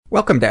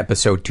Welcome to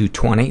episode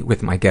 220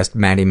 with my guest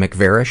Matty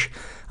McVarish.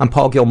 I'm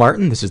Paul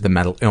Gilmartin. This is the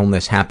Mental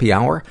Illness Happy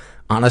Hour.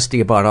 Honesty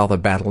about all the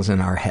battles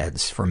in our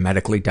heads, from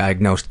medically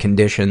diagnosed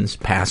conditions,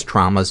 past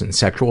traumas, and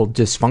sexual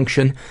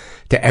dysfunction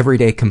to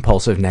everyday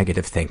compulsive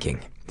negative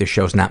thinking. This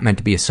show's not meant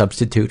to be a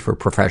substitute for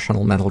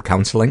professional mental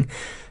counseling.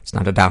 It's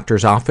not a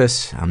doctor's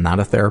office. I'm not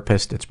a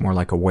therapist. It's more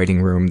like a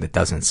waiting room that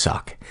doesn't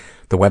suck.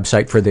 The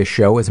website for this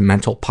show is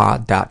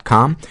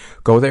mentalpod.com.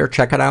 Go there,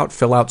 check it out,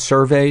 fill out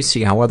surveys,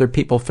 see how other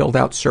people filled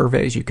out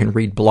surveys. You can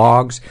read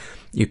blogs.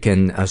 You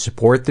can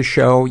support the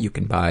show. You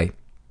can buy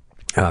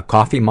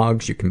coffee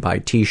mugs. You can buy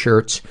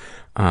t-shirts.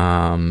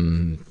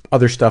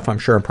 Other stuff I'm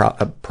sure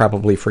I'm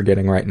probably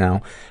forgetting right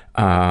now.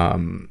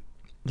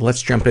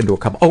 Let's jump into a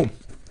couple.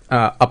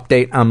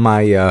 Update on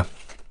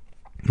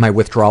my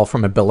withdrawal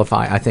from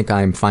Abilify. I think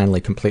I'm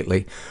finally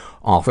completely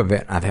off of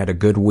it. I've had a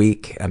good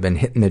week. I've been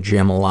hitting the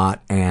gym a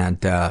lot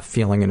and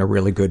feeling in a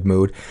really good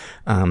mood.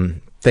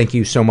 Thank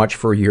you so much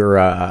for your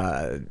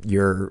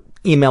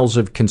emails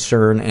of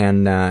concern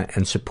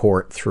and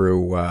support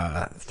through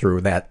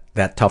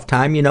that tough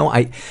time. You know,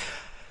 I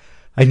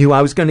knew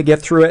I was going to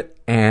get through it,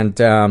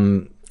 and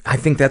I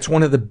think that's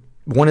one of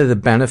the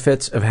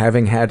benefits of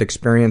having had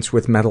experience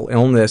with mental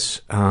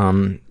illness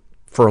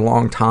for a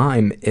long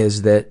time,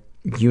 is that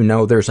you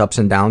know there's ups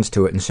and downs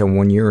to it. And so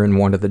when you're in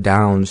one of the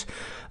downs,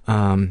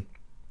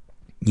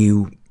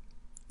 you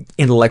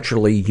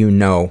intellectually, you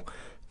know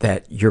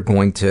that you're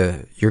going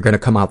to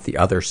come out the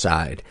other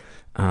side.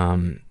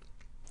 And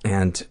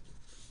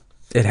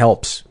it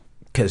helps,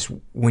 because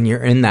when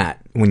you're in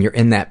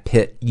that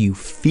pit, you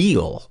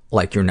feel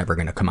like you're never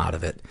going to come out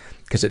of it,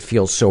 because it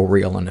feels so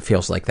real, and it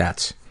feels like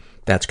that's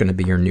going to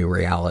be your new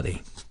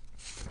reality.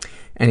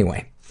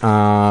 Anyway,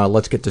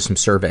 let's get to some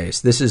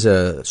surveys. This is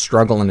a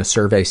struggle in a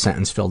survey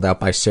sentence filled out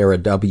by Sarah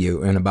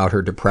W. And about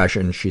her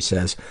depression, she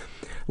says,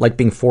 like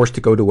being forced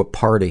to go to a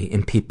party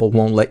and people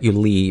won't let you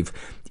leave,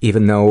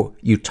 even though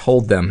you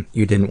told them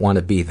you didn't want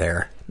to be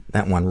there.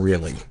 That one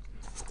really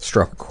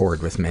struck a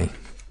chord with me.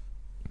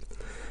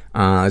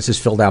 This is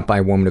filled out by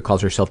a woman who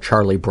calls herself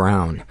Charlie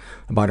Brown.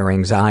 About her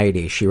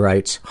anxiety, she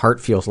writes, heart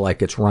feels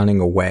like it's running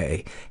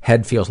away.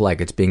 Head feels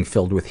like it's being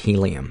filled with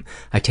helium.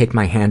 I take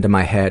my hand to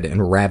my head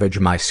and ravage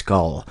my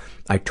skull.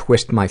 I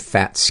twist my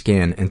fat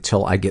skin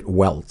until I get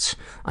welts.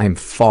 I am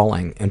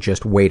falling and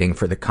just waiting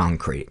for the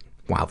concrete.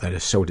 Wow, that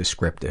is so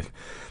descriptive.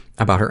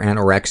 About her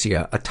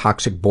anorexia, a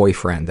toxic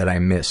boyfriend that I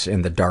miss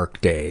in the dark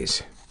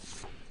days.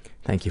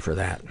 Thank you for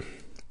that.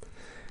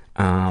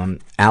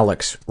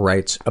 Alex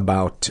writes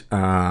about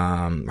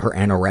her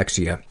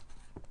anorexia.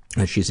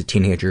 And she's a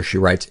teenager. She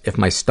writes, if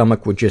my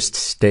stomach would just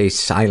stay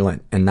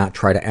silent and not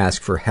try to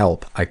ask for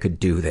help, I could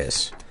do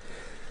this.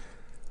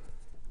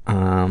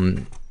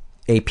 APA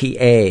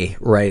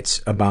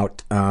writes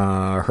about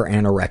her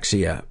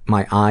anorexia.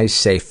 My eyes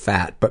say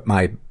fat, but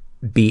my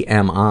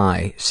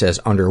BMI says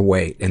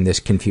underweight, and this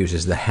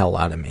confuses the hell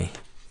out of me.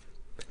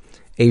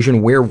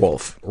 Asian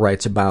Werewolf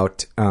writes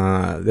about,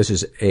 this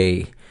is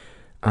a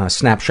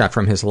snapshot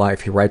from his life.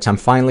 He writes, I'm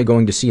finally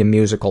going to see a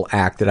musical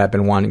act that I've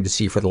been wanting to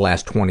see for the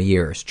last 20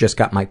 years. Just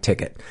got my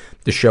ticket.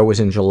 The show is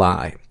in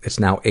July. It's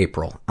now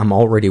April. I'm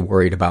already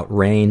worried about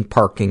rain,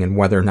 parking, and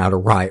whether or not a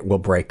riot will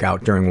break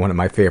out during one of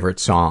my favorite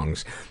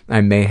songs.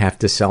 I may have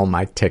to sell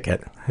my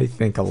ticket. I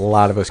think a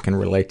lot of us can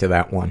relate to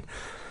that one.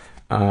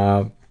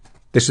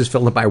 This is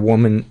filled out by a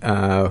woman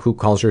who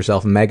calls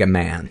herself Mega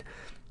Man.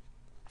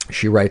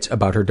 She writes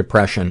about her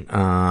depression.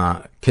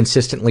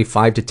 Consistently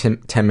 5 to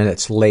 10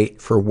 minutes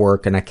late for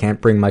work, and I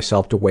can't bring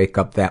myself to wake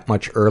up that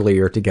much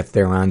earlier to get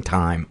there on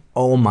time.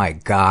 Oh my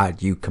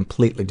God, you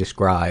completely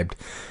described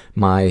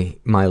my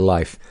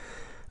life.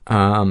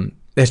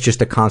 It's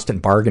just a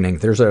constant bargaining.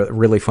 There's a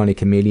really funny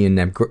comedian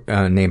named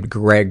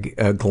Greg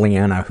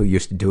Gliana who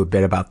used to do a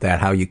bit about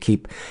that, how you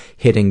keep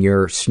hitting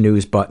your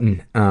snooze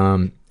button,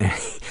 and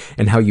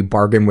how you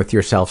bargain with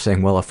yourself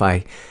saying, well, if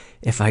I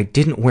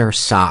didn't wear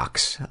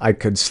socks, I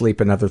could sleep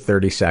another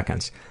 30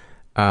 seconds.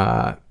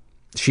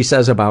 She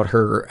says about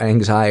her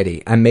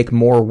anxiety, I make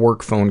more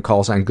work phone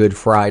calls on Good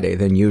Friday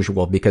than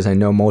usual because I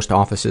know most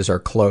offices are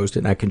closed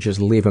and I can just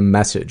leave a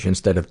message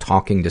instead of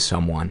talking to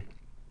someone.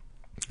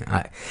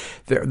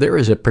 There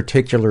is a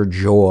particular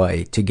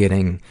joy to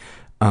getting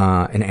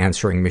an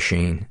answering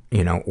machine,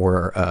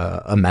 or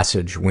a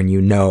message when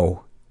you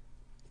know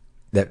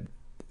that,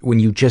 when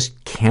you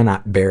just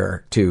cannot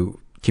bear to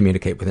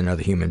communicate with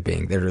another human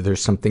being.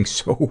 There's something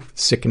so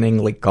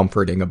sickeningly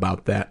comforting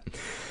about that.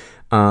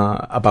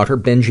 About her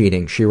binge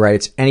eating, she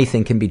writes,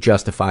 anything can be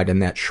justified in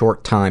that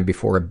short time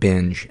before a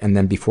binge, and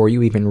then before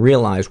you even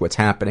realize what's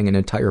happening, an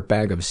entire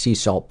bag of sea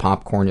salt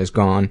popcorn is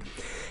gone,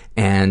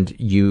 and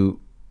you,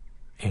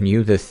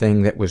 the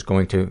thing that was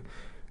going to,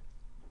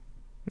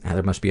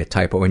 there must be a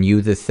typo, and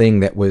you, the thing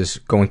that was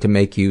going to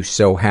make you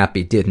so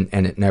happy didn't,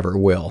 and it never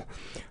will,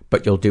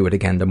 but you'll do it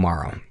again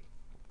tomorrow.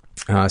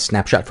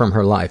 Snapshot from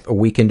her life. A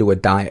week into a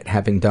diet,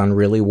 having done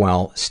really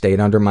well, stayed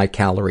under my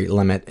calorie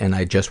limit, and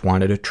I just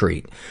wanted a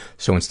treat.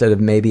 So instead of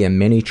maybe a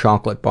mini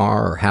chocolate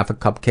bar or half a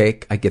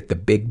cupcake, I get the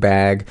big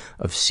bag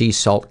of sea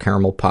salt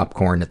caramel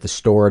popcorn at the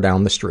store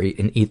down the street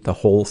and eat the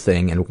whole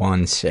thing in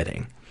one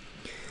sitting.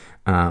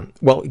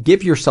 Well,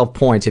 give yourself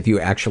points if you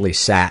actually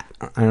sat.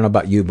 I don't know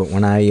about you, but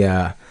when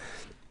I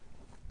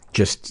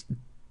just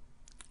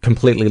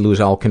completely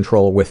lose all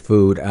control with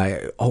food,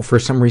 for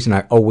some reason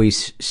I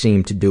always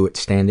seem to do it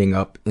standing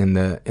up in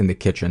the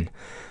kitchen.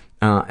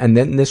 And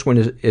then this one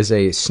is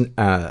an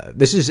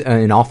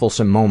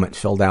awfulsome moment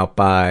filled out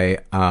by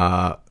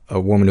a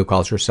woman who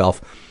calls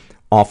herself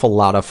Awful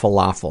Lot of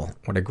Falafel.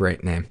 What a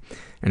great name.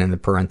 And in the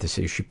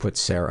parentheses she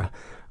puts Sarah.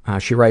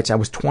 She writes, I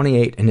was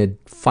 28 and had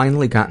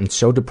finally gotten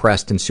so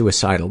depressed and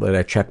suicidal that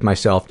I checked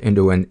myself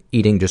into an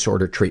eating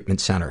disorder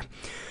treatment center.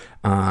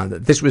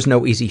 This was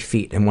no easy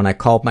feat, and when I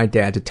called my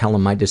dad to tell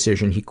him my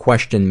decision, he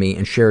questioned me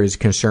and shared his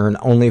concern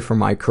only for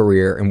my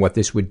career and what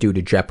this would do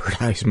to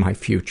jeopardize my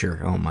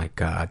future. Oh my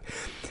God.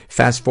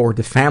 Fast forward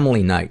to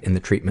family night in the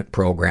treatment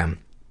program.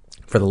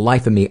 For the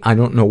life of me, I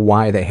don't know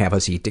why they have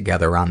us eat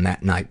together on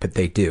that night, but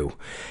they do.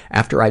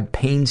 After I'd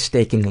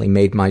painstakingly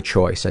made my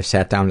choice, I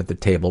sat down at the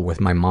table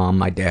with my mom,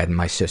 my dad, and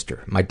my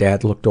sister. My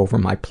dad looked over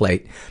my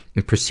plate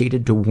and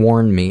proceeded to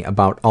warn me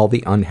about all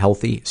the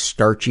unhealthy,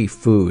 starchy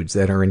foods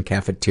that are in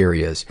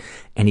cafeterias,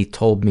 and he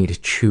told me to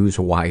choose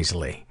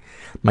wisely.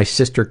 My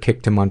sister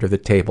kicked him under the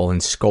table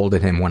and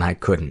scolded him when I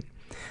couldn't.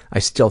 I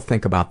still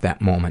think about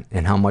that moment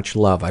and how much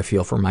love I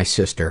feel for my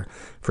sister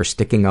for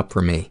sticking up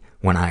for me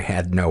when I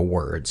had no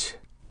words.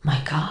 My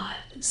God,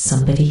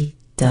 somebody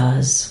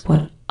does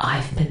what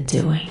I've been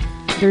doing.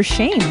 There's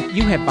shame.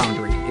 You have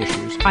boundary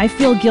issues. I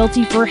feel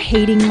guilty for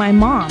hating my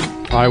mom.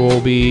 I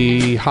will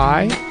be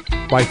high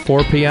by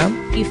 4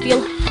 p.m. You feel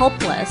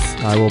helpless.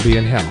 I will be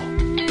in hell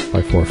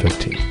by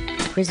 4:15.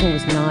 Prison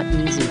was not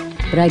easy,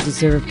 but I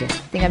deserved it. I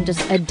think I'm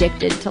just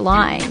addicted to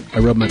lying. I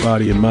rubbed my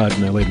body in mud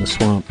and I laid in the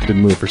swamp.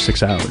 Didn't move for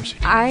 6 hours.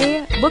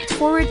 I looked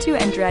forward to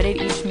and dreaded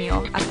each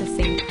meal at the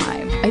same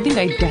time. I think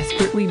I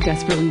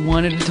desperately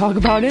wanted to talk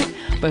about it,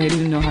 but I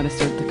didn't know how to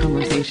start the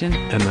conversation.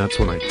 And that's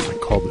when I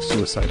called the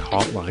suicide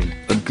hotline.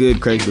 A good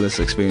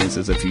Craigslist experience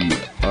is if you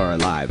are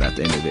alive at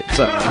the end of it.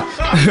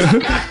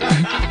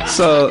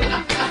 So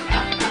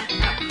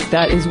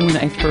that is when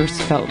I first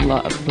felt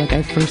love. Like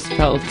I first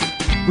felt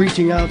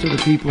reaching out to the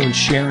people and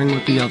sharing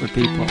with the other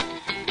people.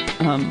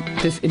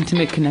 This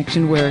intimate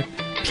connection where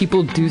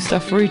people do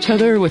stuff for each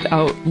other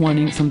without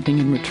wanting something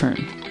in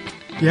return.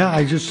 Yeah,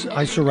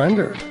 I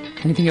surrendered.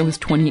 I think I was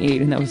 28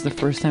 and that was the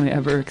first time I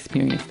ever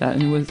experienced that,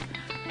 and it was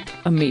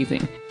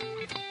amazing.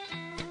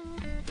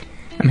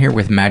 I'm here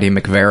with Matty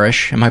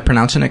McVarish. Am I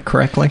pronouncing it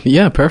correctly?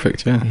 Yeah,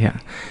 perfect, yeah.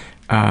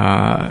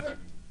 Yeah.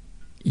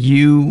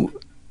 You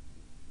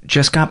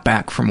just got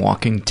back from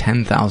walking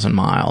 10,000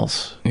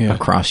 miles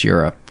across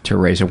Europe to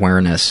raise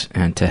awareness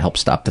and to help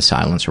stop the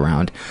silence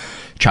around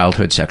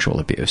childhood sexual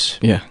abuse.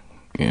 Yeah.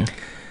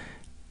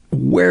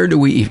 Where do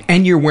we...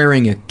 And you're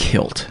wearing a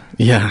kilt.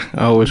 Yeah,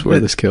 I always wear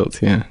this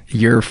kilt, yeah.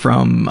 You're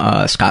from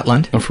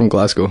Scotland? I'm from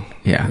Glasgow.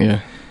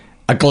 Yeah.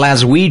 A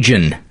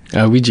Glaswegian.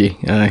 A Ouija,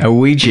 aye. A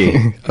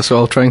Ouija. So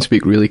I'll try and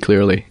speak really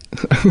clearly.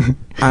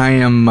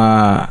 I'm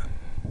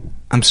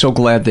so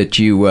glad that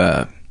you...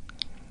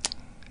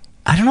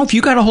 I don't know if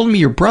you got a hold of me.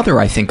 Your brother,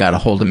 I think, got a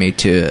hold of me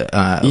to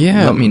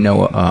let me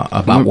know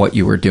about what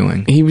you were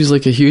doing. He was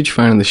like a huge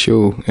fan of the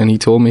show, and he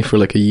told me for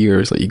like a year,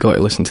 it's like, you got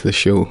to listen to the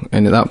show.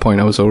 And at that point,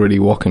 I was already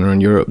walking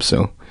around Europe,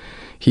 so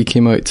he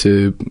came out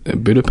to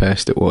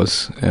Budapest, it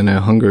was, in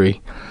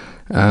Hungary,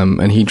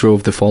 and he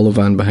drove the follow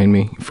van behind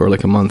me for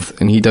like a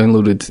month, and he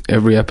downloaded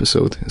every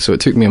episode. So it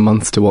took me a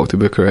month to walk to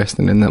Bucharest,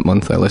 and in that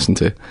month I listened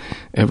to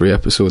every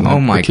episode, and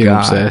I became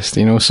obsessed,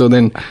 you know. So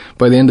then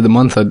by the end of the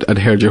month I'd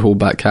heard your whole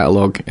back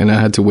catalogue, and I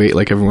had to wait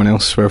like everyone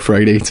else for a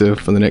Friday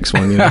for the next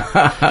one, you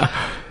know.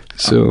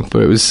 So,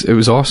 but it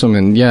was awesome,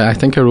 and yeah, I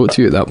think I wrote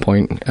to you at that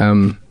point,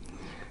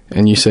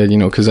 and you said, you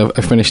know, because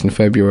I finished in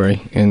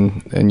February,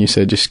 and you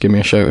said just give me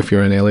a shout if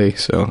you're in LA.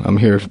 So I'm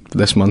here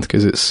this month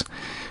because it's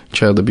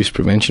Child Abuse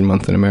Prevention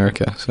Month in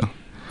America. So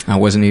I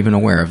wasn't even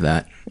aware of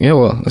that. Yeah,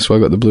 well, that's why I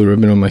got the blue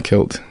ribbon on my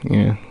kilt.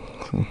 Yeah,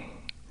 so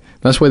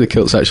that's why the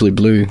kilt's actually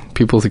blue.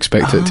 People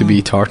expect it to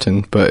be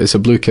tartan, but it's a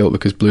blue kilt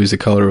because blue is the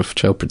colour of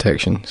child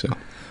protection. So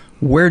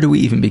where do we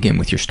even begin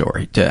with your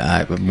story?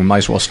 We might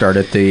as well start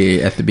at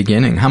the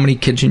beginning. How many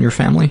kids in your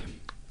family?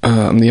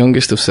 I'm the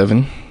youngest of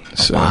 7.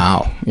 So,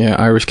 wow. Yeah,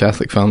 Irish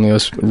Catholic family. I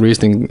was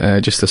raised in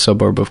just a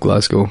suburb of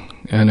Glasgow,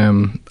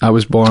 and I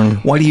was born...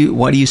 Why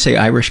do you say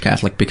Irish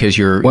Catholic? Because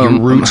your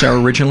roots are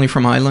originally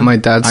from Ireland? My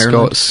dad's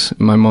Ireland? Scots,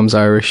 my mum's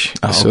Irish,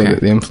 so okay.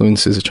 the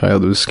influence as a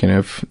child was kind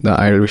of the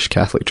Irish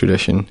Catholic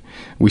tradition.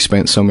 We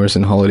spent summers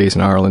and holidays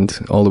in Ireland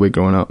all the way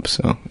growing up,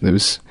 so there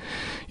was...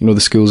 You know,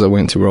 the schools I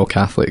went to were all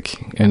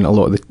Catholic, and a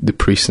lot of the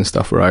priests and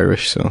stuff were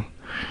Irish, so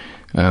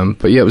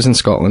But yeah, it was in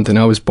Scotland, and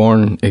I was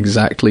born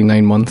exactly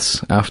 9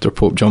 months after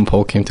Pope John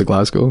Paul came to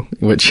Glasgow,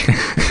 which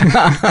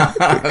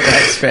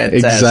that's fantastic.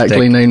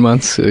 Exactly 9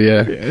 months. So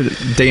yeah,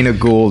 Dana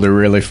Gould, a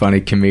really funny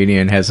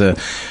comedian, has a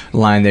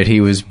line that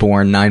he was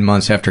born 9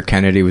 months after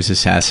Kennedy was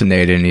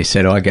assassinated, and he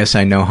said, "Oh, I guess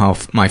I know how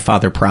my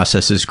father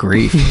processes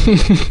grief."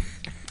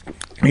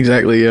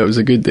 Exactly. Yeah, it was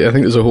a good day. I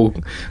think there's a whole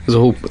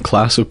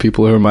class of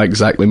people who are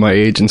exactly my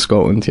age in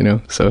Scotland.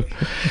 So it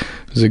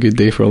was a good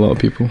day for a lot of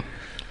people.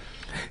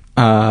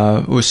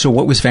 So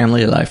what was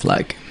family life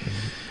like?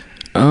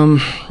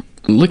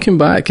 Looking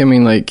back, I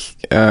mean,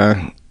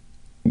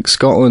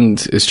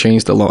 Scotland has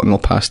changed a lot in the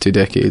past 2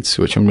 decades,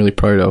 which I'm really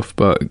proud of,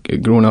 but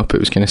growing up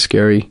it was kind of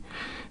scary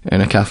in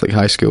a Catholic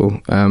high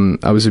school.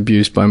 I was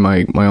abused by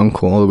my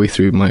uncle all the way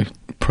through my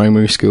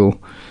primary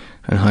school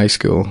and high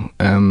school,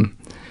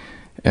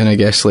 and I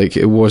guess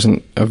it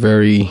wasn't a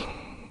very,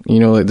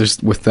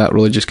 there's, with that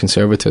religious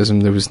conservatism,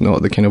 there was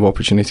not the kind of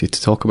opportunity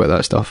to talk about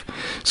that stuff.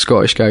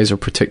 Scottish guys are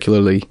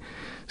particularly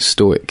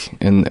stoic,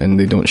 and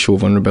they don't show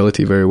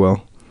vulnerability very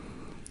well.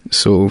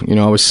 So,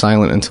 I was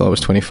silent until I was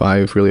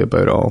 25, really,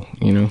 about it all,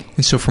 And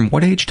so from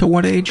what age to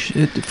what age?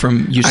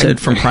 From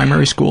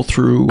primary school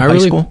through high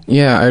school?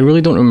 Yeah, I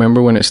really don't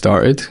remember when it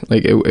started.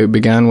 It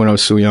began when I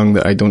was so young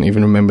that I don't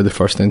even remember the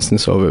first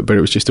instance of it, but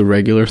it was just a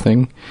regular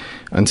thing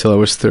until I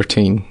was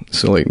 13.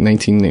 So,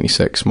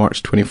 1996,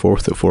 March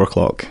 24th at 4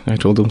 o'clock, I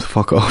told him to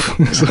fuck off.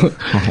 So,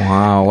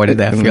 wow, what did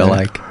that feel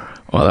like?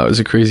 Oh, that was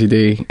a crazy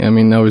day. I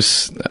mean,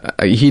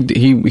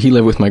 he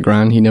lived with my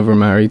gran, he never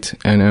married,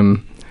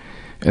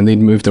 and they'd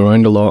moved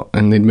around a lot,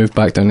 and they'd moved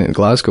back down into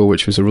Glasgow,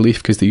 which was a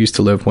relief because they used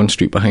to live one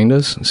street behind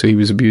us, so he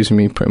was abusing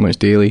me pretty much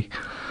daily.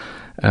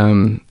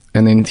 And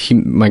then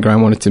my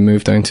gran wanted to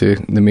move down to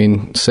the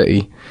main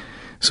city,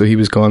 so he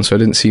was gone, so I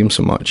didn't see him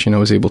so much, and I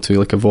was able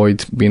to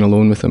avoid being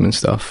alone with him and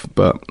stuff.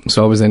 But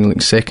so I was then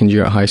second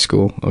year at high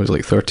school, I was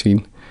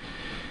 13.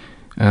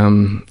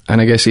 And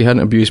I guess he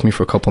hadn't abused me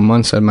for a couple of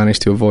months. I'd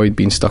managed to avoid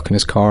being stuck in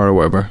his car or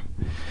whatever.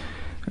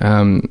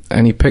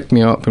 And he picked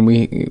me up, and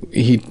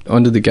he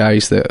under the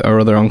guise that our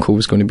other uncle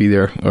was going to be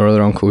there, our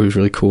other uncle who was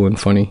really cool and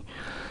funny.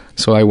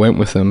 So I went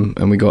with him,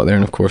 and we got there,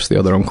 and of course the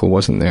other uncle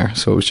wasn't there,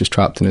 so I was just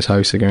trapped in his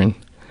house again.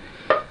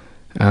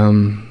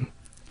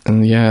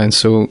 And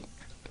so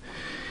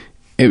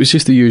it was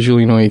just the usual,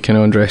 he kind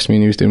of undressed me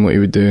and he was doing what he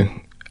would do,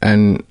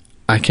 and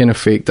I kind of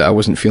faked that I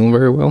wasn't feeling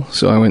very well,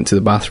 so I went to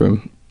the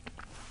bathroom,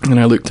 and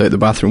I looked out the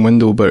bathroom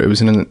window, but it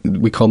was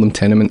we call them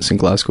tenements in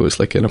Glasgow, it's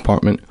like an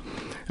apartment.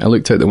 I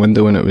looked out the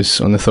window and it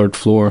was on the 3rd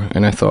floor,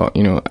 and I thought,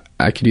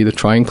 I could either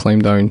try and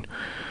climb down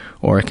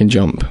or I can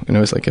jump. And I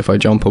was like, if I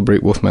jump, I'll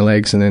break both my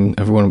legs, and then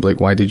everyone will be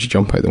like, why did you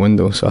jump out the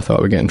window? So I thought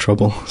I would get in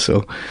trouble.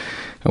 So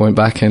I went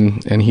back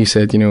in, and he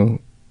said,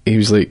 he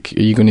was like,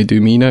 are you going to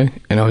do me now?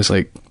 And I was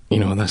like,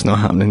 that's not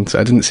happening. So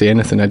I didn't say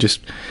anything.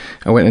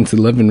 I went into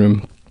the living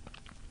room,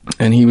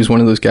 and he was one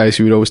of those guys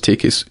who would always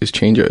take his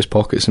change out of his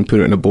pockets and put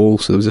it in a bowl.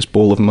 So there was this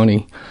bowl of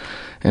money,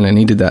 and I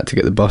needed that to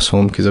get the bus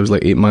home because I was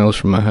 8 miles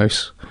from my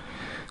house.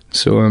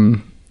 So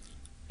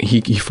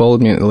he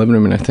followed me into the living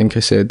room, and I think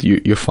I said,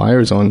 your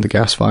fire's on, the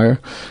gas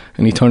fire.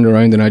 And he turned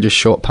around, and I just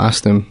shot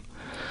past him.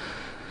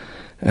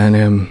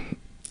 And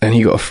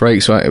he got a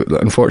fright. So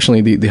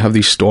unfortunately, they have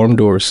these storm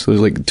doors. So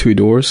there's 2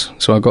 doors.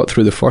 So I got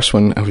through the first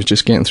one. I was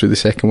just getting through the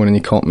second one, and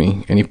he caught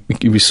me. And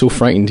he was so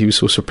frightened. He was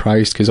so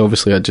surprised because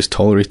obviously I'd just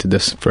tolerated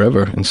this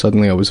forever, and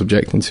suddenly I was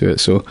objecting to it.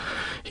 So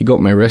he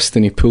got my wrist,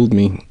 and he pulled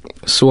me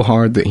so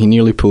hard that he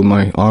nearly pulled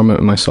my arm out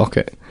of my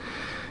socket.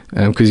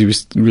 Because he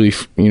was really,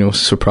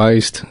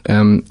 surprised.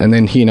 And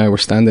then he and I were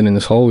standing in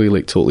this hallway,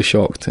 totally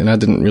shocked. And I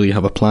didn't really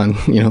have a plan,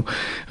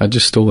 I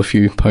just stole a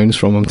few pounds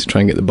from him to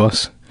try and get the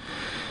bus.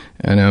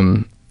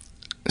 And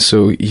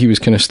so he was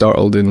kind of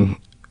startled, and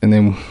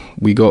then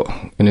we got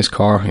in his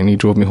car, and he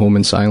drove me home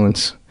in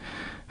silence.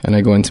 And I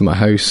go into my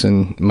house,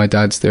 and my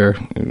dad's there.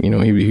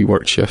 He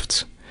worked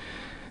shifts.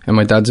 And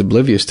my dad's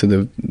oblivious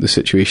to the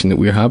situation that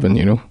we were having,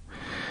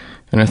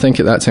 And I think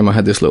at that time I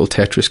had this little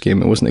Tetris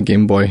game. It wasn't a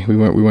Game Boy. We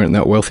weren't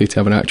that wealthy to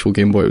have an actual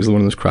Game Boy. It was one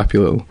of those crappy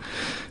little...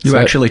 You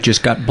actually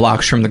just got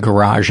blocks from the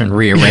garage and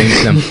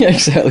rearranged them. Yeah,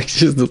 exactly.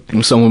 Just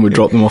someone would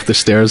drop them off the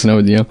stairs, and I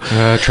would,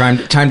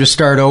 time to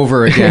start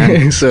over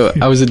again. So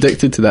I was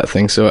addicted to that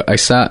thing. So I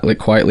sat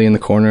quietly in the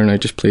corner, and I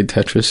just played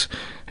Tetris,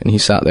 and he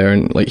sat there,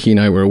 and he and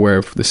I were aware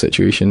of the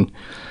situation.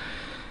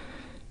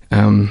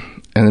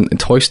 And then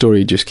Toy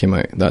Story just came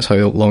out. That's how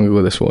long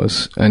ago this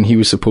was. And he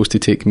was supposed to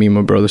take me and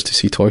my brothers to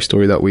see Toy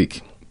Story that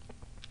week.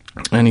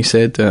 And he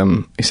said,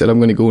 I'm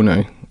going to go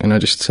now. And I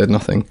just said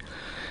nothing.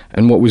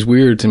 And what was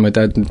weird, and my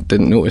dad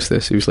didn't notice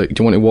this, he was like,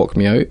 do you want to walk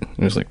me out? And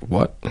I was like,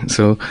 what?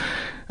 So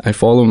I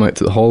follow him out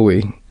to the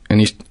hallway,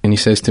 and he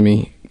says to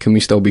me, can we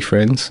still be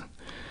friends?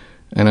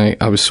 And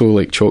I was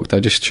so choked, I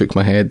just shook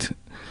my head.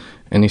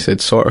 And he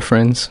said, sort of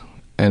friends?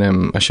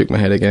 And I shook my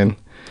head again.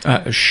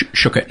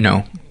 Shook it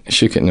no.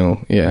 Shook it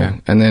no, yeah.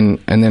 And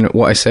then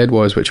what I said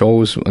was, which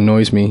always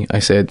annoys me, I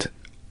said,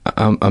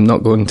 I'm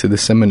not going to the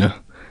cinema.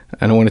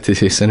 And I wanted to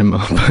say cinema,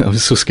 but I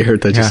was so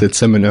scared I just said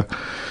cinema.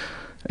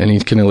 he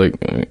kind of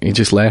like, he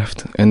just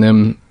left.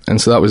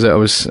 And so that was it. I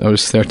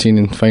was 13,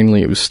 and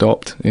finally it was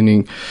stopped.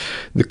 And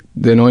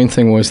the annoying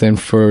thing was then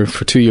for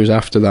 2 years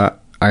after that,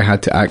 I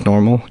had to act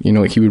normal. You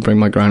know, like he would bring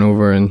my gran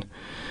over and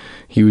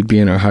he would be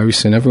in our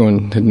house, and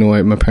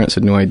my parents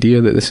had no idea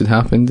that this had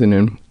happened. And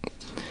then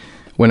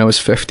when I was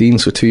 15,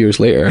 so 2 years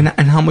later. And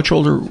how much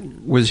older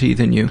was he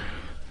than you?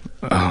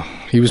 Oh,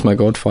 he was my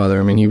godfather.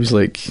 I mean, he was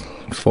like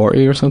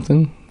 40 or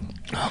something.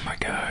 Oh my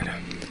God.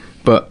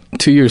 But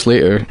 2 years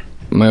later,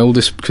 my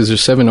oldest, because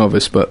there's 7 of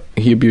us, but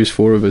he abused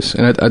 4 of us.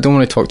 And I don't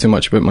want to talk too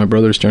much about my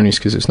brother's journeys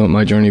because it's not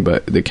my journey,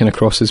 but it kind of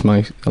crosses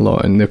a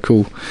lot, and they're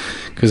cool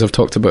because I've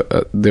talked about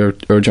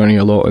our journey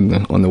a lot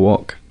on the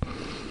walk.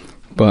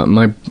 But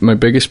my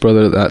biggest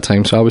brother at that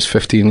time, so I was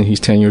 15 and he's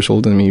 10 years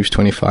older than me, he was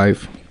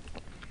 25.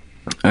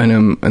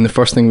 And the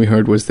first thing we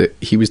heard was that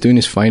he was doing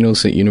his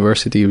finals at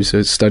university. He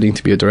was studying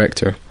to be a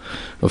director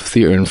of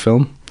theatre and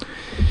film.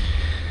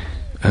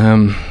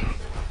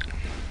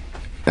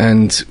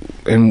 And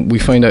we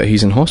find out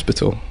he's in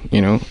hospital,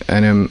 you know,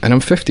 and I'm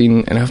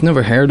 15 and I've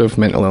never heard of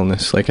mental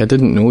illness. Like, I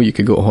didn't know you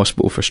could go to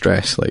hospital for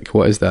stress. Like,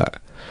 what is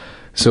that?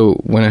 So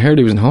when I heard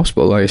he was in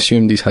hospital, I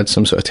assumed he's had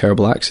some sort of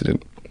terrible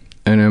accident.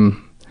 And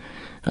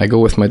I go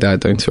with my dad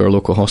down to our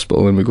local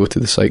hospital and we go to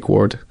the psych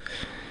ward.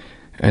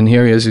 And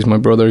here he is, he's my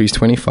brother, he's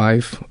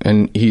 25,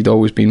 and I'd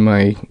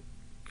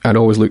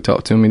always looked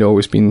up to him, he'd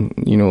always been,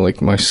 you know,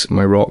 like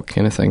my rock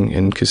kind of thing,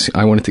 and because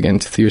I wanted to get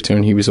into theatre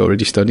and he was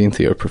already studying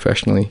theatre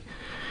professionally.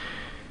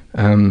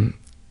 And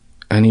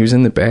he was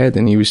in the bed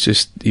and he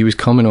was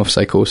coming off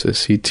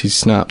psychosis. He'd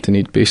snapped and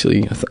he'd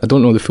basically, I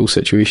don't know the full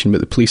situation, but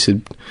the police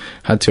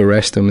had to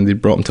arrest him and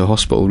they'd brought him to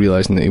hospital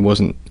realising that he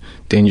wasn't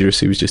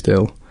dangerous, he was just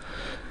ill.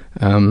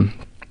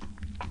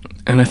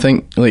 And I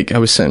think, like, I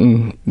was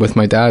sitting with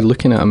my dad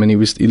looking at him and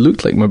he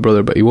looked like my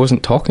brother, but he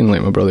wasn't talking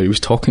like my brother. He was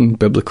talking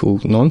biblical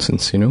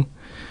nonsense, you know?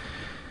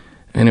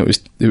 And it was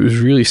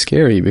really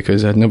scary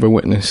because I'd never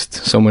witnessed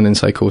someone in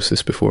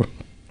psychosis before.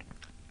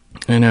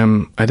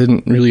 And I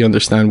didn't really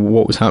understand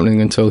what was happening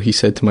until he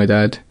said to my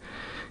dad,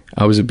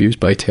 I was abused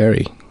by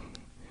Terry,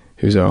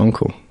 who's our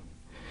uncle.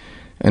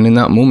 And in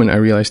that moment I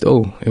realised,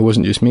 oh, it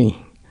wasn't just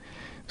me.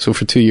 So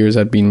for 2 years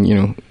I'd been, you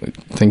know,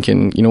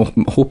 thinking, you know,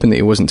 hoping that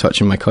he wasn't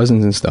touching my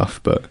cousins and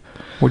stuff, but...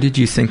 What did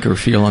you think or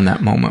feel in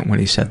that moment when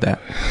he said that?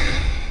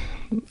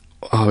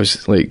 I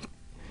was like...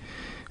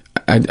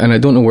 I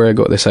don't know where I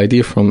got this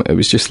idea from. It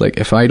was just like,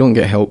 if I don't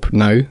get help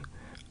now,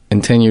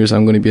 in 10 years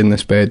I'm going to be in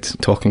this bed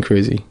talking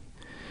crazy.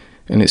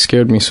 And it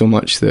scared me so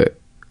much that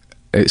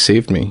it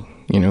saved me,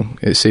 you know.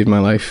 It saved my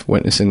life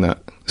witnessing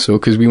that. So,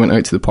 because we went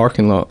out to the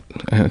parking lot,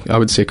 I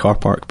would say car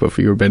park, but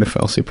for your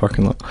benefit, I'll say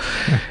parking lot.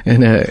 Yeah.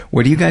 And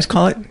what do you guys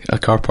call it? A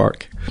car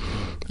park.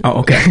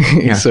 Oh, okay.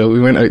 Yeah. So we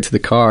went out to the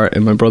car,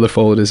 and my brother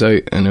followed us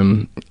out,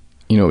 and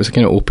you know, it was a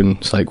kind of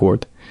open psych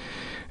ward,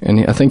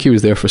 and I think he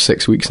was there for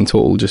 6 weeks in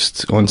total,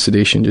 just on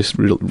sedation, just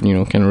you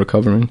know, kind of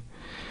recovering.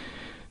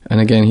 And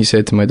again, he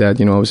said to my dad,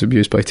 you know, I was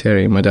abused by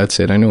Terry, and my dad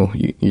said, I know,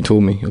 you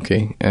told me,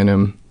 okay,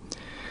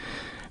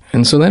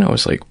 and so then I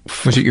was like...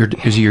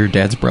 is he your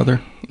dad's brother?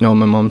 No,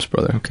 my mum's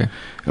brother. Okay.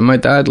 And my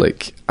dad,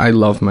 like, I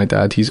love my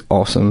dad. He's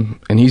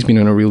awesome. And he's been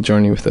on a real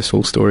journey with this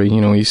whole story.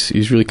 You know,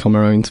 he's really come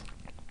around.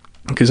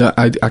 Because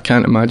I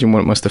can't imagine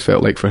what it must have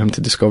felt like for him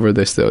to discover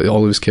this, that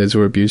all of his kids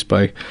were abused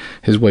by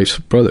his wife's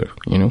brother,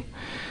 you know.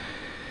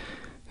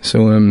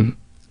 So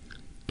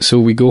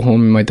we go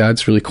home and my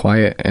dad's really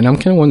quiet. And I'm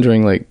kind of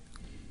wondering, like,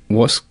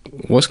 what's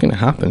going to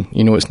happen?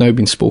 You know, it's now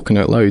been spoken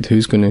out loud.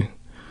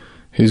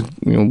 You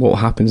know, what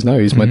happens now?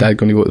 Is my dad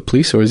going to go to the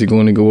police, or is he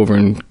going to go over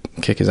and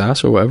kick his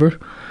ass or whatever?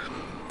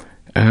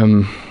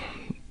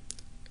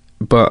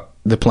 But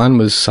the plan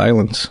was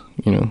silence,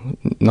 you know,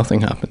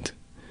 nothing happened.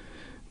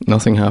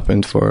 Nothing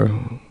happened for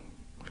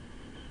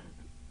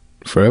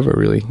forever,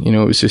 really. You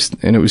know, it was just,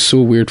 and it was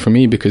so weird for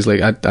me because,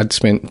 like, I'd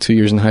spent 2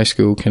 years in high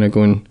school kind of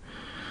going,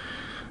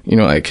 you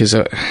know, like, because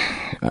I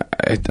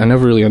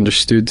never really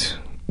understood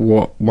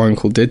what my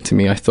uncle did to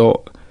me. I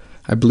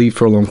believed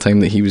for a long time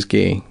that he was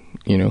gay,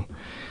 you know,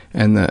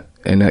 and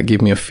that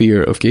gave me a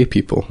fear of gay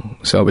people.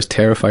 So I was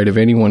terrified of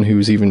anyone who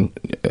was even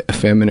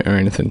effeminate or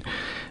anything.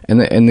 And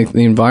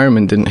the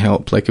environment didn't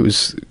help. Like, it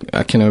was,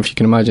 if you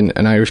can imagine,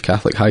 an Irish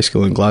Catholic high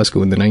school in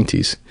Glasgow in the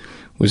 90s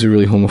was a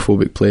really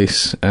homophobic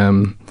place.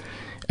 And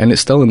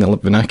it's still in the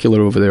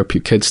vernacular over there.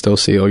 Kids still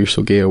say, oh, you're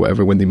so gay or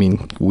whatever, when they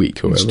mean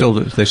weak or whatever.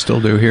 They still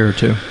do here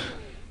too.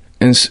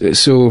 And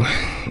so,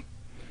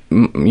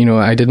 you know,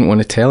 I didn't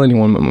want to tell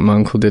anyone what my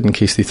uncle did in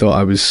case they thought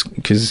I was,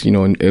 because, you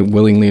know,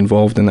 willingly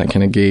involved in that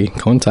kind of gay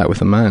contact with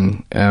a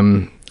man.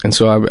 And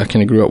so I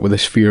kind of grew up with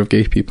this fear of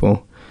gay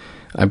people.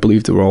 I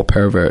believed they were all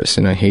perverts,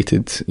 and I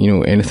hated, you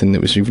know, anything that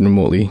was even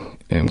remotely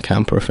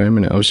camp or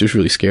effeminate. I was just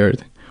really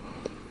scared.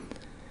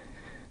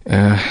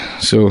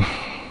 So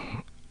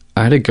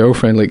I had a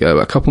girlfriend, like,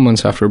 a couple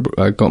months after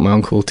I got my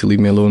uncle to leave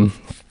me alone.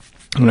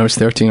 When I was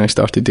 13, I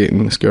started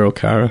dating this girl,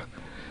 Cara.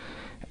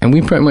 And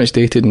we pretty much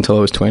dated until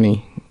I was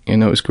 20,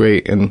 and that was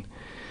great. And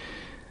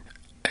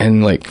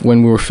like,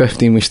 when we were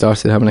 15, we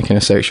started having a kind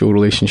of sexual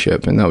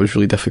relationship, and that was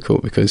really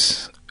difficult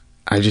because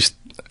I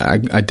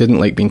I didn't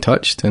like being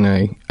touched, and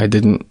I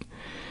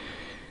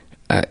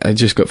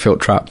just felt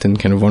trapped and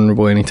kind of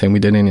vulnerable anytime we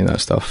did any of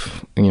that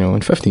stuff. You know,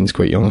 and 15's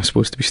quite young, I'm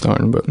supposed to be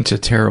starting, but it's a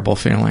terrible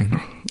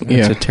feeling.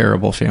 It's a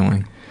terrible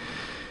feeling.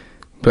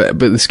 But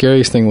the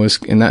scariest thing was,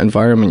 in that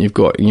environment, you've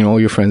got, you know, all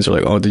your friends are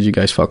like, oh, did you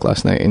guys fuck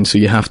last night? And so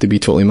you have to be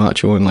totally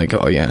macho and like,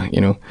 oh yeah,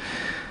 you know.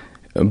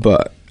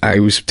 But I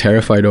was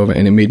terrified of it,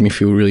 and it made me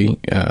feel really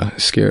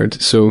scared.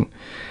 So,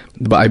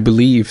 but I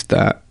believed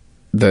that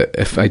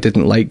if I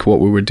didn't like what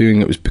we were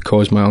doing, it was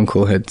because my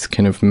uncle had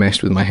kind of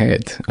messed with my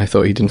head. I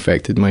thought he'd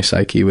infected my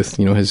psyche with,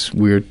 you know, his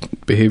weird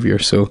behaviour.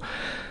 So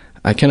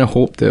I kind of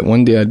hoped that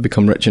one day I'd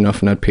become rich enough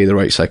and I'd pay the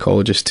right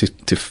psychologist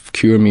to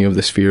cure me of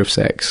this fear of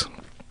sex.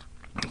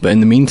 But in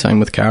the meantime,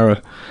 with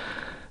Cara,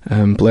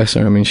 bless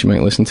her, I mean, she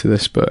might listen to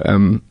this, but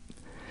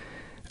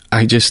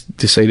I just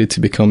decided to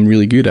become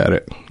really good at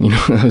it. You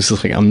know, I was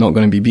like, I'm not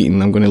going to be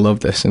beaten, I'm going to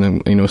love this.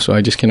 And, you know, so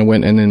I just kind of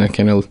went in and I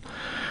kind of...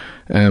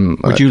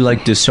 would you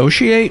like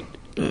dissociate?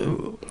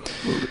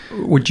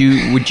 Would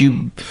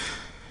you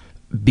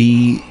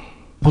be...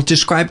 Well,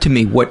 describe to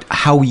me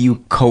how you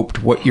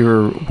coped, what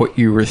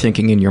you were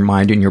thinking in your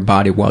mind and your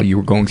body while you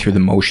were going through the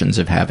motions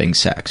of having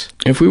sex.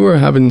 If we were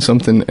having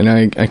something and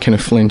I kind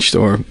of flinched,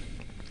 or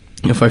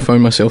if I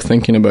found myself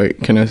thinking about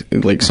kind of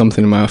like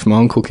something, if my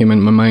uncle came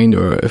into my mind,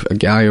 or if a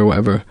guy or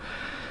whatever,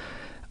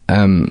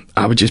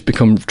 I would just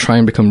try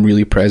and become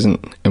really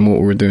present in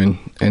what we were doing,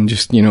 and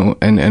just, you know,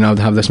 and I would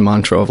have this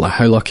mantra of like,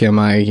 how lucky am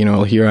I, you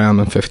know, here I am,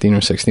 I'm 15 or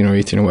 16 or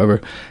 18 or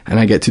whatever, and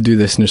I get to do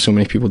this, and there's so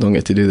many people don't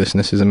get to do this, and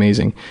this is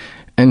amazing.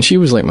 And she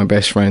was like my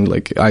best friend.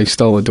 Like, I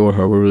still adore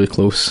her. We're really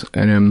close.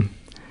 And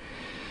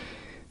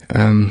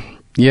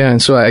yeah,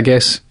 and so I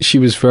guess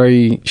she's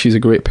a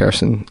great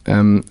person.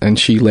 And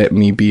she let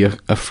me be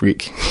a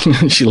freak.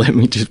 She let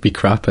me just be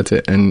crap at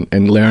it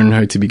and learn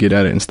how to be good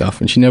at it and stuff.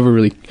 And she never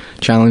really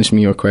challenged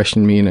me or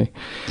questioned me. And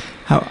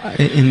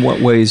in what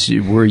ways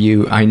were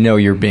you, I know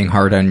you're being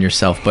hard on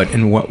yourself, but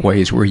in what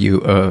ways were you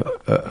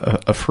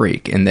a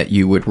freak, in that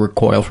you would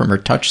recoil from her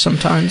touch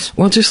sometimes?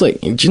 Well, just like,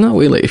 do you know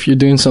what, like, if you're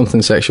doing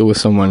something sexual with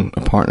someone,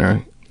 a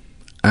partner,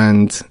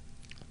 and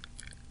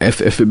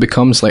if it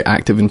becomes like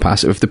active and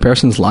passive, if the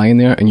person's lying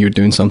there and you're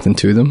doing something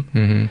to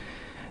them,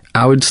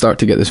 I would start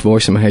to get this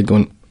voice in my head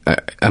going,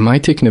 am I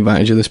taking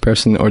advantage of this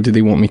person, or do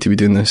they want me to be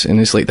doing this? And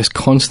it's like this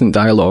constant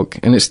dialogue,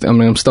 and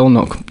I'm still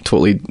not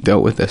totally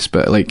dealt with this,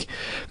 but like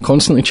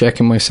constantly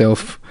checking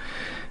myself,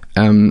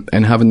 and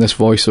having this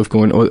voice of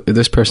going, oh,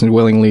 this person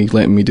willingly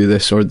letting me do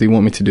this, or they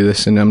want me to do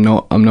this, and I'm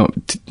not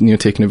you know,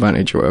 taking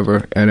advantage or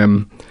whatever.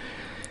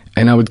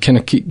 And I would kind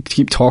of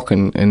keep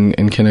talking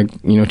and kind of,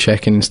 you know,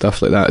 checking and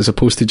stuff like that, as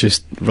opposed to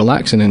just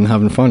relaxing and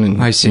having fun.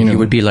 And I see. You know,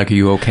 would be like, are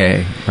you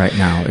okay right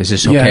now? Is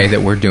this okay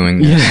that we're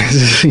doing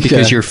this?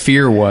 Because your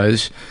fear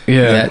was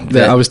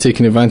that I was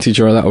taking advantage,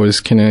 or that I was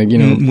kind of, you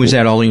know... Was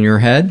that all in your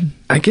head?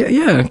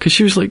 Because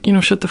she was like, you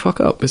know, shut the fuck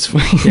up. It's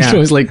fine. She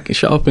was like,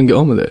 shut up and get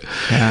on with it.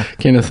 Yeah.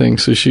 Kind of thing.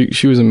 So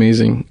she was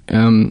amazing.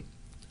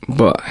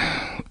 But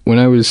when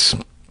I was...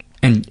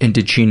 And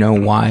did she know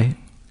why?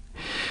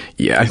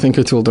 Yeah, I think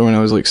I told her when I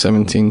was like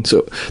 17.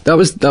 So that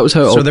was how.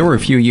 So there were a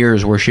few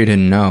years where she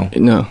didn't know.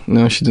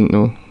 No, she didn't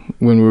know.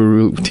 When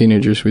we were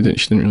teenagers, she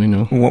didn't really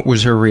know. What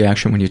was her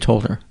reaction when you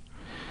told her?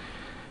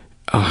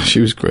 Oh, she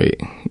was great.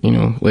 You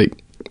know,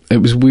 like, it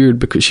was weird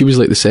because she was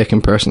like the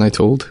second person I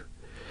told.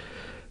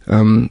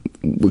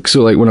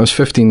 So like when I was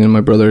 15 and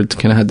my brother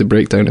kind of had the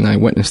breakdown and I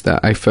witnessed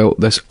that, I felt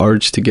this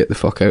urge to get the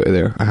fuck out of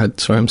there.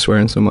 Sorry, I'm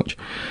swearing so much.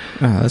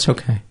 Oh, that's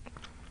okay.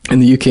 In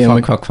the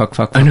UK,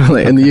 fuck. I know,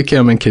 like, in the UK,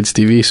 I'm in kids'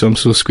 TV, so I'm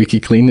so squeaky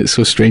clean. It's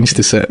so strange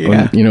to sit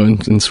on, you know,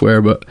 and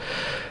swear. But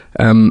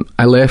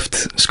I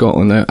left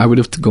Scotland. I would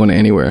have gone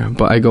anywhere,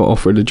 but I got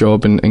offered a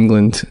job in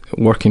England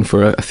working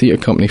for a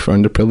theatre company for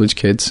underprivileged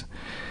kids,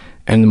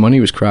 and the money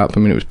was crap. I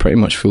mean, it was pretty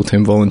much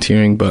full-time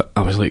volunteering, but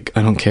I was like,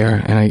 I don't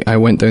care. And I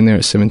went down there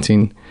at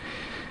 17.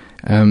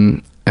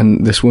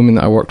 And this woman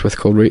that I worked with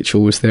called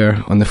Rachel was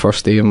there on the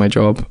first day of my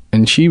job,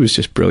 and she was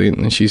just brilliant.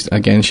 And she's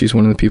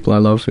one of the people I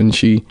love, and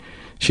she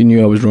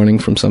knew I was running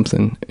from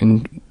something,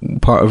 and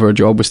part of her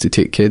job was to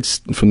take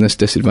kids from this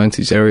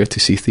disadvantaged area to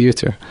see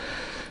theatre.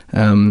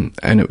 And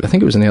I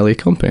think it was an LA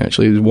company,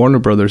 actually. It was Warner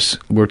Brothers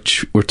were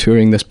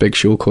touring this big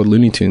show called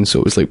Looney Tunes, so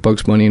it was like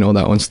Bugs Bunny and all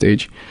that on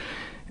stage.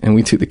 And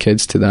we took the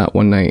kids to that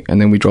one night, and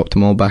then we dropped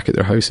them all back at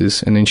their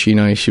houses. And then she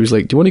was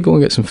like, do you want to go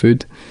and get some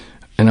food?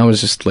 And I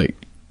was just like,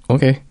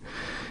 okay.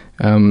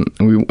 And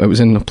it was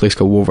in a place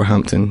called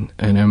Wolverhampton,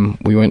 and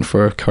we went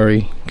for a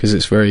curry, because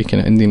it's very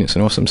kind of Indian. It's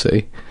an awesome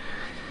city.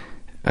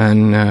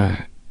 And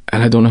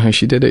I don't know how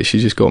she did it. She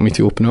just got me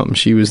to open up, and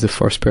she was the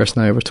first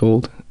person I ever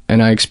told.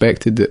 And I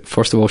expected that,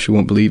 first of all, she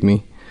won't believe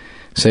me.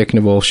 Second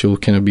of all, she'll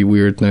kind of be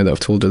weird now that I've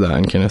told her that,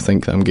 and kind of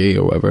think that I'm gay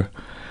or whatever.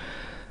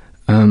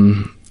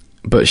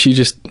 But she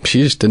just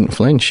didn't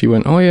flinch. She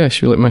went, oh yeah.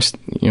 She was like,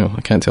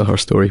 I can't tell her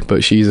story,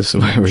 but she's a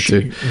survivor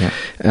too.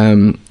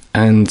 Yeah.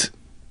 And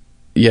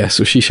yeah,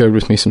 so she shared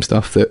with me some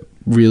stuff that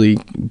really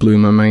blew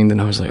my mind, and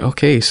I was like,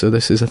 okay, so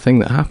this is a thing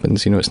that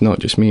happens. You know, it's not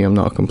just me. I'm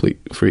not a complete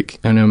freak.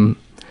 And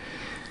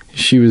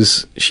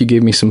she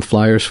gave me some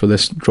flyers for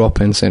this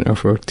drop-in centre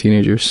for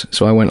teenagers.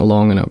 So I went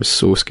along and I was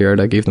so scared.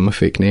 I gave them a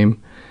fake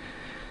name,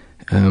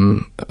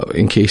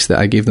 in case that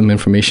I gave them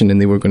information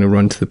and they were going to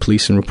run to the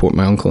police and report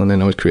my uncle, and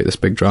then I would create this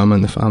big drama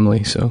in the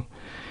family. So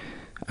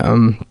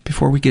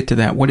before we get to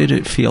that, what did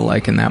it feel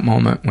like in that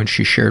moment when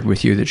she shared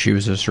with you that she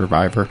was a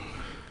survivor?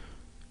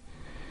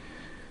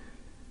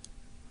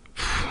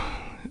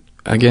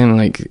 Again,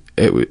 like,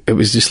 it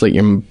was just like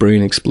your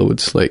brain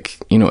explodes, like,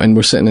 you know, and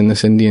we're sitting in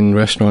this Indian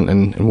restaurant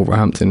in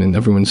Wolverhampton and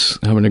everyone's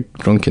having a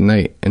drunken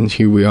night, and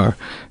here we are.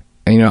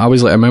 And, you know, I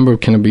remember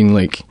kind of being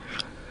like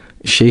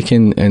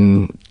shaken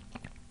and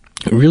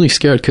really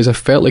scared, because I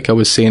felt like I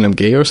was saying I'm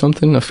gay or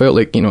something. I felt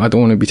like, you know, I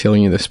don't want to be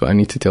telling you this, but I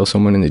need to tell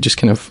someone, and it just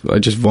kind of, I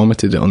just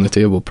vomited it on the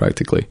table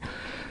practically.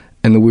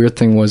 And the weird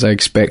thing was I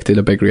expected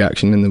a big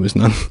reaction and there was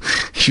none.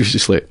 She was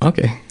just like,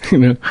 okay, you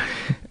know.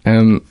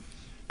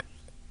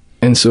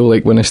 And so,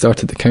 like, when I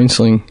started the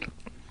counselling,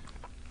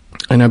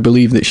 and I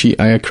believe that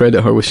I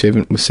credit her with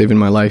saving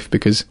my life,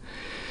 because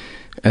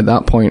at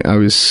that point I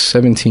was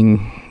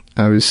 17.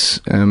 I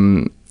was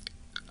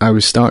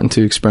starting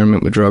to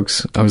experiment with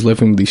drugs. I was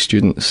living with these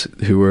students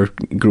who were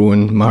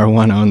growing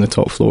marijuana on the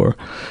top floor,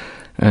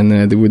 and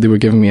they were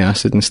giving me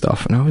acid and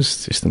stuff, and I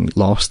was just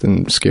lost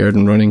and scared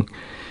and running.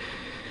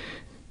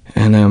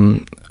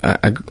 And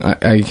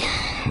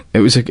it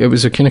was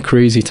a kind of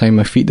crazy time.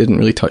 My feet didn't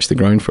really touch the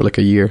ground for like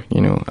a year. You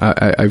know,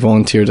 I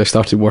volunteered. I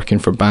started working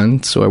for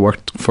bands, so I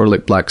worked for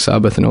like Black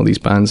Sabbath and all these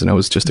bands, and I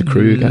was just a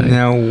crew guy.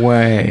 No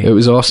way. It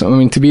was awesome. I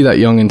mean, to be that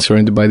young and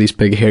surrounded by these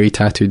big hairy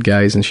tattooed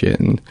guys and shit.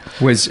 And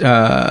was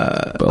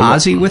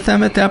Ozzy with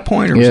them at that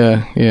point? Or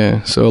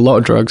yeah. So a lot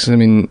of drugs. I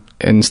mean,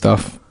 and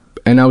stuff.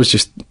 And I was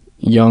just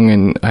young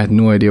and I had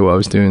no idea what I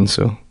was doing.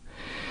 So,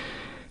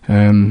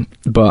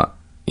 but.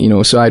 You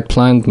know, so I'd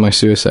planned my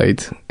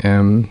suicide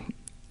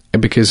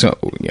because I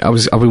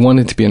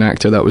wanted to be an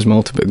actor. That was my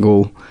ultimate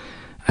goal.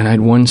 And I'd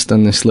once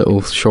done this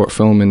little short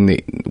film,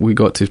 and we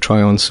got to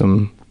try on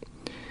some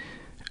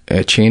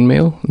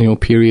chainmail, you know,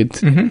 period.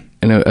 Mm-hmm.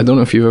 And I don't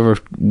know if you've ever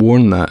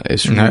worn that.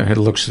 It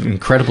looks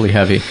incredibly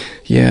heavy.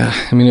 Yeah,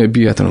 I mean, it'd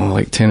be, I don't know,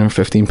 like 10 or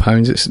 15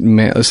 pounds. It's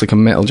like a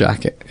metal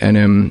jacket.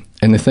 And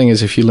the thing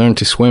is, if you learn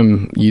to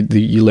swim,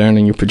 you learn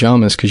in your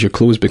pajamas, because your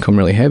clothes become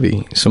really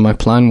heavy. So my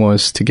plan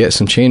was to get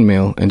some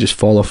chainmail and just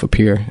fall off a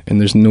pier, and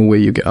there's no way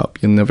you get up.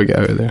 You'll never get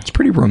out of there. It's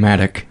pretty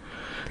romantic.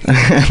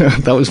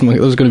 that was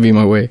going to be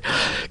my way,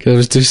 because I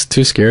was just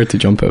too scared to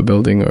jump out a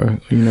building, or,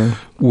 you know.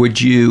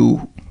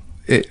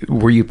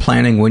 Were you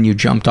planning when you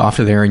jumped off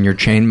of there in your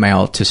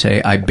chainmail to say,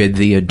 I bid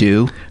thee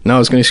adieu? No, I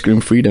was going to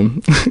scream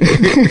freedom.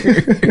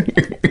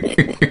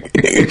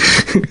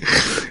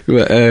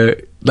 But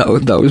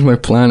that was my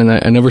plan, and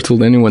I never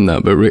told anyone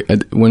that. But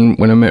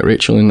when I met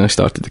Rachel and I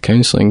started the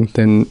counselling,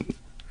 then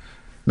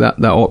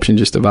that option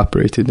just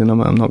evaporated, and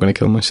I'm not going to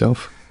kill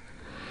myself.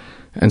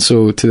 And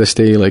so to this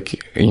day,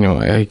 like, you know,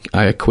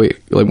 I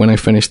equate, like, when I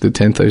finished the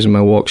 10,000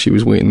 mile walk, she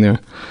was waiting there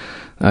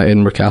at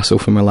Edinburgh Castle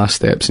for my last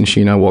steps, and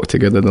she and I walked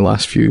together the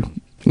last few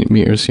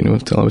metres, you know,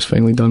 till I was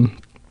finally done.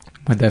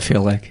 What'd that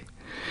feel like?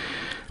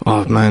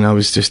 Oh man, I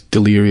was just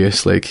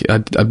delirious. Like,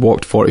 I'd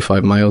walked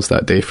 45 miles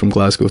that day from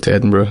Glasgow to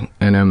Edinburgh,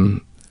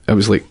 and I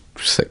was like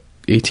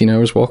 18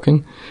 hours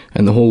walking,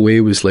 and the whole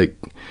way was like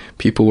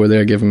people were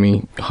there giving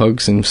me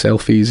hugs and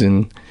selfies,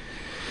 and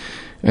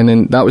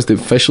then that was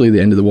officially the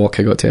end of the walk.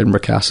 I got to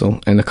Edinburgh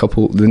Castle, and a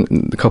couple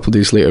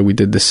days later we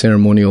did the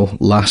ceremonial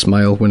last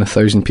mile when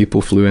 1,000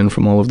 people flew in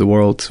from all over the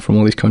world, from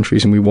all these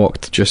countries, and we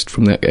walked just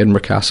from the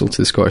Edinburgh Castle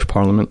to the Scottish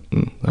Parliament,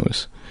 and that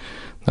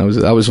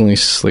was only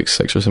like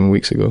 6 or 7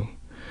 weeks ago.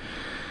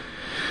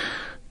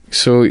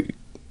 So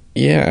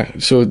yeah,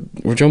 so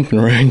we're jumping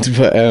around,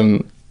 but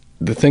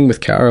the thing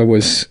with Cara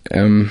was,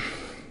 you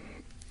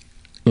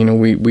know,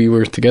 we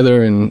were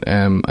together, and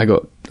I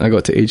got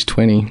to age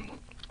 20.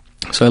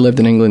 So I lived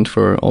in England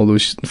for all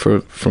those,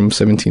 from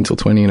 17 till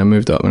 20, and I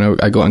moved up,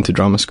 and I got into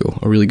drama school,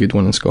 a really good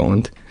one in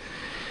Scotland.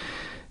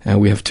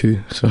 We have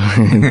two, so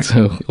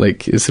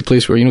like, it's the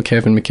place where, you know,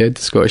 Kevin McKidd,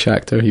 the Scottish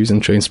actor, he was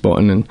in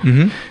Trainspotting,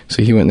 and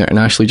so he went there, and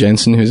Ashley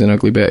Jensen, who's in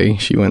Ugly Betty,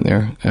 she went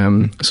there.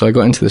 So I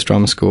got into this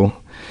drama school,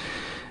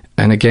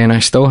 and again, I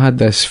still had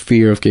this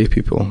fear of gay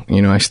people,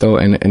 you know.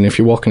 And if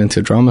you're walking into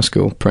a drama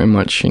school, pretty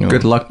much, you know,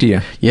 good luck to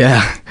you.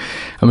 Yeah,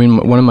 I mean,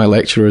 one of my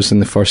lecturers in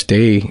the first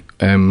day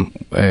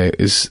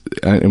is,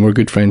 and we're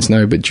good friends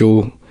now, but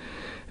Joe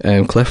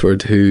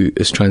Clifford, who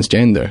is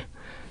transgender,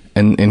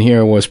 and here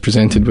I was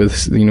presented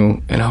with, you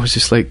know, and I was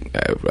just like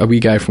a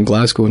wee guy from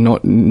Glasgow,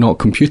 not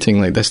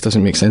computing, like, this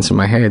doesn't make sense in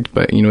my head,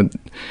 but, you know,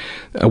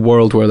 a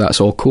world where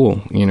that's all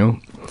cool, you know.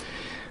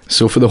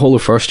 So for the whole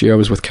of first year I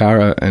was with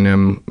Cara,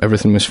 and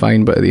everything was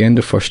fine, but at the end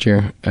of first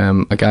year,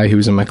 a guy who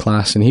was in my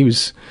class, and he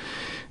was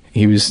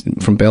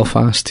from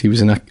Belfast, he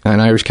was in an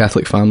Irish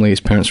Catholic family, his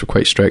parents were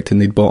quite strict,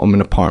 and they'd bought him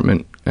an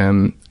apartment,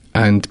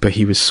 but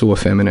he was so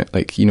effeminate,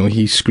 like, you know,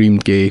 he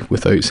screamed gay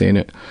without saying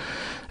it.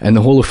 And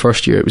the whole of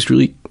first year, it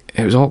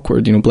was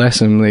awkward, you know,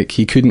 bless him, like,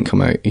 he couldn't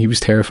come out, he was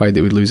terrified that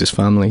he would lose his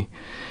family.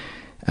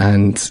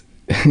 And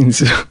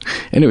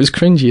And it was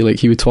cringy. Like,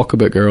 he would talk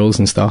about girls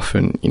and stuff,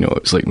 and you know,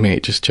 it was like,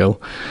 mate, just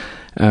chill.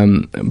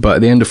 But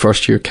at the end of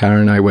first year,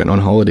 Karen and I went on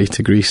holiday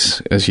to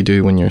Greece, as you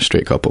do when you're a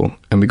straight couple,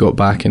 and we got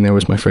back, and there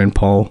was my friend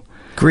Paul.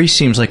 Greece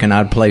seems like an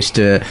odd place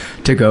to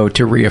go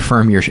to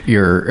reaffirm your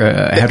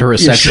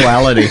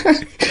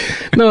heterosexuality.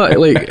 No,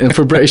 like, and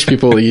for British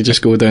people, you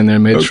just go down there,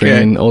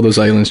 Mediterranean, all those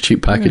islands,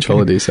 cheap package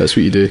holidays. That's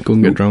what you do. Go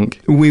and get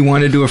drunk. We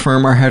wanted to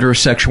affirm our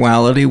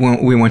heterosexuality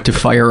when we went to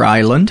Fire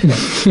Island.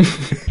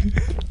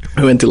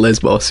 I went to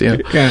Lesbos,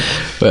 yeah.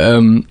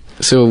 But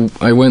so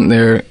I went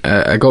there.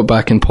 I got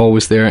back, and Paul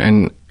was there,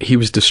 and he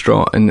was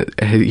distraught. And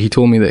he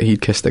told me that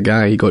he'd kissed a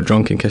guy. He got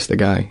drunk and kissed a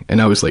guy,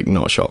 and I was like,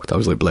 not shocked. I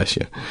was like, bless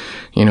you,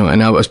 you know.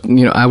 And I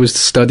was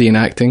studying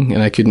acting,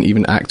 and I couldn't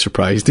even act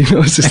surprised. You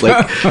know, it's just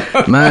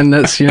like, man,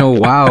 that's, you know,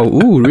 wow,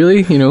 ooh,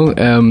 really, you know.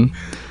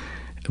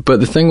 But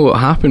the thing, what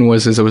happened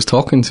was, as I was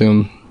talking to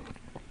him,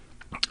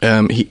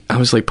 I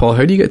was like, Paul,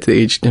 how do you get to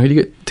age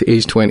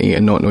 20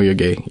 and not know you're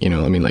gay? You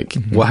know, I mean, like,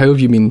 well, how have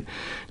you been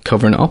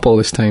covering it up all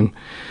this time?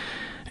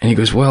 And he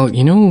goes, well,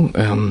 you know,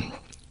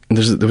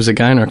 there was a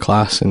guy in our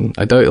class, and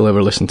I doubt he'll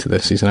ever listen to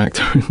this. He's an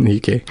actor in the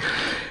UK,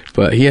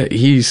 but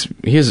he's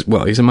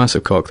a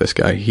massive cock. This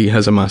guy, he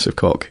has a massive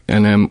cock,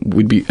 and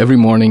we'd be every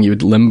morning. You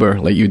would limber,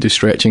 like you'd do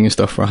stretching and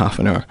stuff for half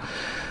an hour,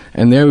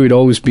 and there we'd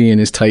always be in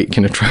his tight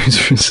kind of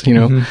trousers, you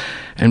know.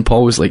 And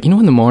Paul was like, you know,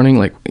 in the morning,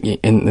 like,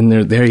 and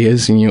there he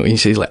is, and you know, he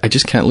says, like, I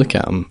just can't look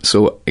at him.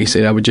 So he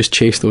said I would just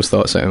chase those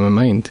thoughts out of my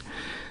mind.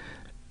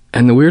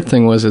 And the weird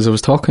thing was, as I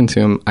was talking to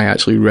him, I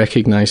actually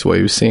recognised what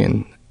he was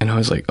saying, and I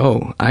was like,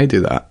 oh, I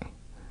do that.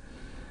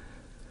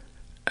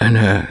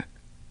 And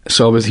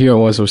so I was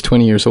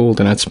 20 years old,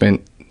 and I'd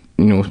spent,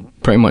 you know,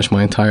 pretty much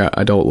my entire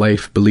adult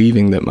life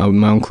believing that my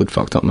uncle had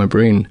fucked up my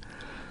brain.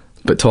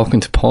 But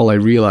talking to Paul, I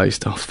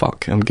realised, oh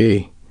fuck, I'm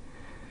gay.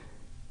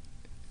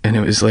 And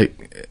it was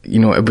like, you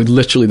know, it would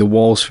literally, the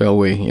walls fell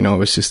away. You know, it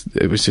was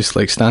just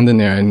like standing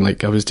there, and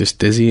like I was just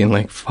dizzy and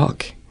like,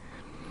 fuck.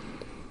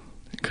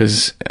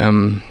 Because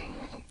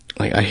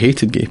like, I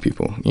hated gay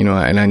people, you know,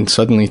 and then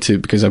suddenly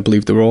because I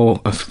believed they were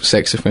all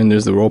sex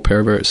offenders, they were all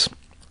perverts.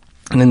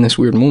 And in this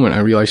weird moment, I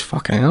realised,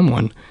 fuck, I am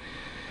one.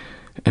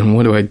 And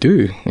what do I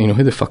do? You know,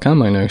 who the fuck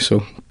am I now?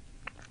 So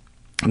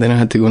then I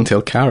had to go and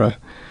tell Cara.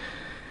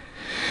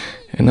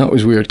 And that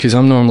was weird, because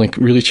I'm normally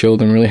really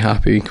chilled and really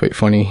happy, quite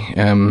funny.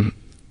 And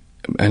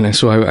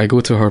so I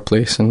go to her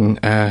place,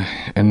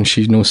 and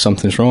she knows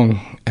something's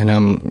wrong. And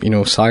I'm, you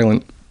know,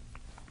 silent.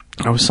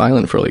 I was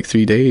silent for like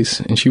 3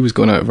 days, and she was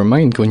going out of her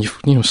mind, going,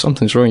 you know,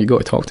 something's wrong, you got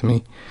to talk to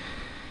me.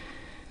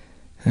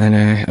 And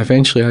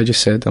eventually I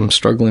just said, I'm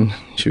struggling.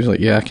 She was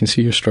like, yeah, I can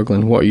see you're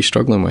struggling. What are you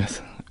struggling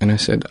with? And I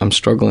said, I'm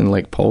struggling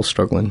like Paul's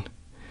struggling.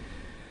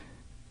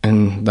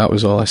 And that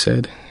was all I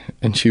said.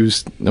 And she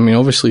was, I mean,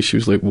 obviously she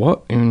was like,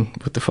 what? I mean,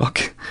 what the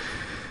fuck?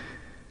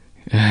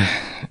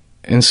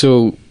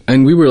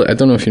 And we were, I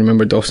don't know if you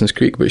remember Dawson's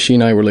Creek, but she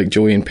and I were like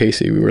Joey and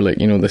Pacey. We were like,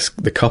 you know,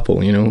 the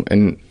couple, you know,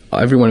 and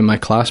everyone in my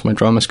class, my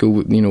drama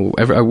school, you know,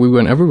 we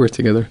went everywhere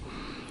together.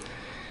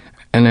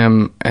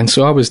 And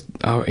so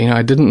you know,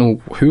 I didn't know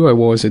who I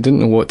was. I didn't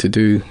know what to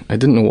do. I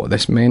didn't know what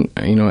this meant,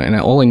 you know, and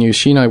all I knew is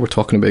she and I were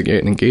talking about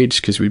getting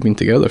engaged, because we'd been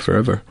together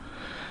forever.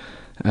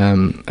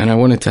 And I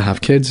wanted to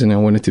have kids, and I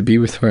wanted to be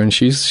with her, and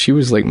she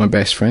was like my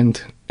best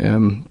friend.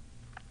 And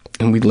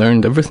we'd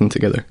learned everything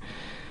together.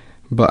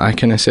 But I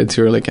kind of said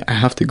to her, like, I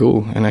have to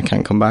go, and I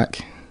can't come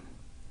back.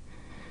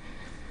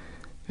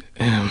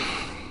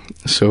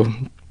 So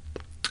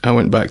I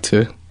went back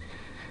to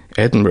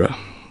Edinburgh,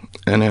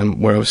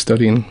 and where I was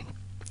studying,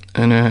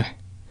 and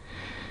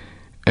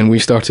we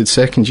started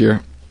second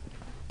year,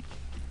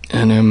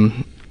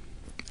 and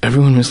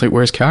everyone was like,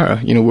 where's Cara?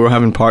 You know, we were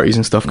having parties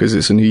and stuff because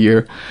it's a new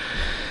year.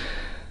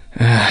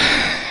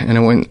 And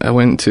I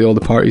went to all the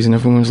parties, and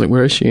everyone was like,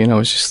 where is she? And I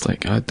was just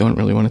like, I don't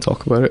really want to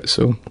talk about it.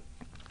 So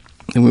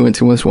then we went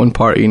to this one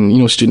party, and you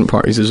know, student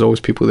parties, there's always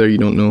people there you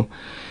don't know.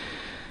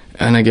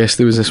 And I guess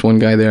there was this one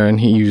guy there,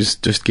 and he was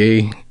just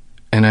gay,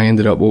 and I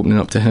ended up opening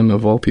up to him,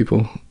 of all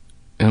people.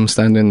 And I'm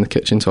standing in the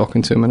kitchen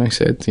talking to him, and I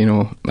said, you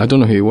know, I don't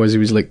know who he was. He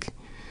was like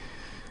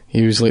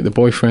the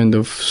boyfriend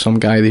of some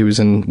guy that he was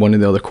in one of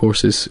the other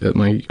courses at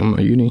my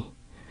uni.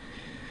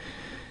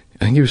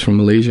 I think he was from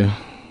Malaysia.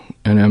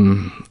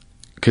 And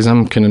because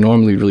I'm kind of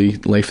normally really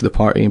life of the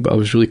party, but I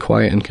was really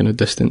quiet and kind of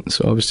distant,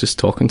 so I was just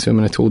talking to him,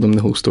 and I told him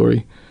the whole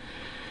story.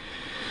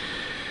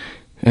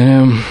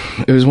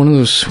 It was one of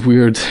those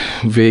weird,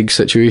 vague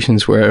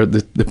situations where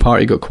the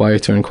party got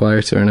quieter and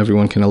quieter, and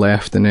everyone kind of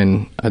left, and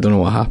then I don't know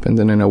what happened,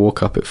 and then I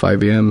woke up at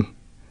 5 a.m.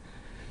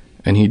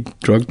 and he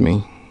drugged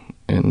me,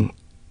 and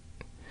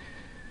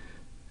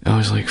I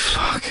was like,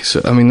 fuck.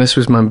 So, I mean, this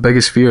was my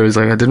biggest fear, is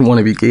like, I didn't want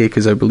to be gay,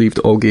 because I believed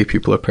all gay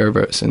people are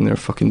perverts, and they're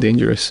fucking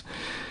dangerous.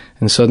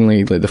 And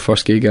suddenly, like, the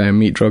first gay guy I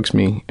meet drugs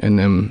me,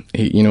 and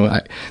he, you know,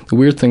 the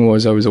weird thing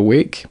was, I was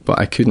awake, but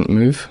I couldn't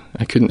move.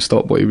 I couldn't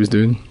stop what he was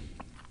doing.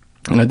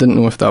 And I didn't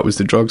know if that was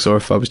the drugs or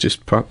if I was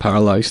just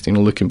paralysed, you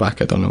know, looking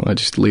back, I don't know, I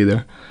just lay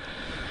there.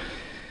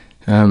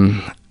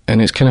 And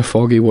it's kind of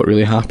foggy what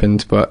really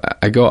happened, but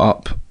I got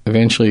up,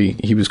 eventually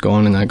he was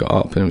gone, and I got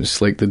up, and it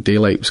was like the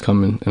daylight was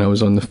coming, and I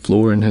was on the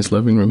floor in his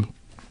living room.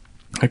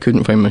 I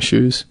couldn't find my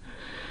shoes,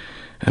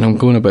 and I'm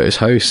going about his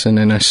house, and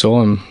then I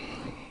saw him,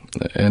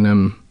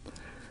 and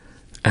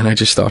I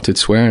just started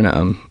swearing at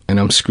him, and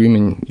I'm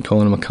screaming,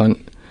 calling him a cunt,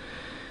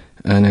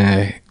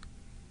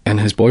 and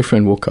his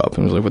boyfriend woke up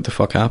and was like, "What the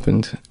fuck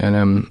happened?"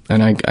 And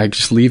I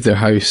just leave their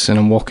house, and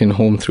I'm walking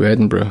home through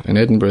Edinburgh. And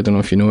Edinburgh, I don't know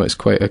if you know, it's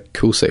quite a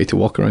cool city to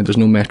walk around. There's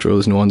no metro,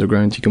 there's no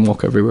underground, you can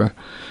walk everywhere.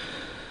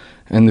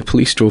 And the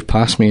police drove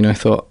past me, and I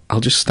thought,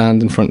 I'll just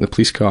stand in front of the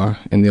police car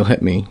and they'll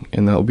hit me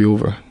and that'll be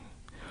over.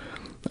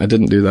 I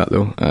didn't do that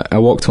though. I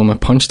walked home, I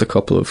punched a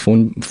couple of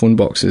phone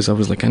boxes. I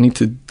was like, I need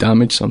to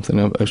damage something.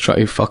 I was trying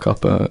to fuck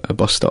up a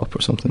bus stop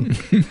or something.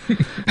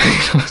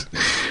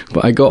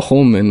 But I got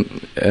home, and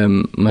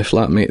my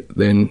flatmate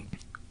then,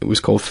 it was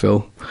called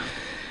Phil,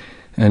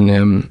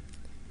 and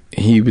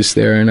he was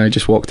there, and I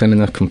just walked in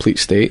a complete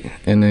state,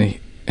 and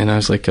I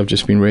was like, I've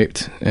just been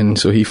raped. And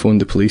so he phoned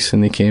the police,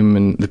 and they came,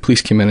 and the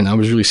police came in, and I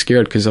was really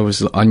scared because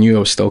I knew I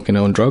was still kind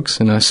of on drugs.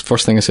 And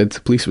first thing I said to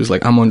the police was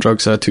like, I'm on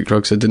drugs, I took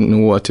drugs, I didn't know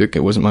what I took,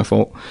 it wasn't my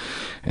fault.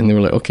 And they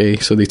were like, okay.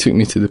 So they took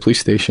me to the police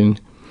station.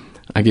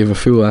 I gave a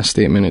full ass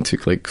statement. It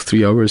took like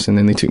 3 hours, and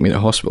then they took me to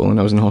hospital, and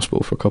I was in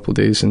hospital for a couple of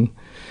days. And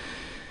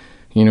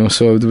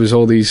so there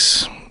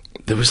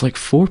was like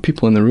 4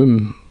 people in the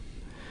room.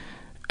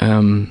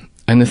 And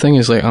the thing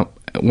is, like,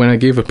 when I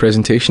gave a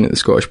presentation at the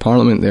Scottish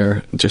Parliament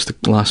there just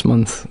last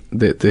month,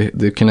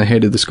 the kind of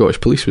head of the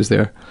Scottish Police was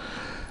there,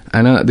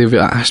 and they've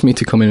asked me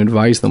to come and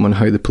advise them on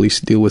how the police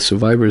deal with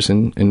survivors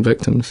and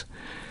victims.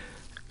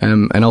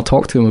 And I'll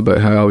talk to them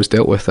about how I was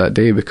dealt with that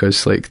day,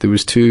 because like there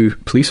was 2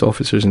 police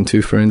officers and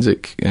 2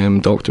 forensic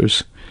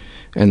doctors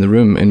in the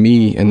room, and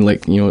me, and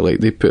like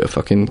they put a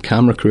fucking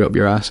camera crew up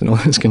your ass and all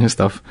this kind of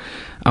stuff.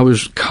 I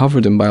was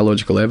covered in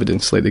biological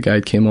evidence, like the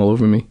guy came all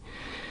over me,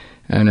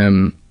 and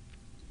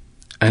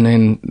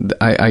then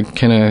I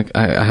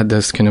had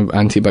this kind of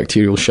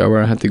antibacterial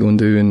shower I had to go and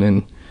do, and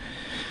then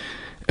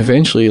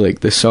eventually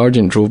like the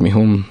sergeant drove me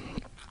home,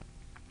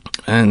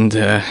 and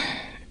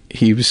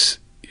he was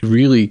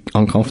really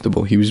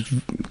uncomfortable. He was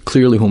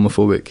clearly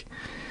homophobic,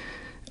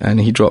 and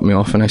he dropped me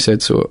off, and I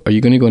said, so are you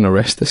going to go and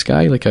arrest this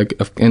guy? Like,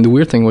 and the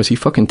weird thing was, he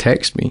fucking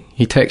texted me.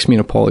 He texted me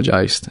and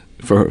apologised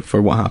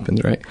for what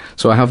happened, right?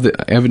 So I have the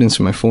evidence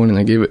on my phone, and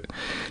I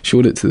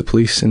showed it to the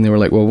police, and they were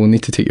like, well, we'll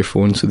need to take your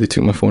phone. So they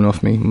took my phone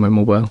off me, my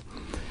mobile.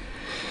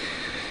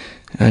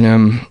 And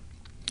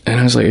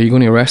I was like, are you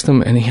going to arrest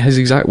him? And his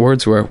exact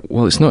words were,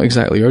 well, it's not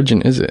exactly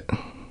urgent, is it?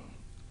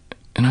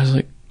 And I was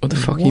like, what the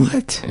fuck?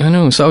 What? I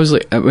know. So I was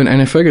like, and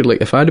I figured,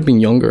 like, if I'd have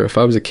been younger, if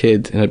I was a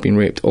kid and I'd been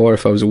raped, or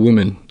if I was a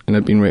woman and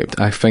I'd been raped,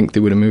 I think they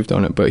would have moved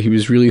on it. But he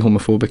was really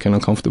homophobic and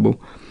uncomfortable.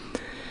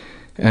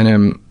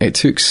 And it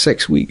took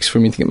 6 weeks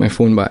for me to get my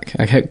phone back.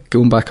 I kept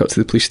going back up to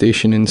the police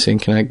station and saying,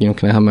 can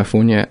I have my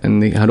phone yet?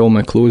 And they had all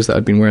my clothes that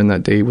I'd been wearing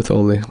that day with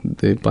all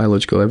the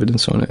biological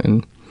evidence on it.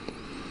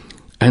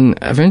 And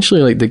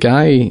eventually, like, the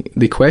guy,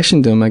 they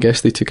questioned him. I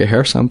guess they took a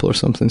hair sample or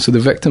something. So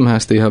the victim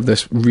has to have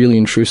this really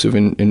intrusive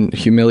and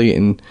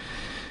humiliating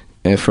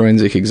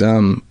forensic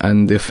exam,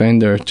 and the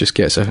offender just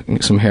gets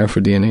some hair for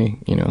DNA,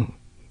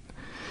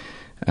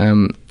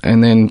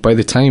 And then by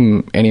the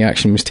time any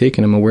action was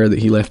taken, I'm aware that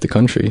he left the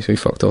country. So he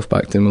fucked off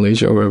back to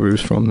Malaysia or wherever he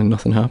was from, and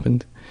nothing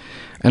happened.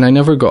 And I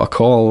never got a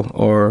call,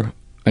 or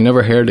I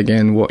never heard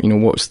again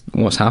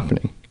what's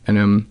happening.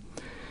 And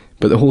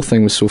but the whole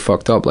thing was so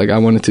fucked up. Like, I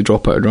wanted to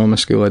drop out of drama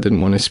school. I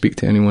didn't want to speak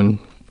to anyone.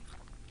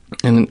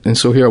 And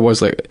so here I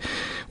was, like,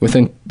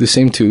 within the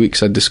same 2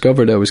 weeks, I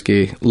discovered I was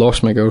gay,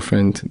 lost my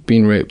girlfriend,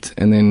 been raped,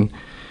 and then,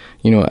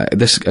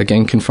 this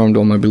again confirmed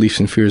all my beliefs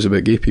and fears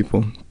about gay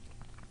people.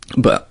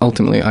 But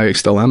ultimately, I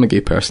still am a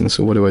gay person,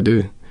 so what do I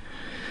do?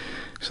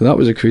 So that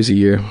was a crazy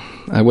year.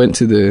 I went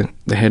to the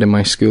head of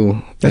my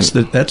school. That's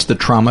the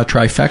trauma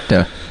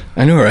trifecta.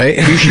 I know, right?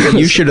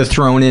 You should have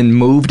thrown in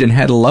moved and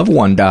had a loved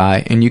one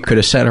die, and you could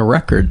have set a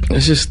record.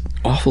 It's just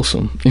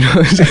awfulsome,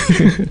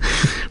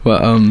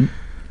 But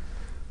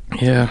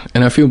yeah,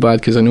 and I feel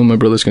bad because I know my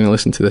brother's going to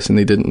listen to this, and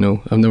they didn't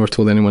know. I've never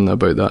told anyone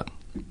about that,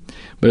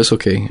 but it's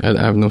okay.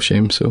 I have no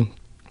shame. So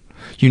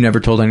you never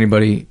told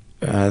anybody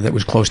that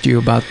was close to you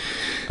about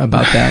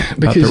that,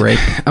 about the rape?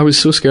 I was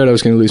so scared I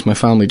was going to lose my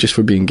family just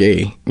for being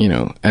gay,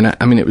 And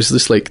I mean, it was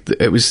just like,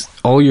 it was,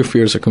 all your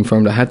fears are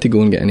confirmed. I had to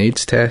go and get an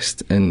AIDS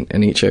test and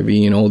an HIV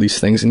and all these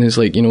things, and it's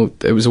like,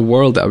 it was a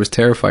world that I was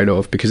terrified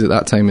of, because at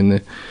that time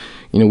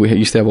we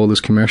used to have all those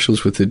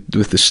commercials with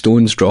the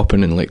stones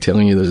dropping and like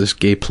telling you there's this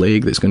gay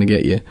plague that's going to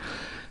get you,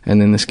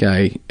 and then this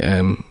guy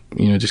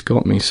just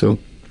got me. So,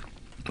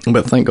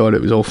 but thank God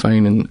it was all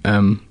fine.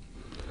 And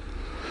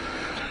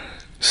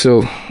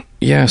so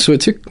it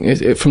took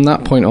it from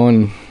that point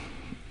on.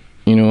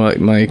 Like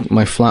my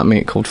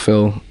flatmate called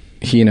Phil,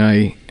 he and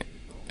I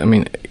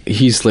mean,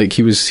 he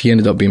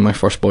ended up being my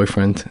first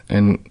boyfriend,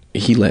 and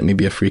he let me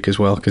be a freak as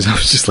well, because I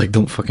was just like,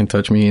 don't fucking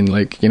touch me. And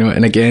like,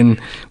 and again,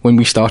 when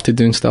we started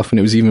doing stuff, and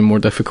it was even more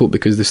difficult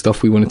because the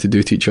stuff we wanted to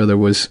do to each other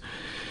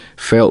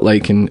felt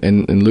like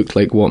and looked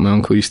like what my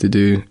uncle used to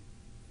do.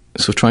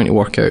 So trying to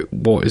work out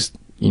what is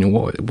you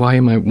know, why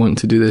am I wanting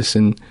to do this?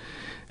 And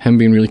him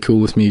being really cool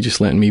with me, just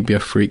letting me be a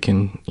freak.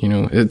 And, you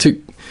know, it took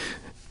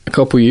a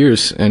couple of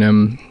years,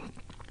 and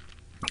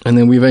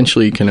then we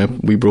eventually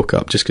we broke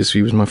up just because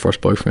he was my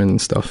first boyfriend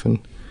and stuff.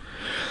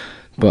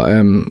 But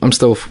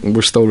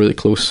we're still really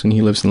close, and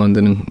he lives in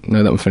London, and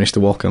now that I'm finished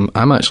the walk,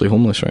 I'm actually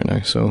homeless right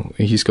now, so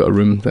he's got a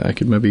room that I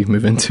could maybe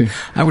move into.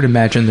 I would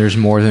imagine there's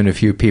more than a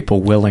few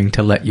people willing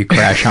to let you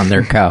crash on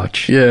their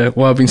couch. Yeah,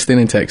 well, I've been staying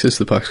in Texas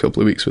the past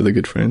couple of weeks with a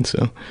good friend,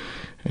 so,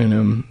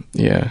 and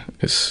yeah,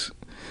 it's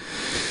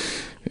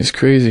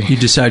crazy. You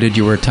decided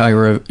you're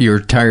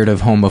tired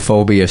of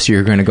homophobia, so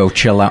you're going to go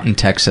chill out in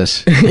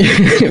Texas.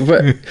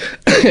 But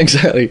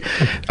exactly.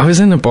 I was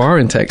in a bar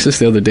in Texas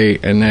the other day,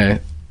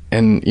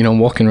 and you know, I'm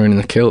walking around in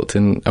a kilt,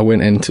 and I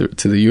went into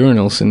the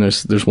urinals, and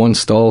there's one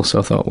stall, so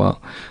I thought,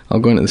 well, I'll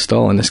go into the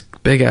stall, and this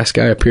big ass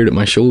guy appeared at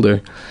my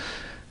shoulder,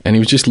 and he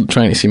was just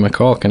trying to see my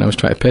cock, and I was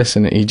trying to piss,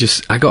 and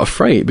I got a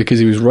fright because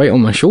he was right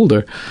on my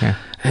shoulder. Yeah.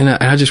 And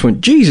I just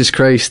went, Jesus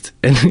Christ,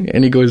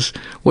 and he goes,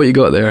 what you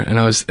got there? And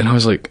I was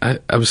like,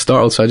 I was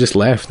startled, so I just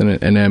left,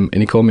 and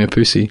he called me a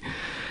pussy.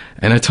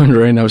 And I turned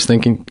around, and I was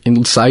thinking, in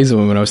the size of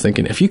him, and I was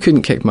thinking, if you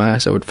couldn't kick my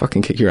ass, I would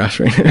fucking kick your ass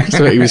right now.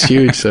 So he was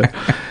huge, so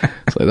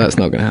it's like, that's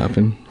not going to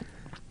happen.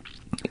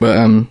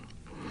 But,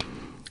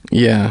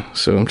 yeah,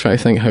 so I'm trying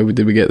to think, how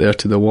did we get there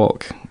to the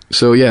walk?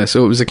 So, yeah,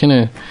 so it was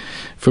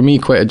for me,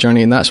 quite a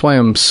journey, and that's why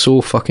I'm so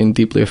fucking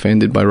deeply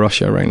offended by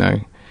Russia right now.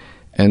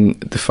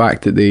 And the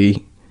fact that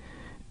they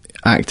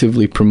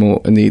actively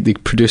promote, and they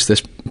produce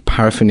this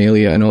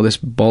paraphernalia and all this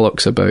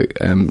bollocks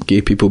about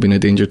gay people being a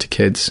danger to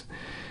kids.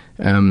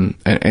 And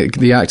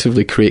they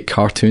actively create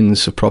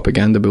cartoons of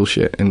propaganda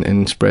bullshit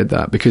and spread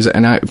that, because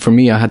for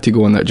me, I had to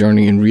go on that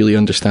journey and really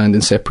understand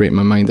and separate in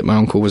my mind that my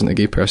uncle wasn't a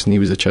gay person, he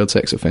was a child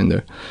sex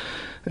offender.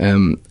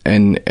 And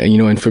you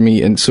know, and for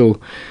me, and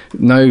so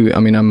now, I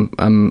mean,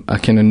 I'm a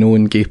kind of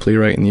known gay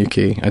playwright in the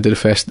UK. I did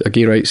a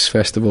gay rights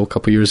festival a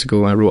couple of years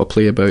ago. I wrote a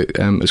play about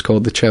it was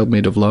called The Child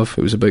Made of Love.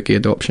 It was about gay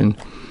adoption.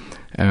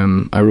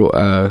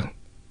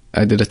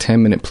 I did a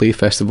 10-minute play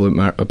festival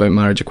about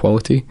marriage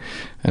equality,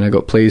 and I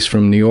got plays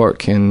from New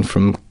York and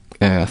from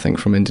I think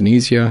from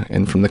Indonesia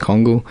and from the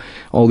Congo.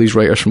 All these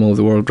writers from all over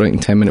the world writing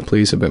 10-minute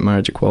plays about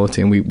marriage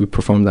equality, and we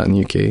performed that in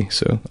the UK.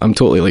 So I'm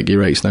totally like gay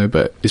rights now,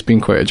 but it's been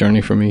quite a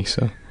journey for me.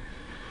 So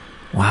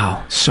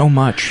wow, so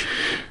much.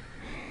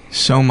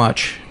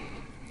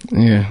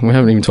 Yeah, we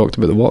haven't even talked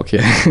about the walk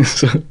yet.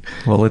 So,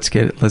 well, let's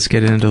get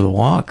into the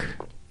walk.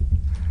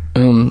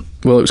 Well,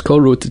 it was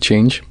called Road to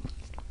Change.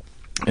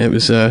 It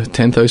was a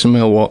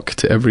 10,000-mile walk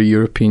to every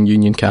European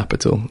Union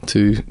capital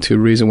to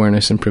raise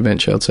awareness and prevent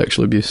child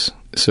sexual abuse.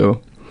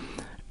 So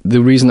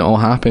the reason it all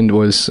happened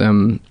was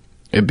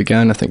it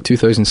began, I think,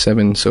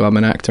 2007. So I'm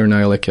an actor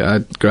now. Like, I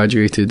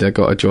graduated, I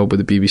got a job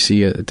with the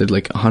BBC. I did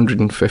like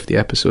 150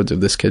 episodes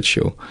of this kids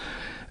show,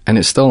 and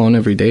it's still on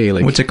every day.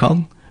 Like, what's it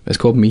called? It's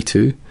called Me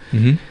Too.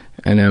 Mm-hmm.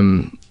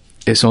 And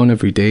it's on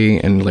every day,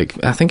 and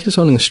like, I think it's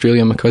on in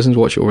Australia. My cousins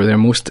watch it over there.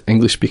 Most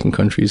English-speaking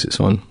countries, it's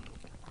on.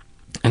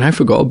 And I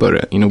forgot about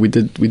it. You know, we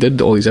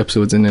did all these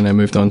episodes, and then I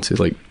moved on to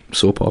like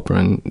soap opera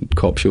and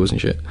cop shows and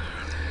shit.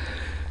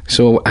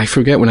 So I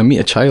forget when I meet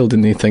a child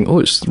and they think, oh,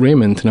 it's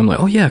Raymond, and I'm like,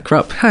 oh yeah,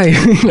 crap, hi.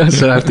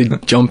 So I have to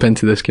jump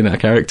into this kind of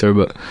character.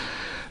 But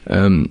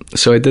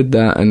so I did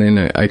that, and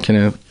then I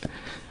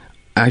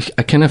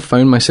kind of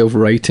found myself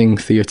writing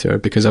theatre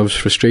because I was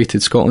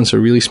frustrated. Scotland's a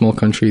really small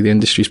country. The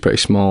industry's pretty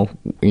small.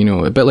 You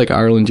know, a bit like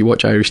Ireland. You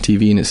watch Irish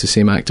TV and it's the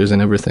same actors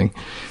and everything.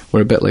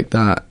 We're a bit like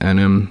that,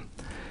 and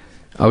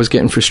I was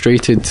getting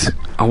frustrated.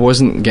 I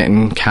wasn't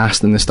getting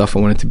cast in the stuff I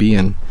wanted to be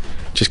in,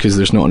 just because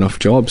there's not enough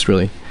jobs,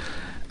 really.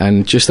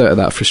 And just out of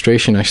that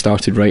frustration, I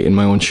started writing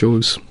my own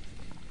shows.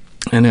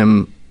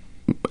 And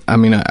I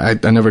mean, I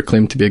never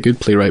claimed to be a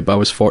good playwright, but I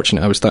was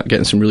fortunate. I was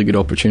getting some really good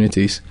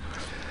opportunities.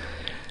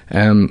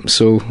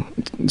 So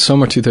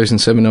summer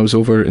 2007, I was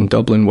over in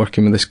Dublin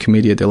working with this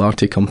Commedia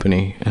dell'arte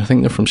company. I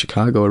think they're from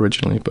Chicago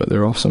originally, but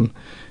they're awesome.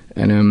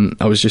 And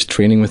I was just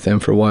training with them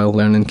for a while,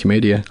 learning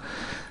Commedia.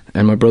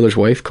 And my brother's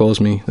wife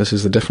calls me. This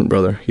is a different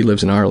brother. He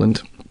lives in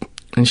Ireland.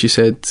 And she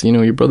said, you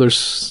know, your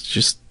brother's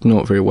just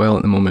not very well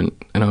at the moment.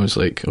 And I was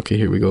like, okay,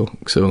 here we go.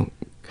 So,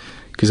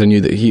 because I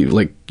knew that he,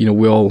 like, you know,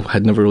 we all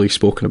had never really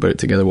spoken about it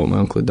together, what my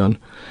uncle had done.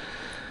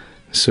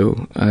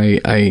 So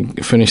I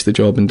finished the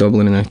job in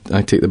Dublin, and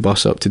I take the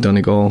bus up to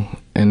Donegal,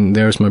 and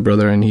there's my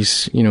brother, and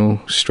he's, you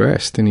know,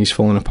 stressed, and he's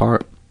falling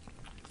apart.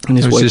 And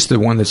is this the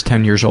one that's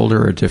 10 years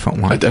older, or a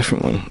different one? A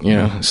different one,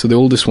 yeah. So the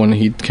oldest one,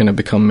 he'd kind of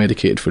become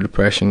medicated for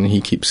depression, and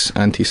he keeps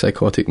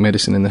antipsychotic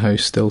medicine in the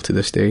house still to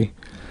this day.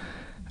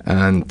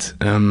 And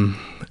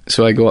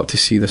so I go up to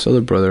see this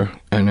other brother,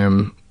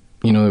 and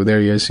you know,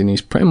 there he is, and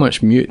he's pretty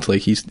much mute,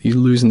 like he's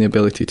losing the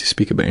ability to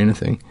speak about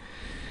anything.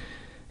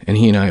 And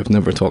he and I have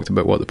never talked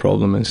about what the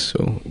problem is.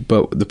 So,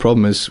 but the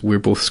problem is we're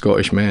both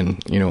Scottish men,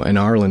 you know, in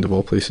Ireland of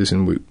all places,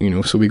 and we, you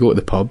know, so we go to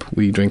the pub,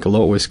 we drink a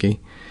lot of whiskey.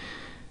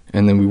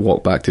 And then we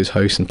walk back to his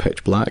house in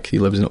pitch black. He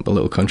lives up a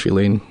little country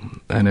lane.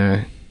 And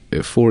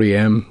at 4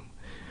 a.m,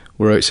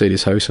 we're outside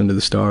his house under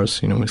the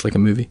stars. You know, it's like a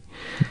movie.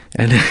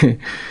 And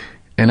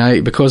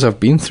And because I've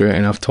been through it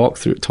and I've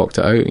talked it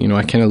out, you know,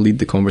 I kind of lead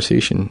the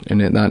conversation.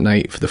 And at that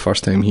night, for the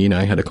first time, he and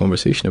I had a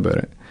conversation about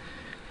it.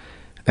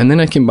 And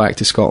then I came back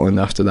to Scotland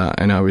after that,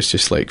 and I was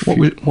just like...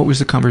 What was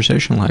the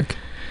conversation like?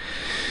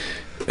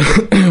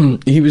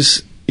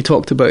 He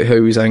talked about how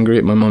he was angry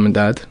at my mum and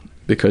dad,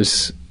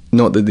 because,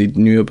 not that they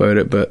knew about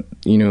it, but,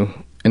 you know...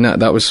 And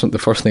that was the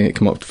first thing that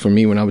came up for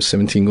me when I was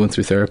 17 going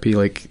through therapy,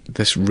 like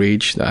this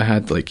rage that I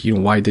had, like, you know,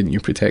 why didn't you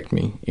protect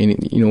me?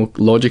 And, you know,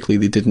 logically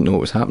they didn't know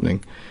what was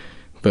happening.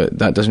 But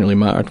that doesn't really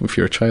matter. If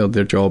you're a child,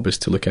 their job is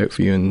to look out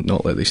for you and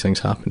not let these things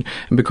happen.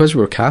 And because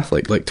we were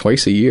Catholic, like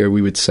twice a year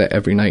we would sit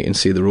every night and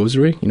say the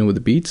rosary, you know, with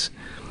the beads.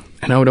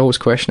 And I would always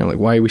question, I'm like,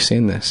 why are we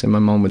saying this? And my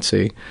mum would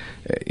say,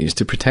 it's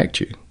to protect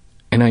you.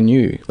 And I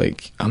knew,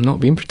 like, I'm not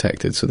being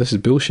protected, so this is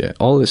bullshit.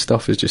 All this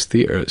stuff is just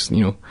theatre, it's,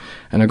 you know.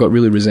 And I got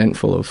really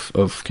resentful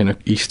of kind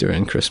of Easter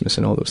and Christmas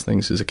and all those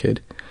things as a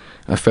kid.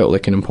 I felt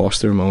like an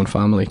imposter in my own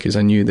family, because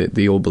I knew that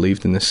they all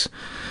believed in this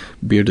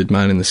bearded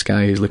man in the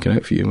sky who's looking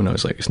out for you, and I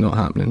was like, it's not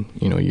happening.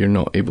 You know, you're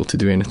not able to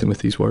do anything with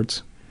these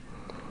words.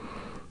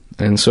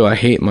 And so I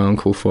hate my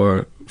uncle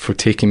for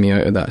taking me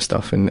out of that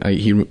stuff, and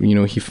he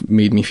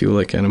made me feel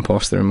like an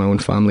imposter in my own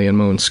family and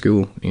my own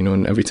school, you know.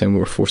 And every time we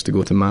were forced to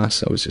go to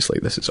mass, I was just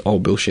like, this is all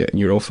bullshit, and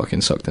you're all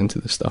fucking sucked into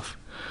this stuff.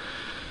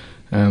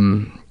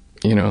 You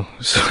know,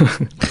 so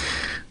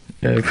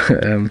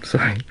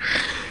sorry,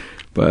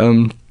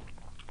 but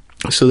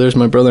so there's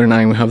my brother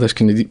and we have this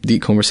kind of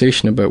deep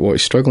conversation about what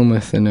he's struggling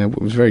with, and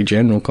it was a very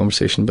general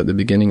conversation about the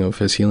beginning of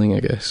his healing, I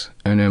guess.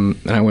 And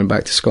I went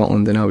back to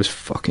Scotland, and I was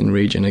fucking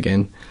raging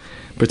again.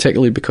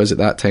 Particularly because at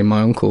that time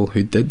my uncle,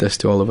 who did this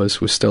to all of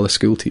us, was still a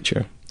school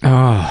teacher.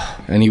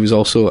 Oh. And he was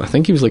also, I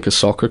think he was like a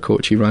soccer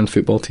coach. He ran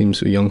football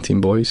teams with young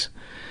teen boys.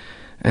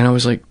 And I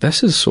was like,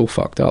 this is so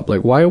fucked up.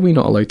 Like, why are we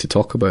not allowed to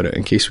talk about it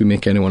in case we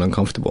make anyone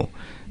uncomfortable?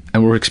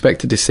 And we're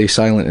expected to stay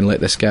silent and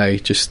let this guy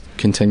just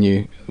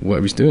continue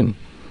what he's doing.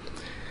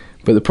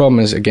 But the problem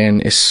is,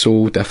 again, it's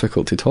so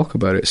difficult to talk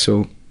about it.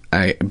 So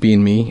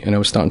being me, and I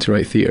was starting to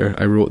write theatre,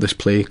 I wrote this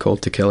play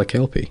called To Kill a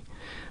Kelpie.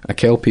 A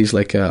kelpie is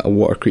like a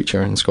water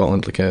creature in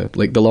Scotland,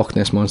 like the Loch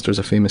Ness Monster is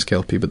a famous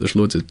kelpie, but there's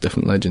loads of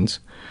different legends.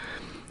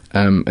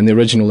 And the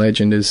original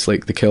legend is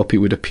like the kelpie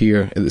would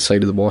appear at the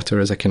side of the water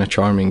as a kind of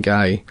charming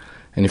guy,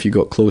 and if you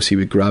got close, he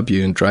would grab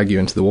you and drag you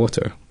into the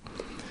water.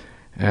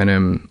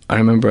 And I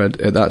remember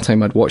at that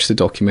time I'd watched the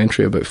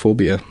documentary about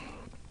phobia,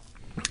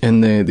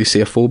 and they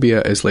say a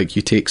phobia is like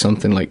you take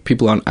something, like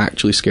people aren't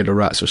actually scared of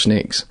rats or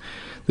snakes,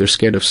 they're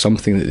scared of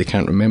something that they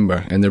can't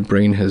remember, and their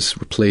brain has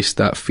replaced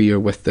that fear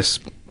with this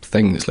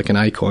thing. It's like an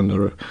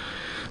icon,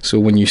 so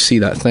when you see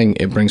that thing,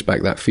 it brings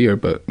back that fear,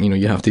 but you know,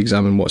 you have to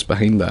examine what's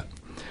behind that.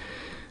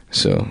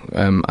 So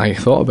I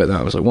thought about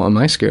that. I was like, what am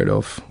I scared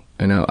of?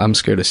 And I'm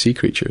scared of sea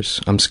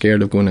creatures. I'm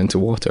scared of going into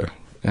water.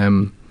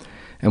 And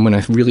when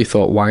I really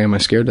thought, why am I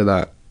scared of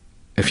that?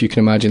 If you can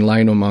imagine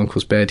lying on my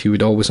uncle's bed, he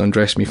would always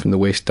undress me from the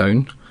waist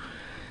down.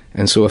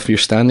 And so if you're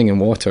standing in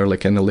water,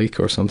 like in a lake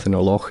or something,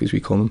 or loch as we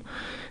call them,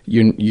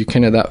 you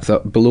kind of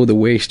that below the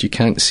waist, you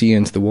can't see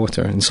into the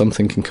water, and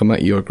something can come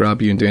at you or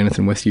grab you and do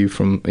anything with you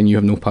and you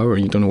have no power,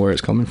 you don't know where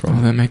it's coming from.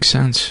 Oh, that makes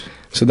sense.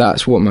 So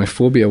that's what my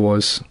phobia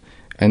was,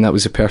 and that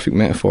was a perfect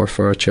metaphor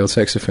for a child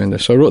sex offender.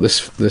 So I wrote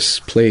this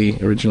play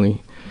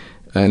originally,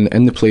 and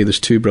in the play there's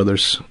two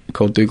brothers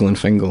called Dougal and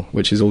Fingal,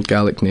 which is old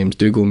Gaelic names.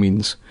 Dougal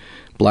means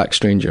black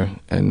stranger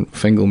and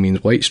Fingal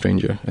means white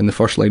stranger, and the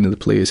first line of the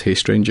play is hey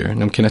stranger,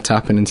 and I'm kind of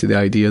tapping into the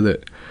idea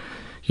that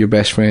your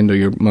best friend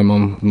or my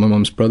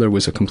mum's brother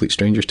was a complete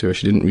stranger to her.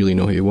 She didn't really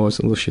know who he was,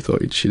 although she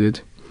thought she did.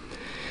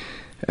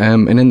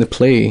 And in the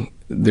play,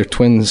 they're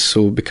twins,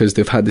 so because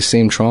they've had the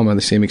same trauma,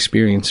 the same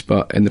experience,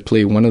 but in the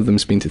play, one of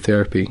them's been to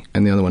therapy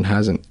and the other one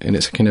hasn't, and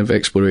it's a kind of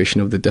exploration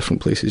of the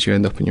different places you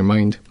end up in your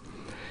mind.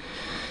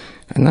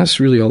 And that's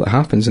really all that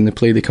happens. In the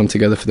play, they come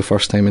together for the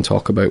first time and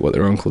talk about what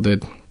their uncle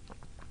did.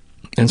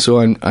 And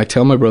so I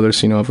tell my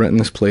brothers, you know, I've written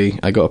this play,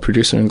 I got a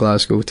producer in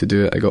Glasgow to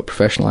do it, I got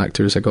professional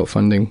actors, I got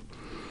funding,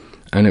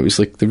 and it was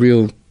like the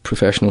real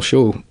professional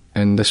show.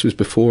 And this was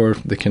before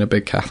the kind of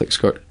big Catholic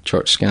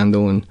church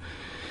scandal, and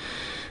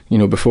you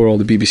know, before all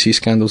the BBC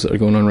scandals that are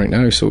going on right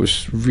now. So it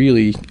was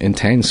really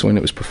intense when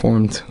it was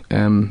performed.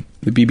 The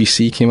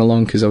BBC came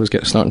along because I was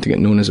starting to get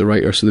known as a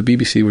writer, so the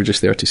BBC were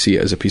just there to see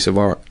it as a piece of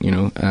art, you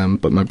know,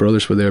 but my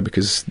brothers were there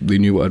because they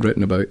knew what I'd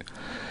written about.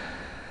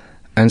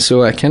 And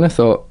so I kind of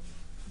thought,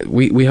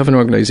 we have an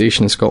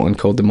organisation in Scotland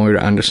called the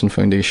Moira Anderson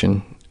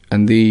Foundation,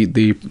 and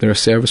they're a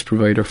service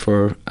provider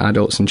for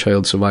adults and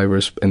child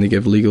survivors, and they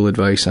give legal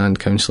advice and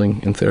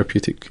counselling and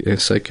therapeutic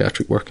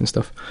psychiatric work and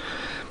stuff.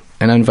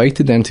 And I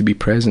invited them to be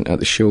present at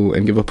the show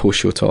and give a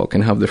post-show talk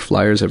and have their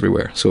flyers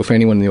everywhere. So if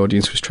anyone in the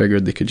audience was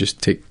triggered, they could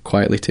just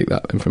quietly take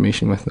that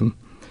information with them.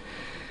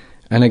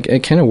 And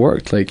it kind of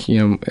worked. Like, you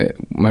know,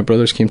 my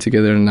brothers came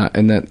together in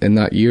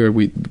that year.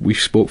 We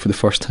spoke for the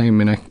first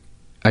time, and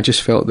I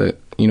just felt that,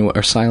 you know,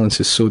 our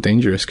silence is so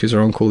dangerous because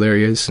our uncle, there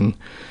he is, and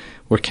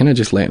we're kind of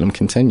just letting him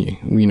continue,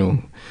 you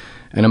know.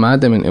 And I'm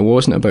adamant it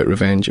wasn't about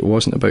revenge, it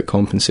wasn't about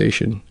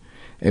compensation.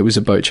 it was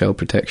about child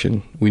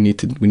protection. We need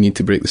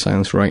to break the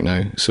silence right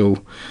now.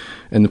 So,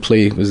 and the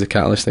play was the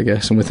catalyst, I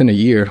guess. And within a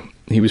year,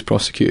 he was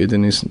prosecuted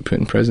and is put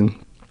in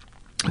prison.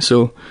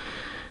 So,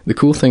 the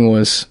cool thing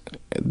was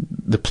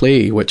the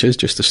play, which is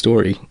just a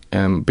story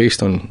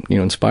based on,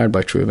 inspired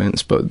by true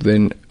events. But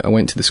then I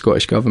went to the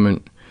Scottish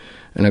government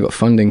and I got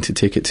funding to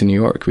take it to New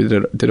York. We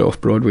did it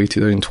off Broadway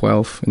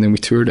 2012, and then we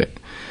toured it.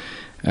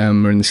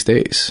 We're in the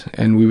States,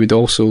 and we would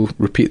also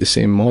repeat the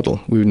same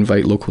model. We would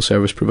invite local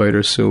service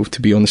providers, so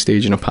to be on the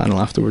stage in a panel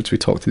afterwards, we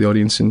talked to the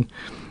audience, and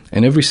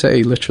in every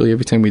city, literally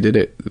every time we did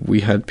it,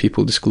 we had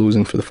people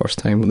disclosing for the first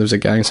time. There was a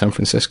guy in San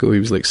Francisco, he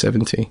was like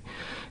 70,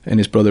 and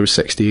his brother was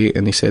 68,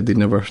 and he said they'd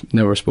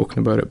never spoken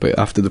about it. But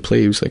after the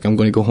play, he was like, I'm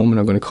going to go home and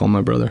I'm going to call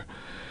my brother.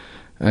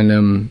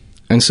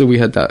 And so we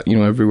had that,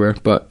 everywhere.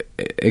 But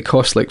it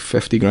cost like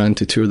 50 grand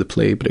to tour the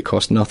play, but it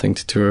cost nothing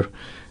to tour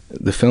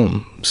the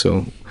film.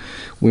 So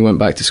we went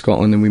back to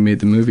Scotland and we made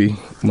the movie.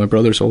 My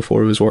brothers, all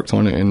four of us, worked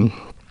on it, and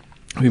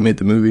we made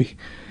the movie.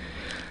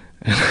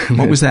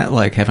 What was that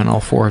like, having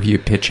all four of you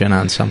pitch in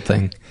on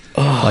something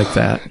like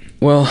that?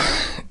 Well,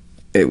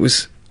 it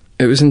was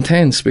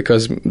intense,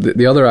 because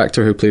the other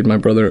actor who played my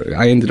brother,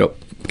 I ended up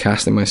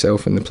casting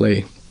myself in the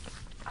play.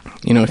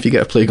 If you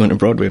get a play going to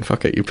Broadway, and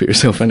fuck it, you put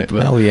yourself in it.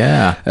 But,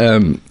 yeah.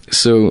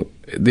 So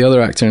the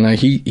other actor and I,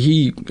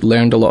 he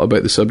learned a lot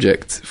about the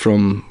subject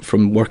from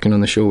working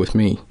on the show with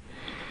me.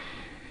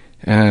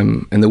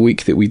 And the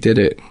week that we did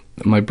it,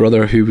 my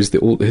brother, who was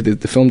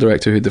the film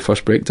director who had the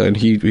first breakdown,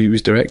 he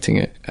was directing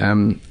it,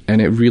 and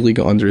it really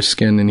got under his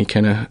skin, and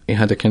he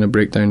had a kind of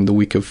breakdown the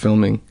week of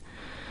filming.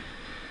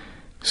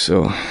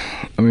 So,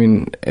 I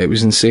mean, it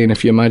was insane.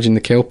 If you imagine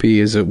the Kelpie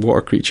is a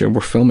water creature,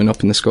 we're filming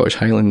up in the Scottish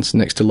Highlands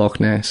next to Loch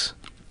Ness,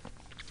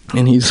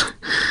 and he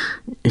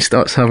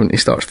starts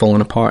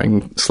falling apart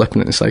and slipping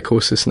into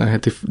psychosis, and I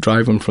had to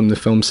drive him from the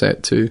film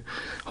set to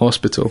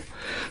hospital.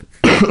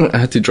 I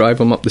had to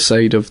drive him up the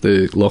side of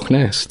the Loch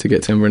Ness to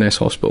get to Inverness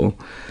Hospital,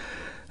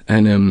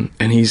 and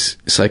he's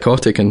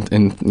psychotic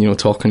and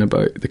talking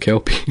about the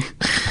Kelpie.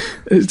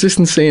 It's just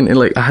insane.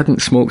 And I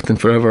hadn't smoked in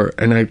forever,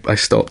 and I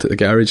stopped at the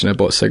garage and I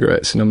bought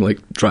cigarettes, and I'm like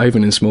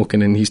driving and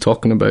smoking, and he's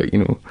talking about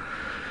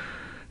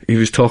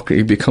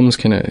he becomes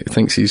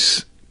thinks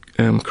he's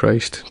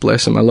Christ.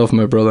 Bless him. I love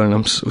my brother, and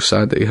I'm so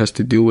sad that he has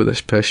to deal with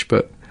this pish,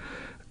 but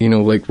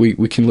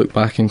we can look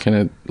back and kind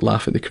of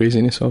laugh at the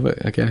craziness of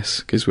it, I guess,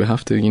 because we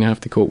have to,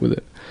 have to cope with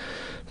it.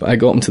 But I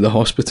got him to the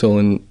hospital,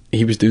 and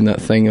he was doing that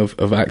thing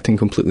of acting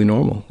completely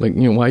normal. Like,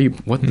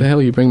 what the hell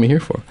are you bringing me here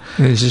for?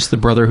 Is this the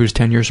brother who's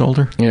 10 years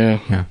older?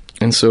 Yeah.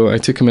 And so I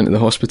took him into the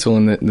hospital,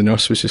 and the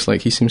nurse was just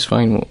like, he seems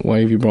fine,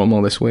 why have you brought him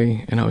all this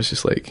way? And I was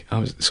just like,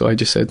 so I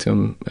just said to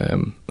him,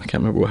 I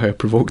can't remember how I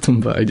provoked him,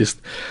 but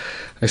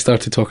I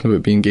started talking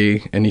about being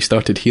gay, and he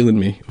started healing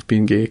me of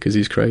being gay because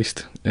he's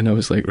Christ. And I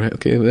was like, right,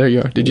 okay, there you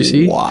are. Did you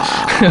see? Wow.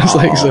 I was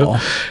like, so.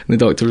 And the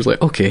doctor was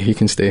like, okay, he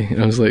can stay.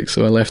 And I was like,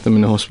 so I left him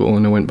in the hospital,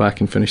 and I went back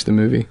and finished the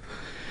movie.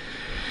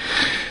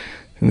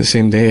 And the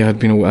same day,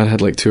 I'd had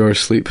like 2 hours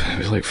sleep. I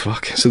was like,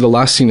 fuck. So the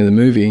last scene of the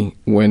movie,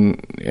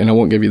 and I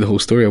won't give you the whole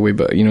story away,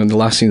 but the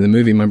last scene of the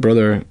movie, my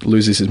brother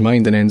loses his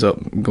mind and ends up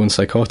going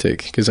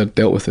psychotic because I'd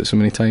dealt with it so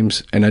many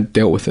times, and I'd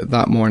dealt with it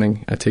that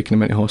morning. I'd taken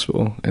him into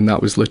hospital, and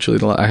that was literally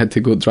I had to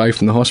go drive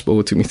from the hospital.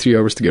 It took me 3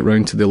 hours to get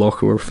round to the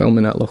loch we were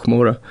filming at, Loch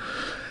Mora.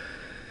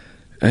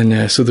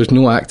 And so there's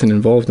no acting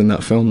involved in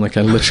that film. Like,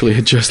 I literally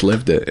had just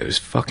lived it. It was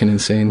fucking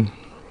insane.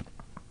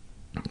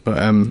 But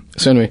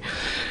so anyway,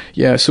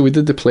 yeah, so we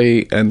did the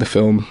play and the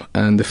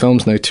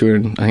film's now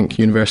touring, I think,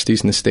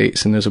 universities in the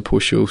States, and there's a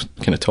post-show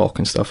kind of talk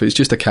and stuff. It's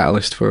just a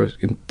catalyst for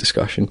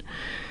discussion.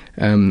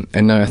 And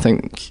now I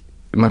think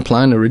my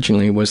plan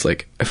originally was,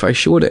 like, if I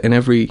showed it in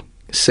every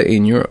city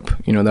in Europe,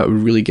 that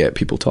would really get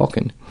people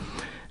talking.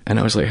 And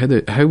I was like,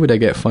 how would I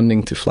get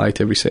funding to fly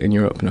to every city in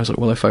Europe? And I was like,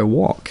 well, if I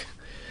walk,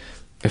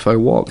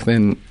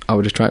 then I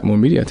would attract more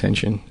media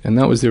attention. And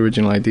that was the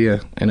original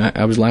idea. And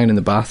I was lying in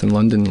the bath in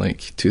London,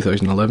 like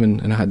 2011,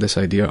 and I had this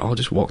idea, I'll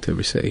just walk to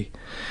every city.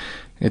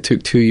 It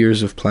took 2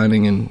 years of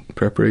planning and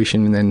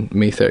preparation, and then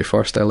May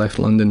 31st I left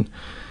London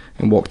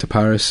and walked to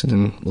Paris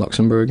and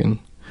Luxembourg, and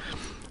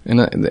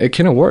it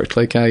kind of worked.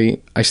 Like, I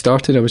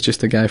was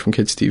just a guy from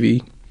Kids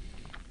TV,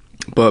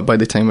 but by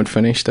the time I'd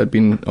finished, I'd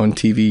been on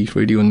TV,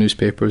 radio and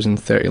newspapers in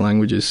 30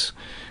 languages.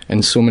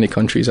 In so many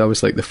countries, I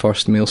was like the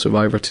first male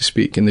survivor to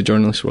speak, and the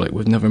journalists were like,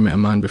 we've never met a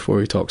man before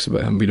who talks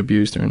about him being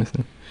abused or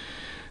anything.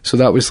 So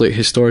that was like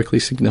historically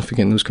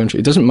significant in those countries.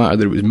 It doesn't matter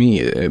that it was me,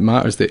 it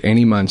matters that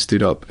any man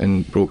stood up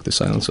and broke the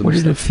silence of What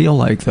did it feel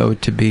like, though,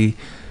 to be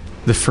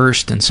the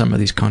first in some of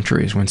these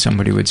countries, when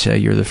somebody would say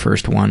you're the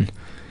first one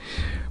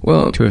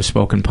to have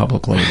spoken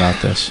publicly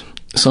about this?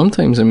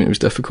 Sometimes, it was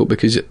difficult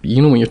because,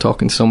 when you're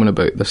talking to someone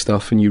about this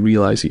stuff and you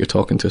realise that you're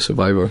talking to a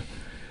survivor,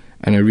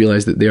 and I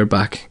realised that they're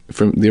back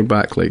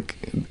like,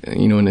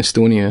 in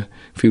Estonia,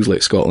 feels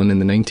like Scotland in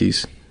the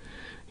 90s.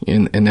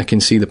 And I can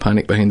see the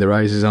panic behind their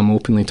eyes as I'm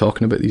openly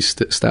talking about these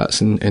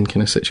stats and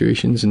kind of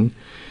situations. And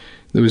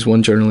there was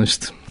one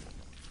journalist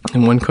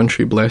in one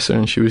country, bless her,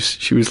 and she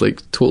was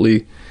like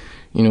totally,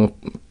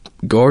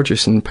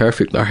 gorgeous and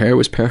perfect. Her hair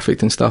was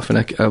perfect and stuff.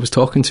 And I was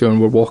talking to her,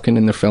 and we're walking,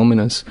 and they're filming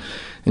us,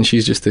 and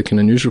she's just the kind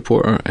of news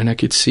reporter, and I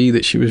could see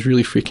that she was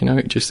really freaking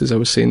out just as I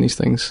was saying these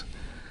things.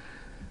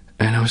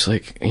 And I was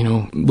like, you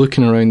know,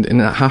 looking around, and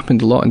that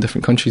happened a lot in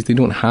different countries. They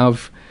don't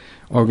have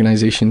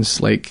organisations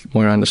like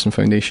Moira Anderson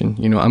Foundation.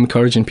 You know, I'm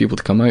encouraging people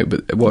to come out,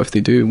 but what if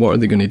they do? What are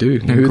they going to do?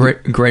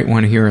 Great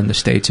one here in the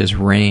States is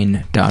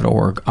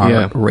RAINN.org,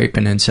 Rape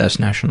and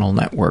Incest National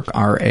Network,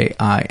 RAINN.org.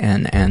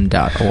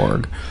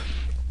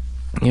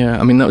 Yeah,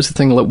 I mean, that was the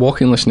thing, like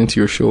walking, listening to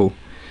your show,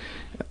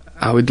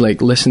 I would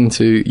like listen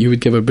to, you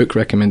would give a book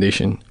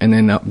recommendation, and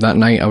then that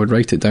night I would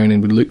write it down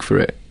and would look for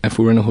it. If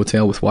we were in a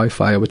hotel with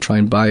Wi-Fi, I would try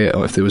and buy it,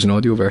 or if there was an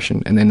audio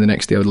version, and then the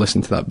next day I would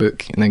listen to that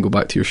book and then go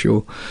back to your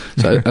show.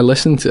 So I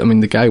listened to, I mean,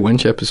 the Guy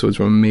Winch episodes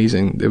were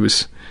amazing. There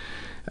was,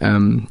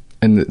 and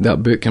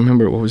that book, I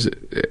remember, what was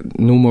it?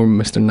 No More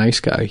Mr. Nice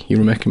Guy.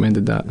 You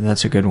recommended that.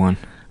 That's a good one.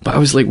 But I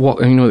was like,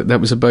 what, you know,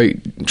 that was about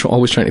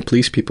always trying to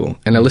please people.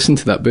 And I listened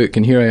to that book,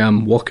 and here I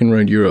am walking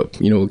around Europe,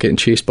 you know, getting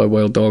chased by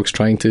wild dogs,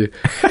 trying to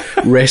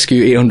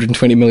rescue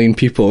 820 million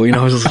people. You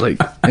know, I was just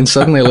like, and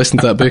suddenly I listened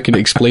to that book and it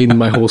explained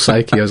my whole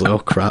psyche. I was like, oh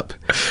crap.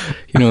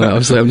 You know, I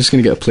was like, I'm just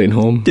going to get a plane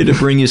home. Did it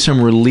bring you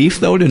some relief,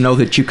 though, to know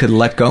that you could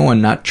let go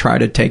and not try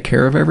to take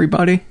care of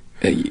everybody?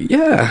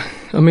 Yeah.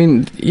 I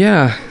mean,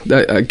 yeah.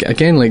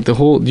 Again, like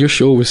your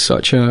show was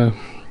such a...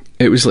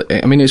 It was like,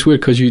 I mean, it's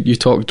weird because you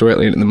talk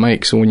directly into the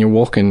mic, so when you're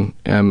walking,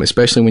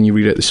 especially when you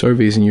read out the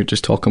surveys and you're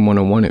just talking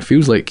one-on-one, it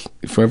feels like,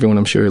 for everyone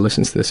I'm sure who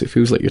listens to this, it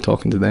feels like you're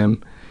talking to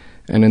them.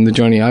 And in the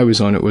journey I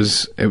was on, it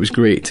was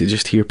great to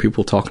just hear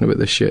people talking about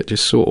this shit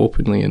just so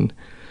openly. And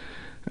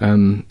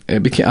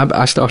it became, I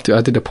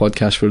did a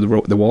podcast for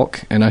the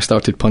Walk, and I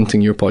started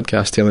punting your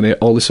podcast, telling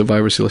all the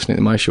survivors who listen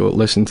to my show,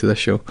 listen to this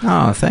show.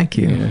 Oh, thank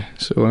you. Yeah,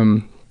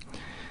 so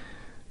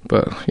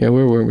but yeah,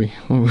 where were we?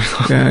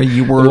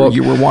 You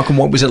were walking.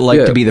 What was it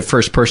like to be the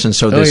first person?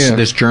 So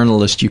this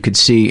journalist, you could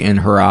see in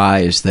her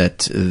eyes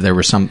that there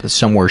was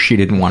somewhere she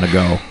didn't want to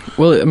go.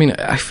 Well, I mean,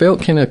 I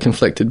felt kind of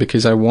conflicted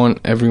because I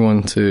want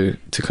everyone to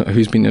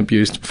who's been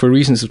abused for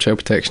reasons of child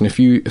protection. If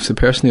the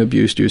person who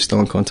abused you is still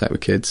in contact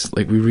with kids,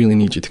 like, we really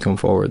need you to come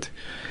forward.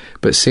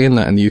 But saying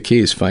that in the UK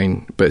is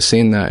fine. But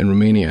saying that in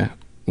Romania,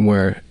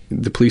 where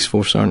the police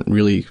force aren't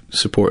really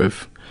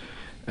supportive.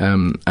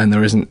 And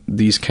there isn't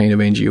these kind of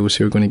NGOs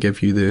who are going to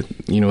give you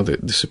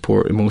the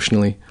support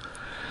emotionally.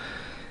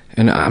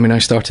 And I mean, I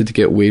started to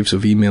get waves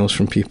of emails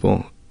from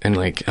people, and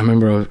like, I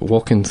remember I was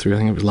walking through, I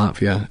think it was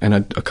Latvia, and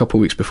a couple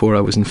of weeks before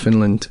I was in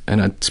Finland,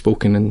 and I'd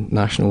spoken in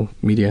national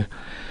media.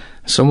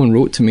 Someone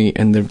wrote to me,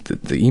 and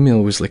the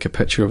email was like a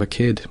picture of a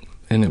kid,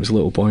 and it was a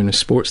little boy on a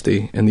sports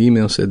day, and the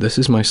email said, "This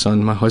is my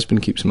son, my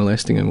husband keeps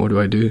molesting him, what do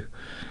I do?"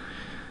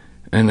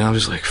 And I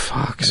was like,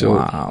 fuck. So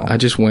wow. I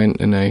just went,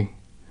 and I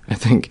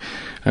think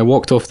I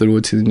walked off the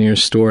road to the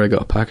nearest store, I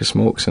got a pack of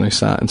smokes, and I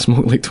sat and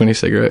smoked like 20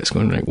 cigarettes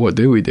going, like, what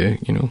do we do,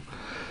 you know?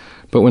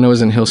 But when I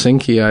was in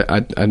Helsinki,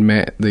 I'd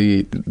met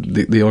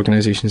the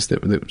organisations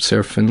that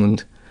serve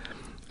Finland,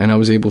 and I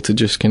was able to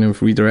just kind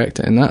of redirect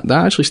it, and that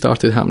actually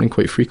started happening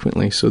quite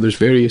frequently. So there's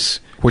various...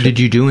 What did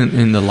you do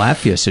in the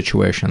Latvia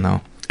situation, though?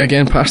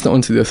 Again, passed it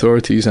on to the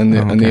authorities and the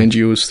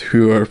NGOs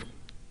who are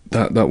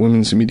that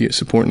women's immediate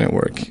support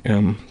network.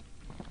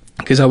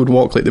 Because I would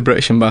walk, like, the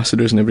British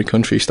ambassadors in every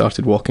country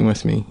started walking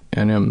with me.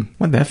 And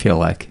what'd that feel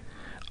like?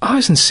 Oh, it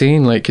was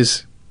insane, like,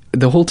 because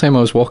the whole time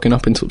I was walking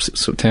up until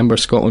September,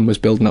 Scotland was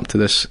building up to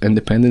this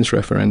independence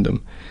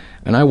referendum,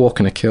 and I walk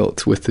in a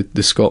kilt with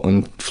the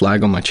Scotland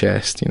flag on my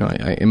chest, you know,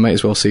 I might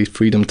as well say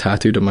freedom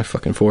tattooed on my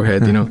fucking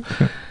forehead, you know.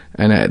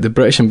 And the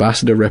British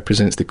ambassador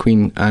represents the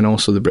Queen and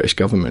also the British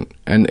government.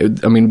 And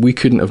I mean,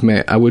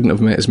 I wouldn't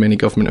have met as many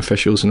government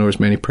officials nor as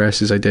many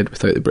press as I did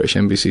without the British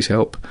Embassy's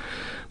help.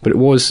 But it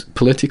was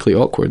politically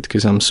awkward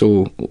because I'm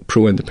so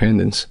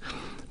pro-independence.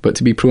 But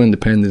to be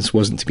pro-independence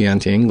wasn't to be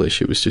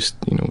anti-English. It was just,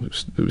 you know,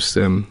 it was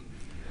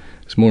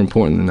more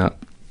important than that.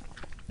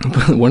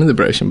 But one of the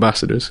British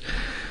ambassadors,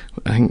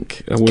 I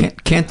think...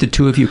 Can't the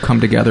two of you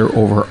come together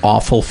over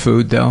awful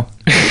food, though?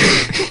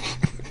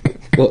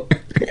 Well,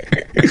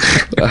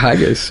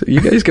 haggis.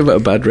 You guys give it a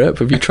bad rep.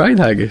 Have you tried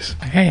haggis?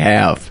 I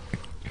have.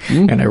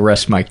 And I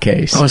rest my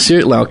case. Oh,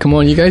 seriously, well, come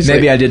on, you guys.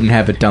 Maybe I didn't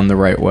have it done the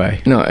right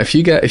way. No, if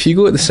you go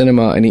at the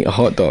cinema and eat a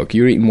hot dog,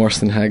 you're eating worse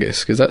than haggis,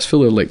 because that's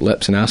full of like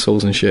lips and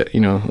assholes and shit. You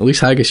know, at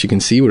least haggis you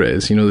can see where it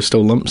is. You know, there's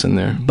still lumps in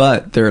there.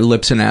 But there are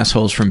lips and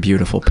assholes from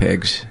beautiful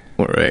pigs.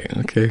 All right,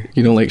 okay.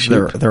 You don't like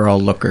sheep? They're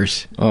all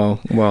lookers. Oh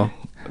well.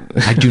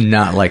 I do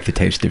not like the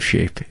taste of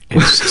sheep.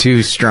 It's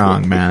too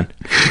strong, man.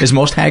 Is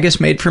most haggis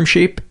made from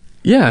sheep?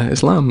 Yeah,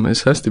 it's lamb. It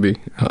has to be.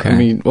 Okay. I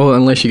mean, well,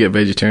 unless you get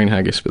vegetarian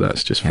haggis, but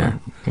that's just for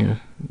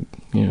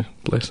yeah,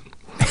 bless them.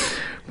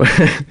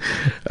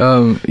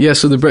 But yeah,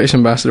 so the British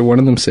ambassador, one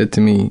of them said to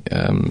me,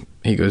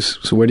 he goes,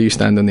 "So where do you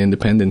stand on the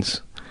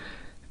independence?"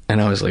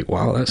 And I was like,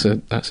 "Wow, that's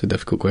a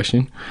difficult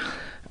question."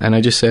 And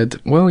I just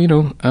said, "Well, you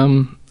know,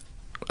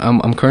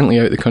 I'm currently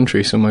out of the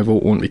country, so my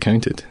vote won't be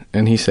counted."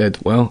 And he said,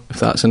 "Well,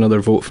 if that's another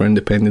vote for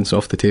independence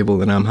off the table,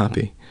 then I'm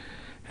happy."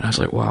 And I was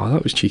like, wow,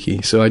 that was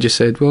cheeky. So I just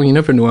said, well, you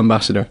never know,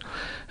 Ambassador.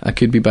 I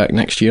could be back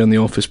next year in the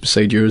office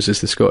beside yours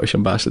as the Scottish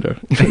ambassador.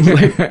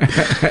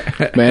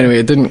 But anyway,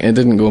 it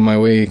didn't go my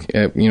way.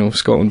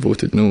 Scotland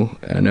voted no,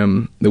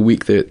 and the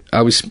week that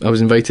I was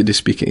invited to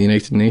speak at the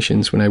United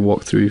Nations when I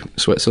walked through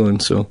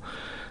Switzerland. So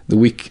the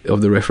week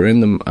of the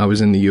referendum, I was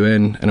in the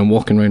UN, and I'm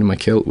walking around in my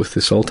kilt with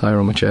the saltire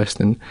on my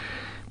chest, and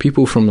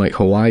people from like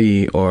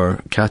Hawaii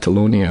or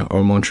Catalonia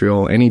or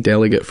Montreal, any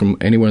delegate from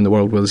anywhere in the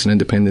world where there's an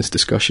independence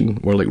discussion,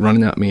 were like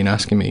running at me and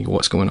asking me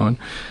what's going on.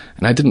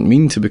 And I didn't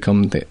mean to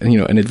become an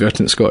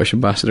inadvertent Scottish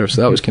ambassador,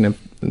 so that was kind of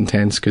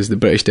intense because the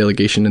British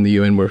delegation in the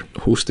UN were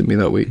hosting me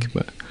that week.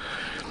 But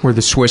were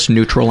the Swiss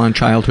neutral on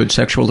childhood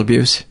sexual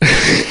abuse?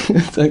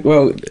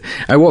 Well,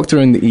 I walked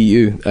around the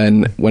EU,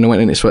 and when I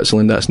went into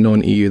Switzerland, that's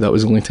non-EU. That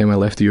was the only time I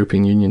left the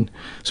European Union.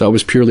 So I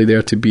was purely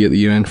there to be at the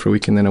UN for a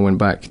week, and then I went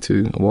back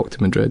to walk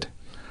to Madrid.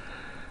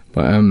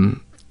 But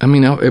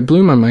it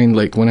blew my mind.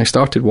 Like when I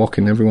started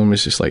walking, everyone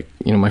was just like,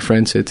 my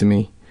friend said to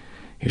me,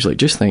 he was like,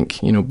 just think,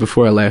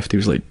 before I left, he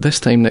was like, this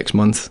time next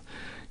month,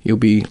 you'll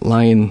be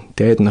lying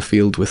dead in a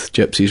field with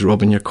gypsies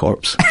robbing your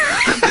corpse.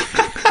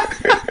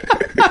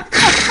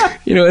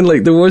 And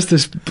like there was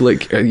this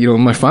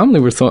my family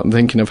were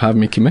thinking of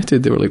having me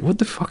committed. They were like, what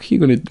the fuck are you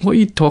what are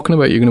you talking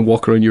about? You're gonna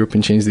walk around Europe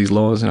and change these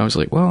laws? And I was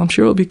like, well, I'm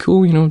sure it'll be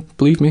cool,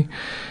 believe me.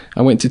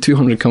 I went to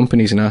 200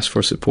 companies and asked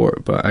for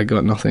support, but I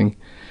got nothing.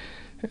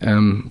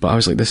 But I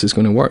was like, this is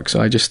going to work. So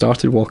I just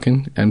started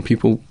walking, and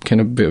people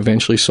kind of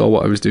eventually saw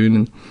what I was doing.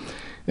 And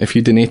if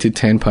you donated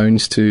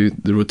 £10 to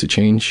the Road to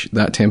Change,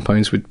 that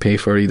 £10 would pay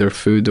for either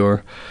food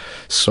or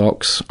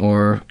socks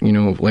or,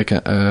 like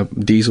a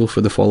diesel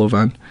for the follow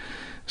van.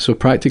 So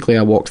practically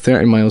I walked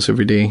 30 miles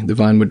every day. The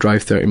van would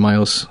drive 30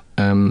 miles,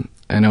 and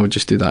I would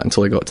just do that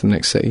until I got to the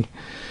next city.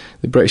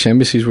 The British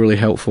embassies were really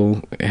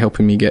helpful,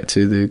 helping me get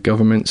to the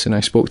governments, and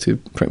I spoke to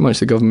pretty much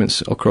the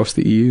governments across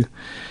the EU.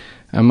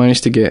 I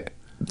managed to get...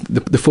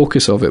 The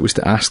focus of it was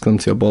to ask them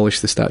to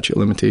abolish the statute of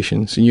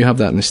limitations. And you have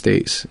that in the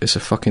States. It's a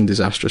fucking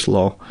disastrous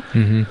law.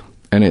 Mm-hmm.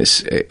 And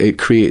it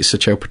creates a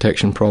child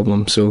protection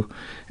problem. So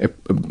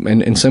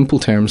in simple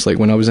terms, like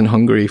when I was in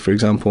Hungary, for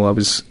example, I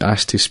was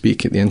asked to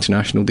speak at the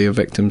International Day of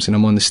Victims, and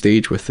I'm on the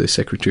stage with the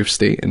Secretary of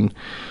State and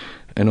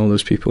all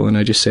those people, and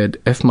I just said,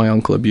 if my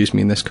uncle abused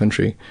me in this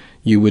country,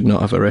 you would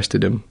not have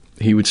arrested him.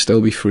 He would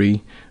still be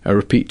free. A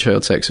repeat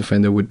child sex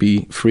offender would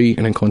be free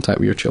and in contact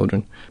with your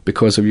children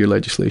because of your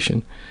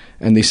legislation.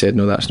 And they said,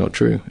 no, that's not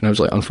true. And I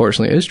was like,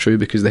 unfortunately, it is true,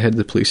 because the head of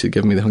the police had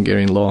given me the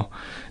Hungarian law.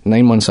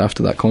 9 months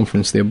after that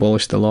conference, they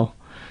abolished the law.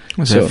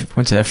 What's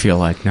that feel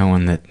like,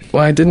 knowing that...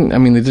 Well, they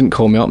didn't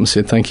call me up and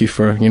say, thank you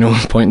for,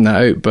 pointing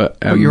that out, but...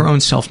 your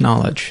own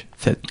self-knowledge,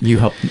 that you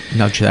helped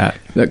nudge that.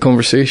 That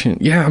conversation.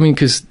 Yeah,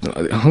 because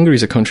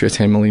Hungary's a country of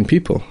 10 million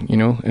people,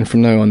 and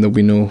from now on there'll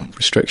be no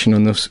restriction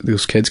on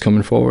those kids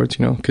coming forward,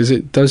 because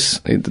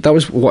that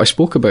was what I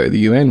spoke about at the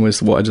UN,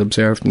 was what I'd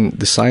observed, and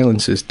the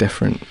silence is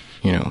different.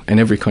 In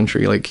every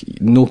country, like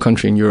no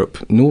country in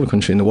Europe, no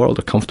country in the world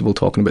are comfortable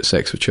talking about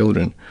sex with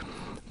children.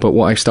 But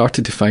what I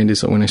started to find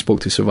is that when I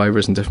spoke to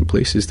survivors in different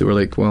places, they were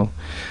like, well,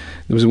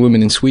 there was a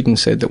woman in Sweden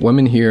said that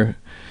women here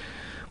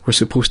were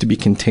supposed to be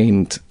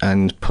contained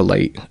and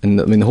polite. And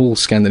the whole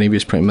Scandinavia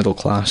is pretty middle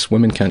class.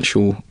 Women can't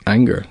show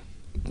anger.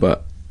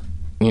 But,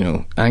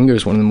 anger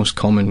is one of the most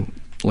common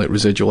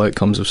residual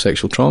outcomes of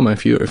sexual trauma.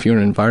 If you're in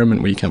an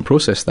environment where you can't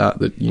process that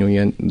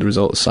the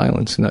result is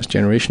silence, and that's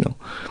generational.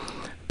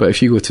 But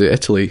if you go to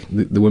Italy,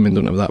 the women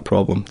don't have that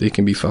problem. They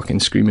can be fucking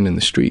screaming in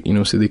the street,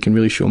 so they can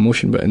really show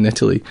emotion. But in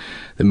Italy,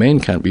 the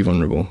men can't be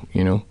vulnerable,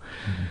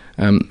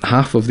 Mm-hmm.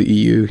 Half of the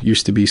EU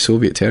used to be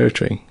Soviet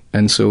territory.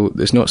 And so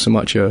it's not so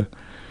much a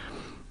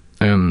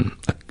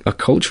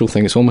cultural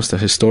thing, it's almost a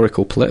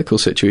historical, political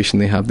situation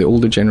they have. The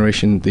older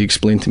generation, they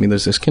explain to me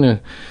there's this kind of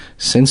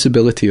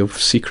sensibility of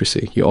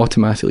secrecy. You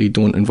automatically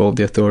don't involve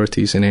the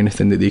authorities in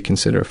anything that they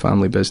consider a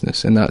family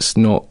business. And that's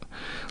not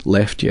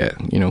left yet,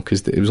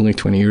 because it was only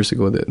 20 years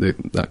ago that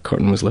that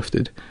curtain was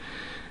lifted.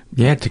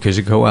 Yeah, because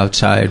to go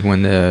outside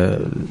when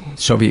the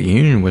Soviet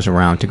Union was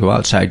around, to go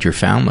outside your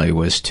family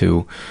was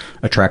to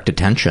attract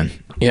attention.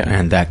 Yeah.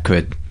 And that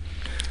could...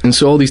 And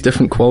so all these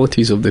different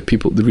qualities of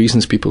the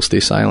reasons people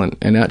stay silent.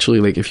 And actually,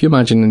 if you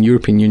imagine in the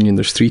European Union,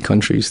 there's 3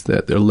 countries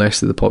that are less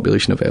than the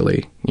population of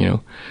LA,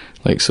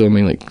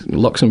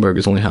 Luxembourg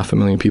is only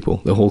 500,000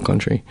 people, the whole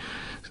country.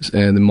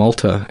 The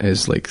Malta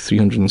is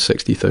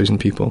 360,000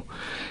 people.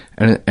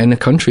 And in a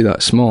country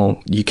that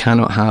small, you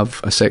cannot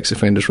have a sex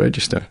offenders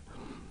register,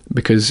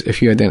 because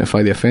if you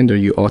identify the offender,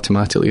 you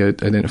automatically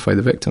identify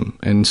the victim.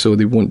 And so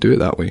they won't do it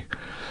that way.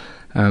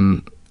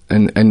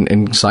 And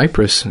in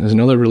Cyprus, as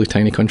another really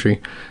tiny country,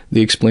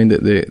 they explained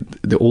that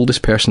the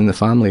oldest person in the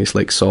family is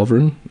like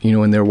sovereign,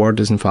 and their word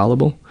is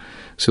infallible.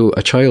 So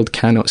a child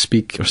cannot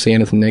speak or say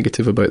anything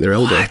negative about their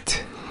elder.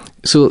 What?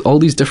 So all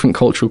these different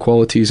cultural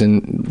qualities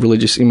and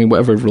religious,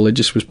 whatever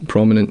religious was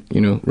prominent,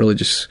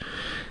 religious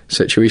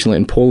situation. Like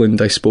in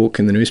Poland, I spoke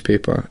in the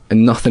newspaper,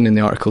 and nothing in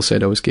the article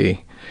said I was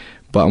gay.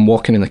 But I'm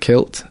walking in a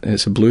kilt, and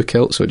it's a blue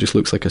kilt, so it just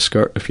looks like a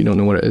skirt if you don't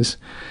know what it is.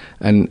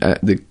 And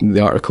the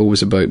article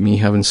was about me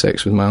having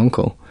sex with my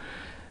uncle.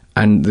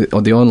 And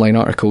the online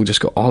article just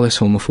got all this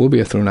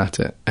homophobia thrown at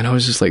it. And I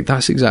was just like,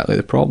 that's exactly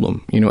the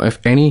problem. You know, if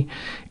any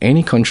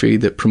country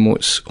that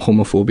promotes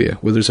homophobia,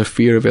 where there's a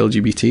fear of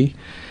LGBT,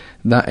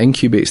 that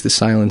incubates the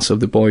silence of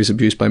the boys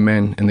abused by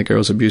men and the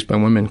girls abused by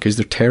women, because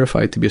they're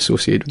terrified to be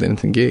associated with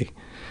anything gay.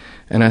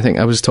 And I think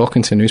I was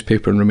talking to a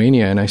newspaper in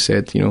Romania, and I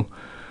said, you know,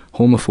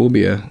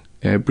 homophobia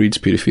breeds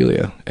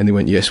paedophilia. And they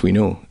went, yes, we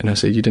know. And I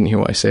said, you didn't hear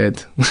what I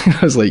said. I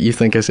was like, you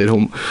think I said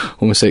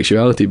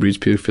homosexuality breeds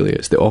paedophilia?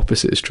 It's the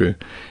opposite is true.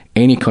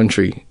 Any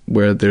country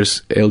where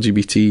there's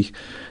LGBT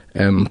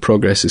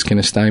progress is kind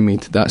of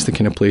stymied, that's the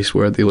kind of place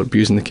where they're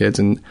abusing the kids,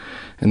 and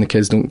the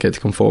kids don't get to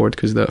come forward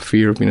because of that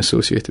fear of being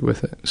associated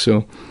with it.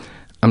 So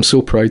I'm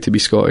so proud to be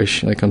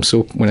Scottish. Like,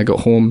 when I got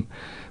home,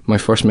 my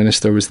First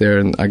Minister was there,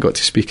 and I got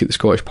to speak at the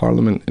Scottish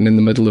Parliament, and in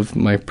the middle of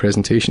my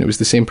presentation, it was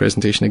the same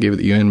presentation I gave at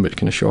the UN, but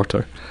kind of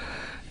shorter.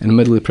 In the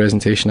middle of the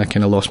presentation, I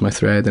kind of lost my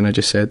thread, and I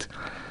just said,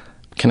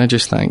 can I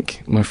just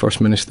thank my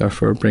First Minister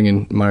for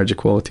bringing marriage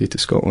equality to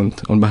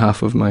Scotland on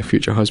behalf of my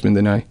future husband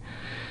and I?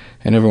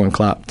 And everyone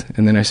clapped.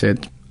 And then I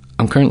said,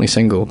 I'm currently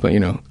single, but, you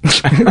know,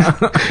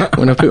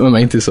 when I put my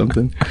mind to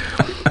something.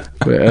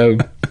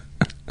 But,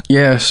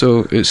 yeah,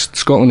 so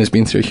Scotland has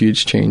been through a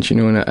huge change, you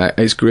know, and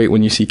it's great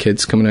when you see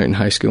kids coming out in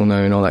high school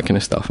now and all that kind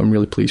of stuff. I'm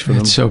really pleased for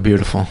them. It's so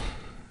beautiful.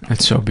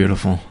 It's so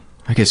beautiful.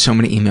 I get so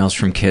many emails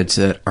from kids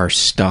that are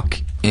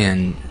stuck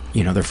in,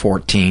 you know, they're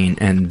 14,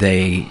 and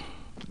the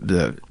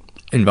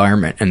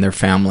environment and their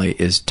family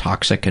is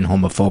toxic and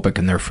homophobic,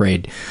 and they're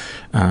afraid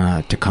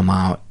to come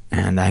out.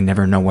 And I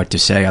never know what to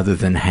say other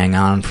than hang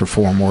on for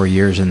 4 more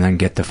years and then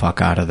get the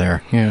fuck out of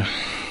there. Yeah.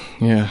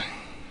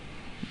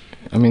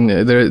 I mean,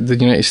 the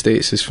United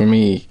States is, for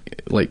me,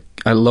 like,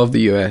 I love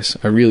the US.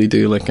 I really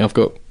do. Like,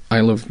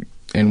 I love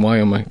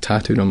NY on my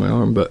tattooed on my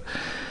arm, but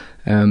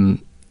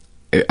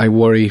I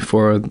worry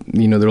for,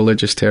 you know, the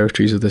religious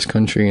territories of this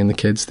country and the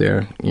kids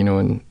there, you know.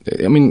 And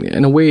I mean,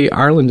 in a way,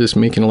 Ireland is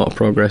making a lot of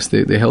progress.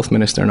 The health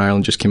minister in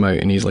Ireland just came out,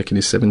 and he's like in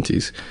his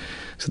 70s,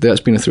 so that's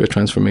been through a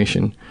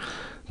transformation.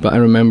 But I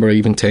remember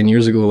even 10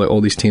 years ago, like, all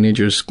these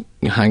teenagers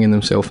hanging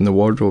themselves in the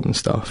wardrobe and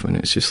stuff, and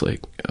it's just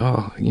like,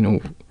 oh, you know,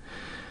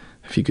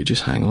 if you could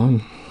just hang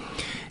on.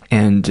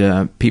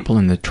 And people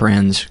in the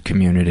trans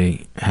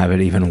community have it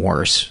even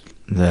worse,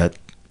 that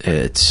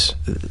it's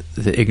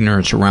the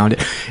ignorance around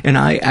it. And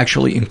I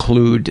actually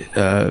include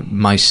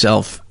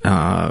myself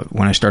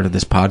when I started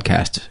this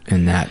podcast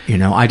in that, you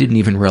know, I didn't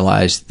even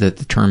realize that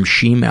the term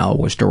she-male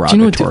was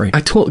derogatory. Do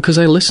you know, because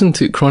I listened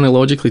to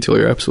chronologically to all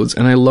your episodes,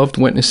 and I loved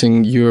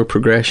witnessing your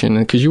progression,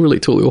 because you were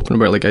like totally open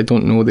about, like, I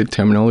don't know the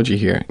terminology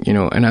here, you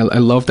know, and I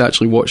loved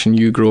actually watching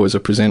you grow as a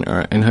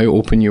presenter, and how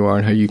open you are,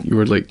 and how you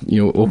were, like,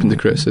 you know, open to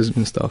criticism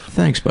and stuff.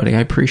 Thanks, buddy. I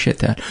appreciate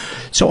that.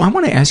 So I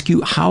want to ask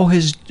you, how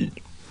has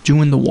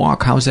doing the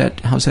walk, how's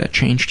that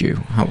changed you?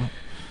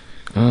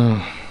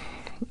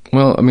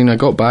 Well, I mean, I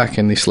got back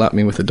and they slapped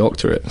me with a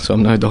doctorate, so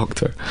I'm now a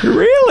doctor.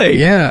 Really?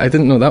 Yeah, I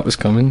didn't know that was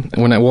coming.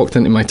 When I walked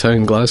into my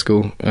town,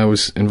 Glasgow, I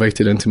was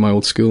invited into my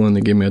old school, and they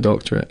gave me a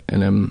doctorate,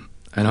 and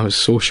I was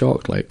so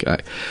shocked. Like,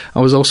 I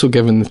was also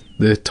given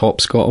the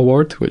Top Scot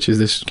Award, which is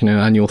this kind of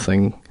annual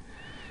thing.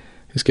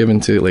 It's given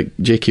to, like,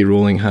 J.K.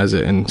 Rowling has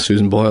it, and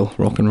Susan Boyle,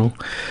 rock and roll.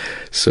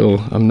 So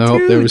I'm now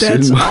up there with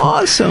Susan Boyle.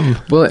 Awesome.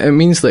 Well, it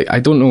means, like, I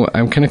don't know,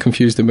 I'm kind of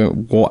confused about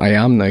what I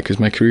am now,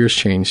 because my career's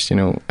changed, you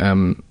know.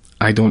 I'm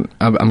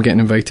getting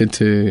invited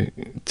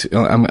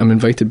I'm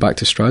invited back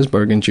to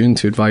Strasbourg in June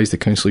to advise the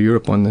Council of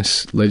Europe on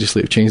this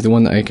legislative change, the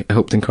one that I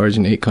helped encourage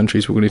in 8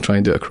 countries. We're going to try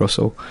and do it across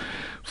all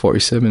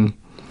 47.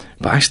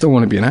 But I still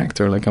want to be an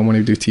actor. Like, I want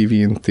to do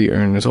TV and theatre,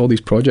 and there's all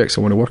these projects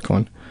I want to work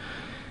on.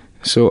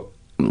 So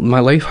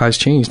my life has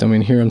changed. I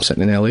mean, here I'm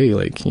sitting in LA,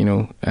 like, you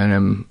know,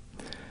 and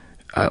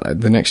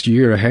the next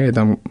year ahead,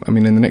 in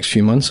the next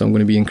few months, I'm going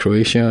to be in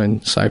Croatia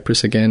and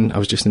Cyprus again. I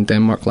was just in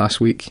Denmark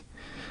last week.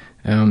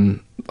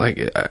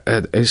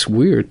 It's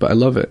weird, but I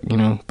love it, you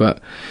know.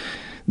 But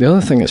the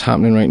other thing that's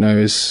happening right now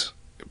is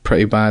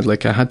pretty bad.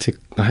 Like, I had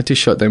to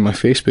shut down my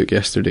Facebook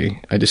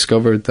yesterday. I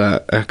discovered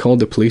that I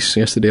called the police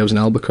yesterday. I was in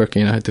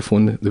Albuquerque, and I had to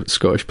phone the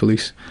Scottish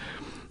police.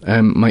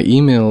 My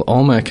email,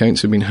 all my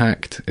accounts have been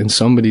hacked, and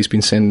somebody's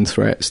been sending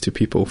threats to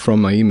people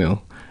from my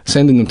email,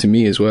 sending them to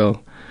me as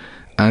well,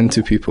 and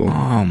to people.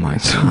 Oh my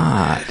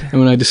God. And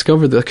when I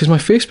discovered that, because my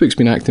Facebook's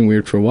been acting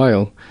weird for a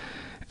while,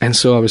 and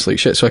so I was like,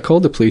 shit. So I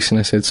called the police, and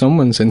I said,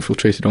 someone's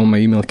infiltrated all my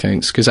email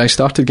accounts, because I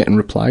started getting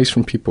replies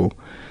from people,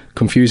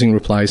 confusing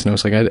replies, and I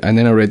was like, and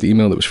then I read the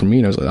email that was from me,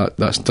 and I was like,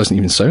 that doesn't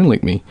even sound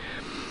like me.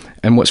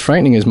 And what's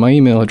frightening is my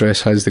email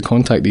address has the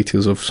contact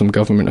details of some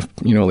government,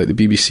 you know, like the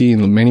BBC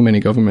and many, many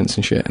governments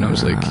and shit. And I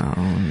was like,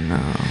 oh no.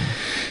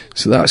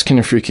 So that's kind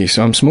of freaky.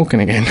 So I'm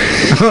smoking again.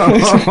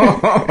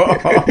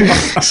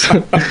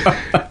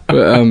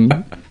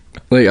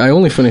 Like, I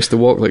only finished the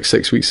walk like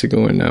 6 weeks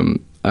ago, and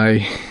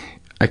I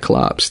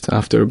collapsed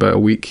after about a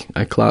week.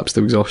 I collapsed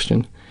of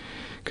exhaustion,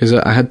 because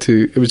I had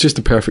to. It was just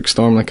a perfect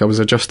storm. Like, I was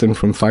adjusting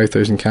from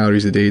 5,000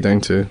 calories a day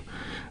down to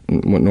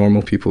what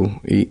normal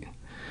people eat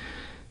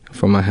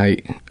for my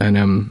height,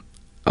 and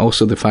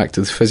also the fact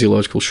of the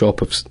physiological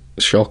shock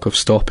of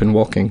stopping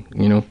walking,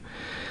 you know.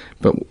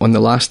 But on the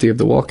last day of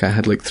the walk, I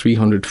had like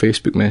 300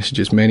 Facebook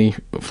messages, many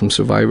from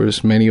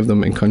survivors, many of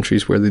them in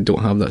countries where they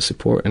don't have that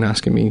support, and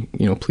asking me,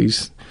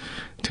 please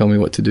tell me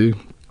what to do.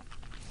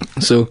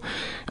 So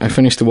I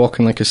finished the walk,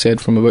 and like I said,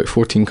 from about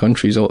 14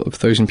 countries,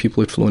 1,000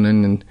 people had flown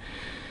in, and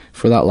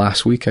for that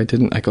last week, I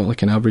got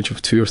like an average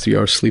of 2 or 3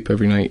 hours sleep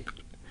every night.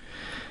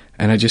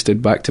 And I just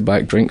did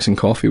back-to-back drinks and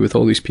coffee with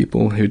all these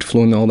people who'd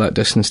flown all that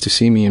distance to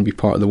see me and be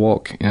part of the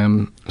walk.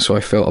 So I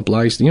felt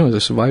obliged, as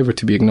a survivor,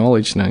 to be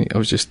acknowledged. And I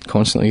was just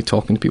constantly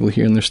talking to people,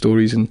 hearing their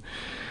stories. And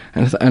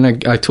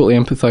I totally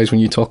empathise when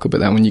you talk about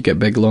that, when you get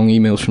big, long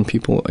emails from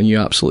people and you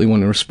absolutely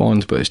want to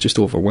respond, but it's just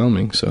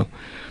overwhelming. So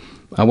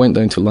I went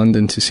down to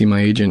London to see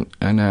my agent,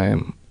 and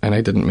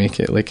I didn't make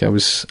it. Like I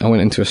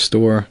went into a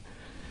store.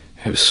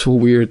 It was so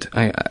weird.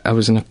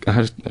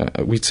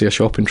 We'd say a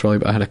shopping trolley,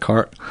 but I had a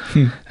cart.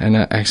 And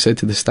I said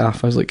to the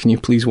staff, I was like, can you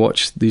please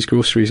watch these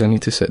groceries? I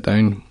need to sit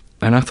down.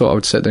 And I thought I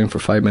would sit down for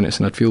 5 minutes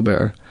and I'd feel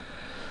better.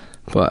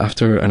 But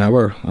after an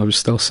hour, I was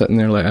still sitting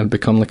there like I'd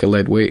become like a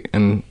lead weight.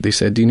 And they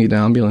said, do you need an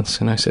ambulance?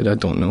 And I said, I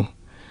don't know.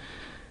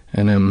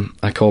 And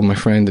I called my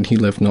friend, and he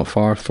lived not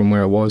far from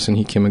where I was, and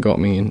he came and got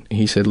me. And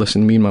he said,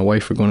 listen, me and my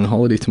wife are going on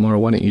holiday tomorrow.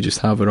 Why don't you just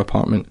have our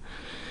apartment?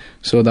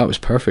 So that was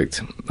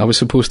perfect. I was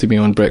supposed to be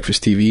on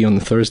breakfast TV on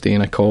the Thursday,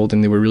 and I called,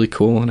 and they were really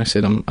cool. And I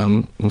said,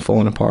 I'm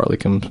falling apart.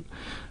 Like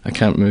I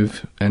can't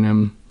move.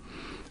 And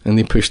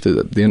they pushed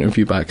the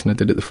interview back, and I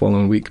did it the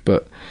following week.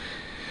 But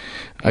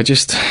I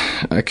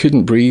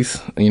couldn't breathe.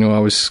 I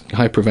was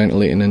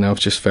hyperventilating, and I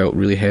just felt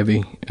really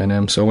heavy.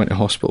 And so I went to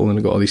hospital, and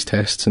I got all these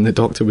tests. And the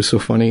doctor was so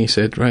funny. He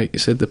said,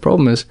 the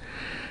problem is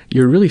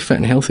you're really fit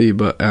and healthy,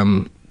 but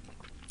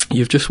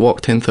you've just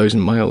walked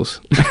 10,000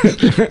 miles.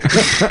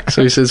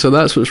 So he said, so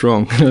that's what's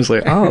wrong. And I was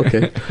like, oh,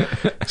 okay.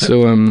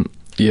 So,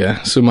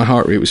 so my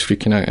heart rate was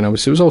freaking out, and it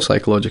was all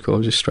psychological. I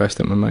was just stressed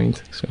out my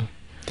mind.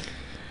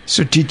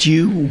 So did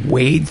you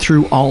wade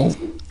through all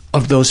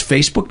of those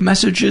Facebook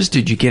messages?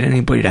 Did you get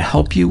anybody to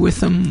help you with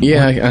them?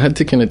 Yeah, I had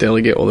to kind of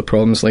delegate all the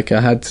problems. Like I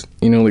had,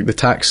 like the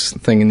tax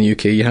thing in the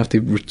UK, you have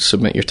to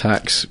submit your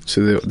tax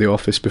to the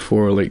office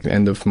before like the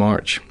end of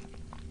March.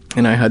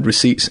 And I had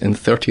receipts in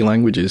 30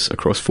 languages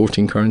across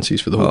 14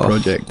 currencies for the whole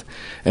project.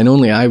 And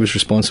only I was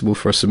responsible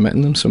for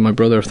submitting them. So my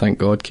brother, thank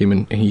God, came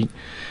in and he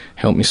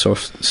helped me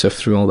sift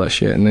through all that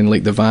shit. And then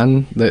like the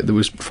van that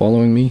was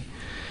following me,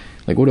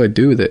 like what do I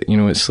do with it?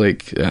 It's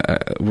like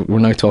we're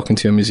now talking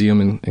to a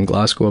museum in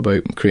Glasgow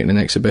about creating an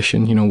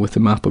exhibition, with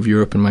the map of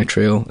Europe and my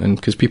trail. And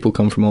because people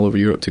come from all over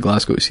Europe to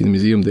Glasgow to see the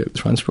museum, the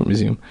Transport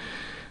Museum.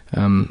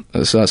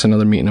 So that's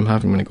another meeting I'm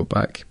having when I go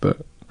back.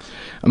 But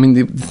I mean,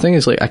 the thing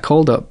is, like, I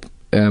called up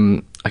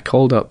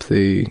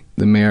the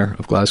mayor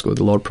of Glasgow,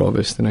 the Lord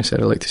Provost, and I said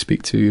I'd like to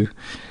speak to you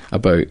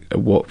about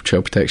what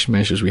child protection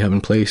measures we have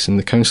in place. And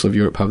the Council of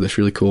Europe have this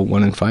really cool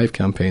 1 in 5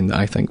 campaign that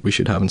I think we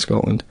should have in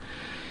Scotland.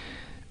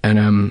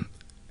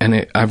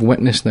 And I've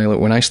witnessed now, like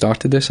when I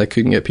started this, I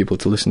couldn't get people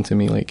to listen to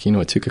me. Like,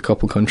 it took a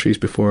couple countries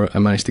before I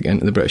managed to get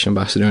into the British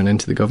ambassador and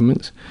into the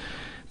governments.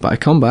 But I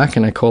come back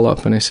and I call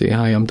up and I say,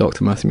 hi, I'm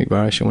Dr. Matty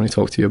McVarish. I want to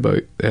talk to you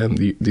about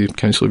the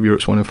Council of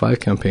Europe's 1 in 5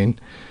 campaign.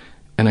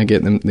 And I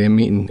get them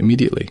meeting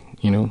immediately,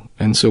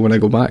 And so when I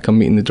go back, I'm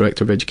meeting the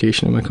Director of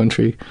Education in my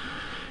country.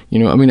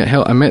 I mean, it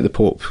helped. I met the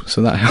Pope,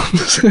 so that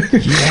helps.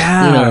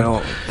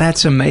 Yeah,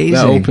 that's amazing.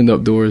 That opened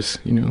up doors,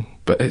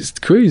 But it's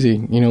crazy,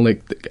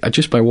 like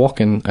just by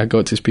walking, I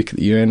got to speak at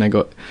the UN.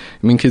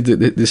 Because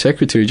the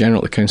Secretary General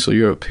of the Council of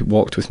Europe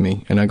walked with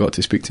me, and I got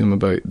to speak to him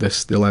about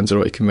the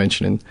Lanzarote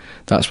Convention, and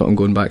that's what I'm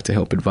going back to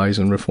help advise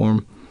on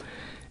reform.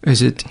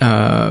 Is it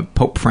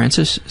Pope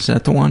Francis? Is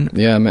that the one?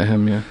 Yeah, I met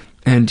him, yeah.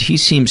 And he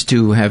seems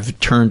to have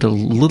turned a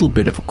little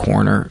bit of a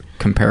corner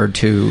compared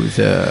to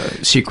the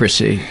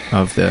secrecy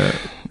of the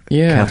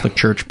Catholic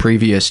Church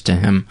previous to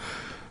him.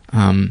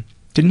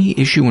 Didn't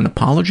he issue an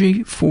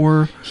apology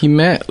for... He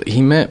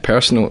met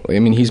personally. I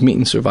mean, he's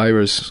meeting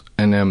survivors,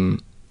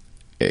 and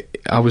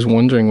I was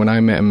wondering when I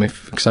met him,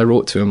 because I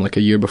wrote to him like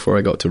a year before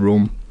I got to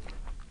Rome,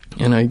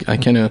 and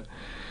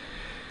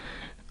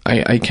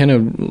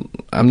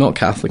I'm not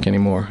Catholic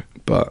anymore,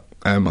 but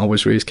I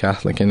was raised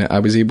Catholic, and I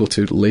was able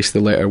to lace the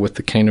letter with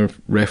the kind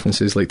of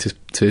references like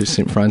to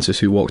St. Francis,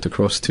 who walked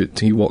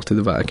he walked to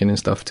the Vatican and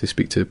stuff to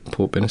speak to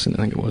Pope Innocent,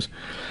 I think it was.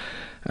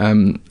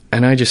 And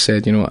I just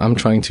said, I'm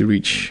trying to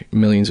reach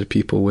millions of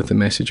people with the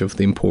message of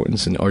the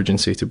importance and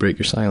urgency to break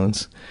your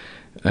silence.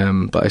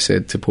 But I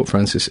said to Pope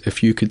Francis,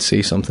 if you could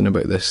say something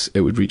about this, it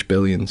would reach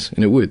billions,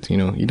 and it would.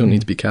 You don't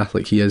need to be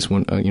Catholic. He is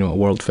one, a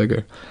world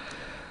figure.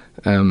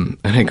 And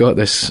I got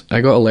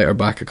a letter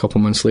back a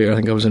couple months later. I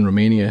think I was in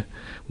Romania,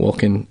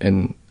 walking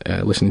and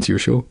listening to your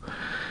show.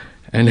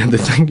 And the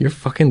thing, you're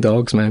fucking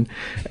dogs, man.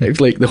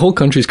 It's like the whole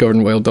country's covered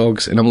in wild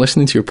dogs, and I'm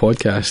listening to your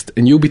podcast,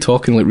 and you'll be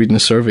talking like reading a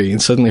survey,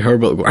 and suddenly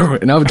Herbert will go,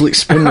 and I would like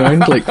spin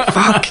around like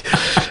fuck,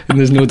 and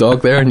there's no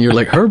dog there, and you're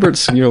like,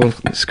 Herbert's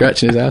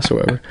scratching his ass or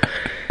whatever.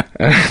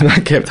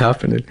 That kept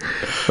happening.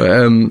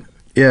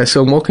 But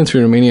so I'm walking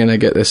through Romania, and I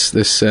get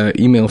this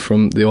email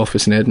from the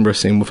office in Edinburgh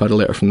saying we've had a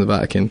letter from the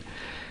Vatican,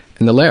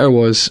 and the letter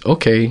was,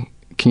 okay,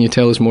 can you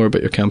tell us more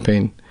about your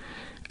campaign?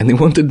 And they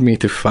wanted me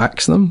to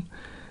fax them.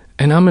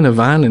 And I'm in a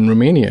van in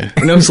Romania.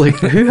 And I was like,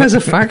 who has a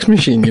fax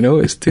machine?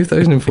 It's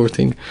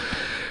 2014.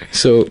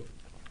 So,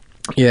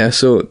 yeah,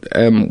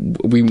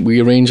 we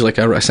arranged, like,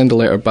 I send a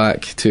letter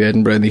back to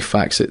Edinburgh and they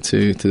fax it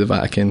to the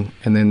Vatican.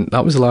 And then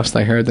that was the last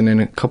I heard. And then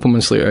a couple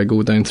months later, I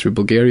go down through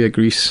Bulgaria,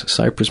 Greece,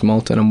 Cyprus,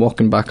 Malta, and I'm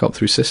walking back up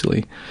through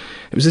Sicily.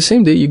 It was the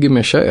same day you gave me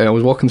a shout out. I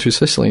was walking through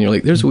Sicily and you're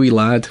like, there's a wee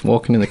lad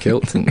walking in a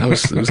kilt. And I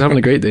was having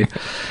a great day.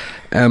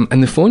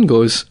 And the phone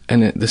goes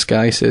and this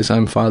guy says,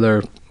 I'm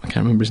Father, I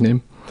can't remember his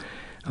name.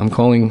 I'm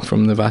calling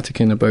from the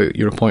Vatican about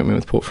your appointment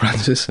with Pope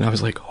Francis. And I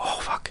was like, oh,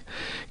 fuck.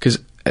 Because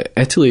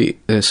Sicily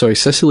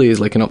is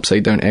like an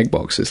upside down egg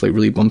box. It's like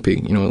really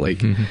bumpy,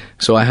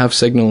 so I have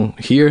signal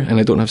here and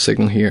I don't have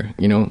signal here,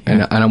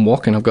 and I'm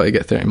walking, I've got to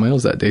get 30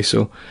 miles that day.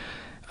 So,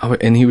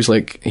 and he was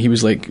like,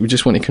 we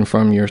just want to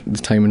confirm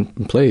the time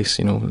and place,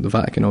 the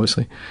Vatican,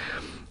 obviously.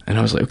 And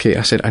I was like, okay.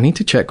 I said, I need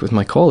to check with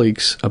my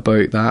colleagues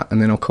about that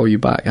and then I'll call you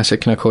back. I said,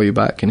 can I call you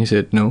back? And he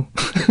said, no.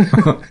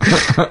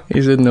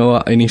 He said, no.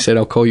 And he said,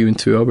 I'll call you in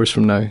 2 hours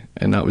from now.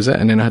 And that was it.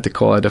 And then I had to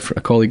call a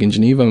colleague in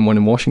Geneva and one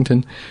in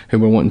Washington who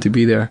were wanting to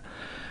be there.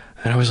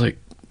 And I was like,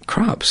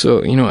 crap.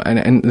 So,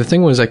 and the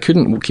thing was, I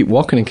couldn't keep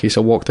walking in case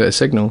I walked out of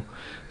signal.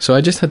 So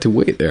I just had to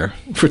wait there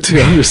for 2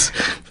 hours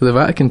for the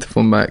Vatican to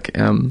phone back.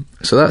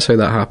 So that's how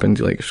that happened.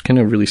 Like, it was kind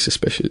of really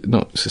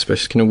not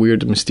suspicious, kind of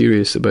weird and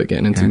mysterious about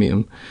getting in to meet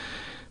him.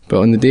 But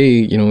on the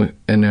day,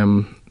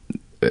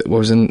 it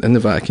was in the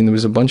Vatican, there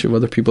was a bunch of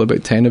other people,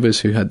 about 10 of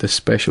us, who had this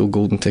special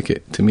golden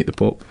ticket to meet the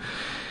Pope.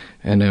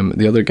 And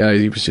the other guy,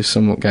 he was just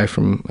some guy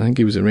from, I think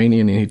he was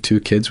Iranian, and he had 2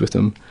 kids with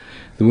him.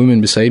 The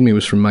woman beside me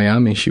was from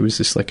Miami. She was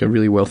just like a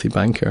really wealthy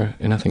banker,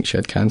 and I think she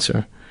had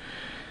cancer.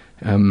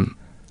 And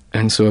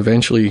so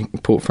eventually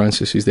Pope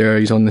Francis is there,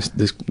 he's on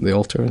the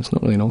altar. It's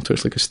not really an altar,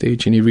 it's like a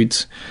stage, and he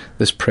reads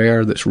this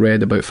prayer that's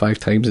read about 5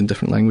 times in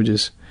different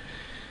languages.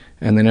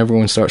 And then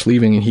everyone starts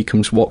leaving and he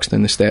walks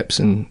down the steps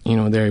and,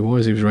 there he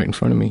was right in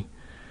front of me.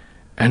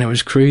 And it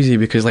was crazy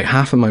because like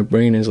half of my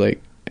brain is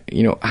like,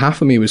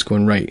 half of me was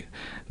going, right,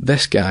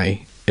 this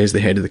guy is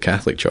the head of the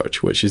Catholic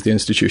Church, which is the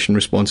institution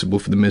responsible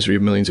for the misery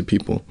of millions of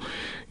people,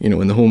 and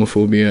the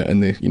homophobia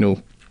and the,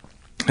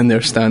 and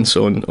their stance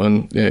on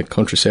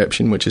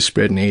contraception, which is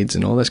spreading AIDS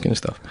and all this kind of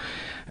stuff.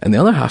 And the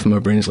other half of my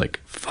brain is like,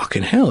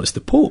 fucking hell, it's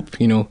the Pope,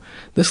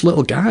 this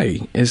little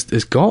guy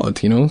is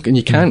God, and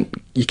you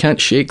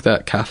can't shake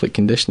that Catholic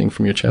conditioning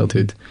from your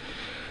childhood.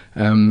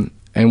 And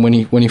when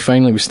he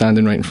finally was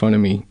standing right in front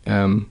of me,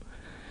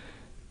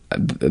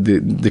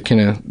 the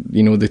kind of,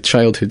 the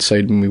childhood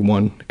side of me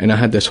won, and I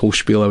had this whole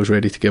spiel I was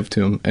ready to give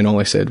to him, and all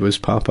I said was,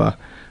 Papa,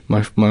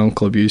 my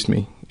uncle abused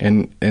me,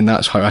 and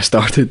that's how I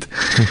started.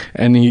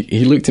 And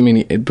he looked at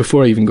me, and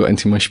before I even got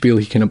into my spiel,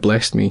 he kind of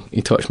blessed me,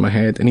 he touched my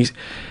head, and he's,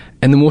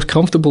 in the most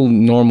comfortable,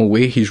 normal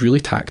way, he's really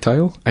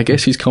tactile. I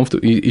guess he's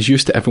comfortable. He's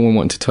used to everyone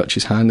wanting to touch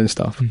his hand and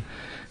stuff.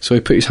 So he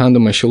put his hand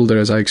on my shoulder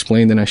as I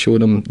explained, and I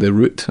showed him the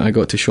route. I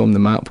got to show him the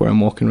map where I'm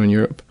walking around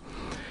Europe.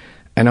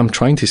 And I'm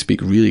trying to speak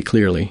really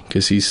clearly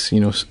because he's,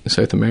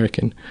 South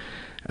American.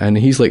 And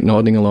he's like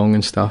nodding along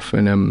and stuff.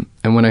 And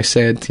when I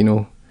said,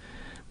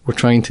 we're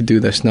trying to do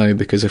this now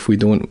because if we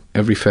don't,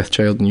 every 5th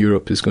child in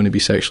Europe is going to be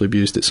sexually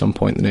abused at some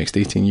point in the next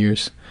 18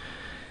 years.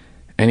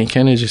 And he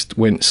kind of just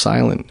went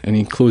silent and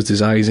he closed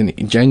his eyes, and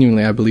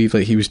I believe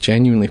that he was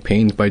genuinely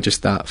pained by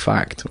just that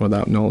fact or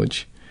that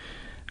knowledge.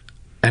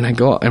 And I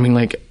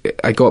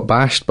got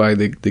bashed by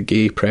the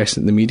gay press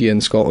and the media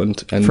in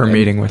Scotland for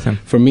meeting with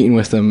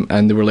him,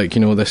 and they were like,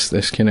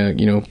 this kind of,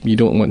 you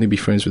don't want to be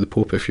friends with the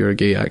Pope if you're a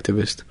gay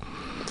activist.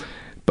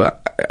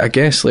 But I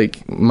guess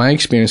like my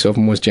experience of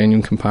him was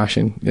genuine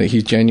compassion. Like, he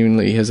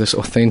has this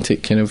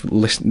authentic kind of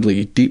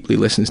deeply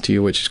listens to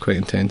you, which is quite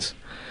intense.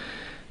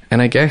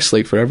 And I guess,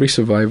 like, for every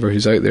survivor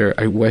who's out there,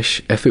 I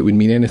wish, if it would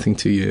mean anything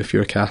to you, if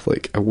you're a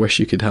Catholic, I wish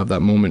you could have that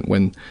moment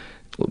when,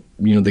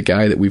 the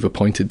guy that we've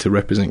appointed to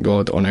represent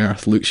God on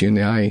earth looks you in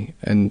the eye.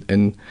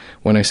 And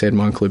when I said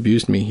my uncle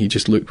abused me, he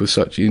just looked with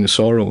such,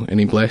 sorrow, and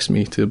he blessed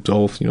me to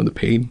absolve, the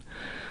pain.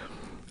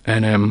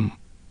 And,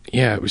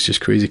 it was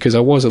just crazy, because I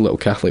was a little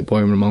Catholic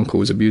boy when my uncle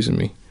was abusing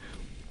me.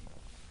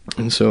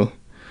 And so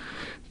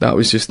that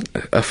was just,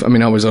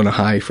 I was on a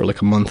high for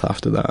like a month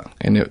after that.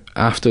 And I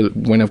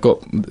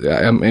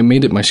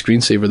made it my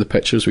screensaver, the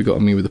pictures we got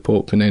of me with the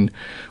Pope. And then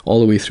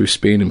all the way through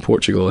Spain and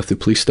Portugal, if the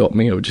police stopped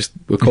me,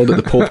 we called it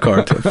the Pope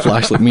card. It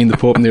flashed like me and the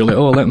Pope, and they were like,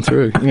 oh, let him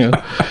through.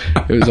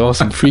 It was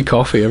awesome. Free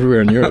coffee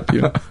everywhere in Europe,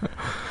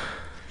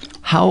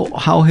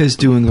 How has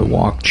doing the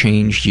walk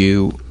changed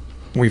you?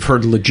 We've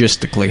heard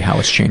logistically how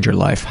it's changed your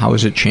life. How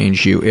has it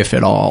changed you, if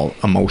at all,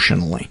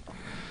 emotionally?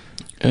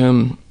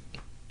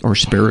 Or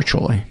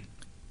spiritually?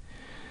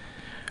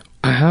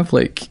 I have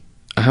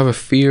a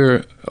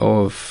fear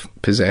of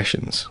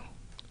possessions.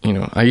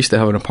 I used to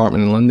have an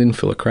apartment in London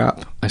full of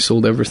crap. I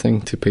sold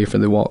everything to pay for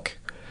the walk.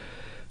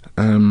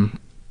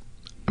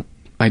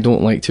 I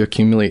don't like to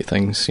accumulate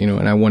things,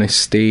 and I want to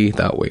stay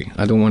that way.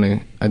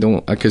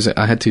 Because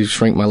I had to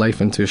shrink my life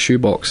into a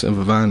shoebox of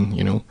a van,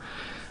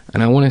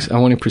 And I want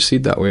to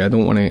proceed that way. I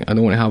don't want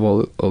to have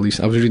all these.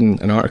 I was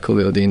reading an article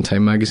the other day in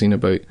Time magazine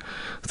about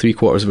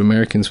 3/4 of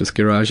Americans with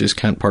garages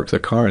can't park their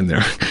car in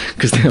there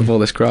because they have all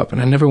this crap,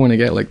 and I never want to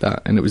get like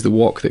that. And it was the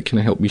walk that kind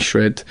of helped me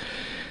shred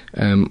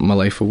my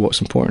life of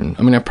what's important.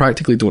 I mean, I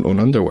practically don't own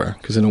underwear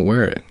because I don't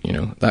wear it. You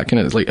know, that kind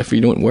of like, if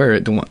you don't wear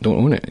it, don't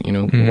own it. You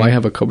know, why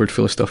have a cupboard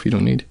full of stuff you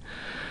don't need?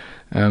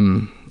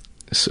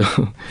 So,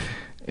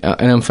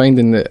 and I'm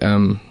finding that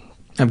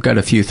I've got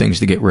a few things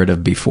to get rid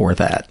of before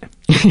that.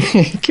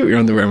 Keep your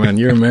underwear, man.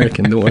 You're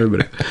American. Don't worry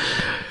about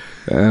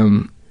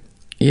it.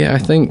 Yeah, I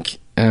think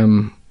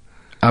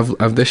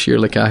I've this year,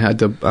 like,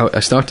 I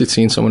started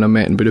seeing someone I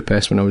met in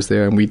Budapest when I was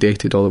there, and we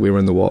dated all the way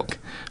around the walk,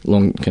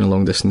 long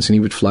distance, and he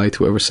would fly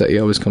to whatever city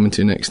I was coming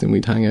to next, and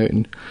we'd hang out.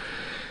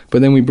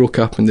 But then we broke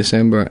up in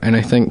December, and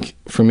I think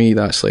for me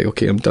that's like,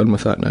 okay, I'm done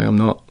with that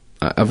now.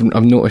 I've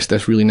noticed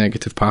this really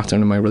negative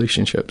pattern in my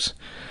relationships,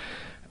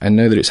 and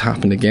now that it's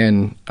happened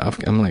again,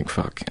 I'm like,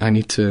 fuck, I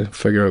need to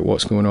figure out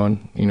what's going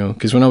on, you know,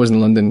 because when I was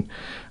in London,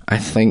 I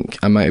think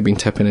I might have been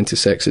tipping into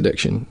sex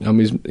addiction. I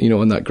was, you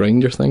know, on that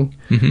Grindr thing.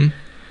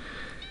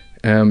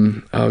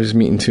 I was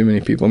meeting too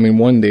many people. I mean,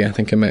 one day I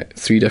think I met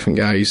 3 different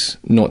guys,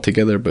 not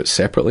together but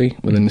separately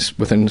within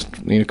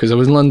you know, because I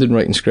was in London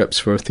writing scripts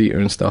for theatre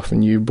and stuff,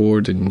 and you're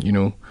bored, and you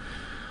know,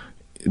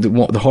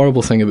 the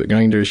horrible thing about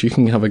Grindr is you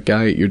can have a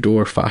guy at your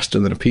door faster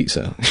than a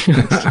pizza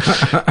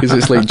because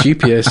it's like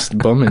GPS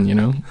bumming, you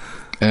know.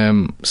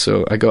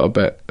 So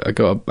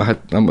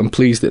I'm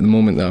pleased at the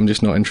moment that I'm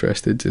just not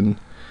interested in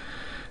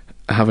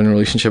having a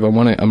relationship.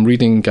 I'm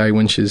reading Guy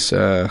Winch's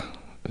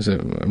is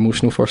it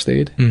Emotional First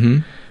Aid?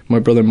 My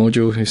brother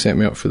Mojo, who set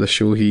me up for this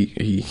show,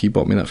 he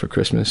bought me that for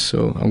Christmas,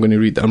 so I'm going to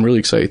read that. I'm really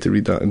excited to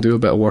read that and do a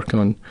bit of work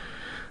on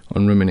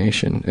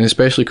rumination, and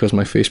especially because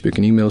my Facebook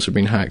and emails are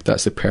being hacked.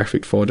 That's the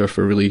perfect fodder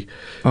for really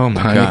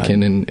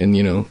panicking and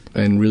you know,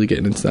 and really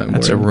getting into that.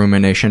 That's a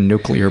rumination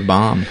nuclear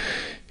bomb.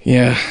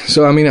 Yeah,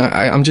 so I mean,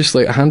 I'm just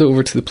like, I hand it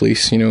over to the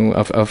police. You know,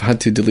 I've had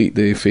to delete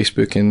the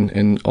Facebook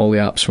and all the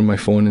apps from my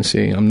phone and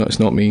say it's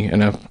not me.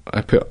 And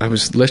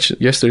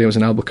yesterday I was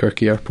in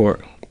Albuquerque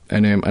airport,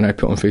 and I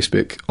put on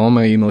Facebook, all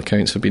my email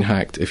accounts have been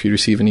hacked. If you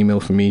receive an email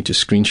from me,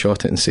 just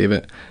screenshot it and save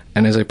it.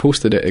 And as I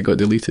posted it, it got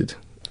deleted.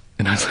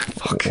 And I was like,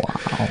 fuck.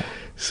 Wow.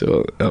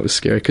 So that was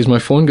scary, because my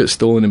phone got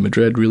stolen in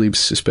Madrid really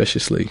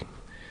suspiciously.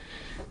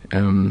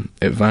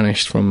 It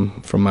vanished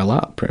from my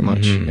lap pretty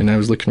much, and I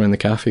was looking around the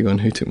cafe going,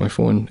 who took my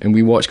phone? And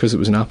we watched, because it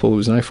was an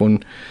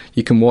iPhone,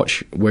 you can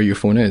watch where your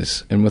phone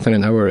is, and within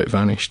an hour it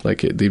vanished, like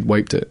they'd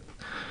wiped it.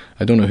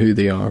 I don't know who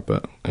they are,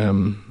 but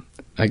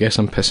I guess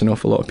I'm pissing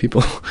off a lot of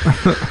people.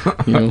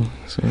 You know,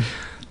 so.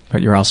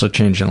 But you're also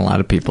changing a lot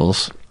of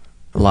people's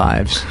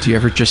lives. Do you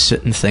ever just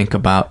sit and think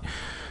about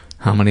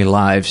how many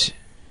lives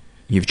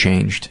you've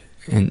changed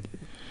in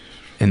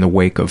the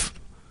wake of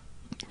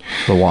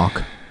the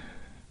walk?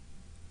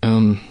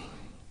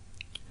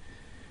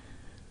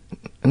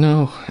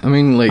 No, I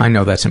mean, like, I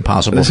know that's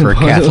impossible for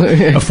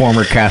a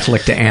former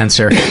Catholic to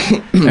answer.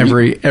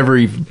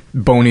 Every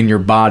bone in your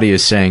body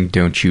is saying,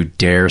 "Don't you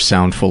dare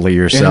sound full of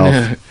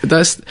yourself."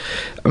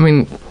 I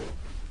mean,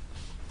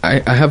 I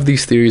have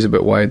these theories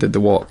about why I did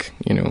the walk,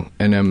 you know,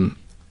 and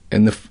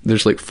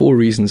there's like 4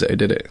 reasons that I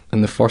did it,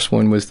 and the first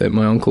one was that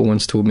my uncle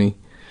once told me,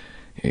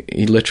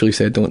 he literally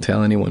said, "Don't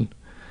tell anyone."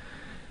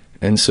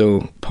 And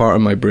so part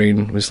of my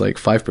brain was like,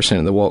 5%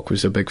 of the walk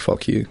was a big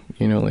fuck you.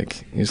 You know,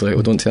 like, he's like,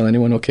 well, don't tell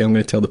anyone. Okay, I'm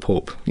going to tell the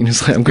Pope. You know,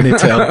 it's like, I'm going to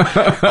tell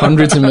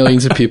hundreds of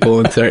millions of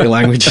people in 30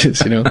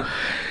 languages, you know.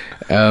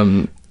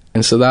 And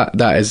so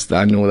that is,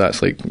 I know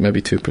that's like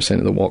maybe 2%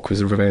 of the walk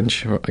was a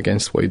revenge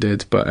against what he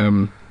did. But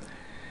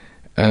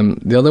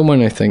the other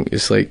one, I think,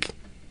 is like,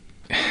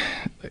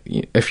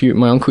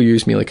 my uncle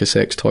used me like a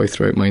sex toy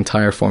throughout my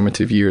entire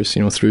formative years,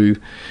 you know, through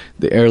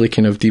the early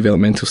kind of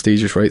developmental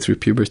stages right through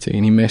puberty,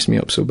 and he messed me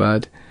up so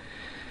bad.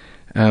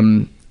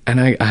 And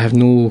I have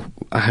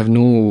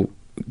no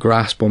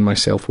grasp on my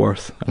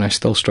self-worth, and I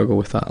still struggle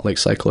with that, like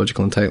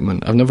psychological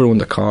entitlement. I've never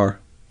owned a car,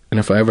 and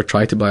if I ever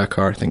try to buy a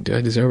car, I think, do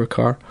I deserve a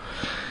car?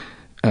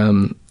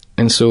 And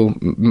so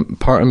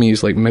part of me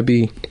is like,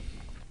 maybe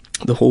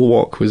the whole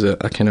walk was a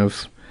kind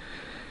of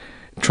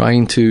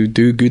trying to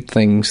do good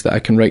things that I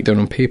can write down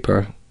on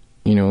paper.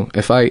 You know,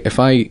 if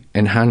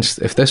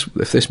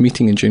this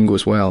meeting in June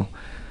goes well,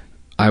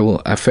 I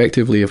will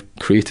effectively have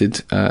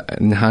created an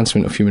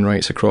enhancement of human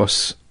rights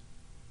across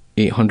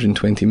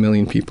 820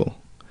 million people,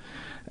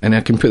 and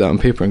I can put that on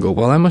paper and go,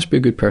 well, I must be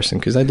a good person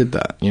because I did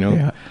that, you know.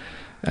 Yeah.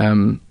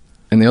 And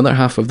the other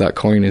half of that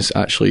coin is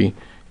actually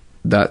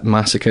that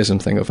masochism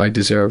thing of I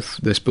deserve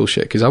this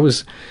bullshit, because I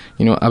was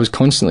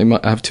constantly,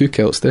 I have 2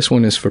 kilts. This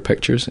one is for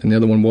pictures, and the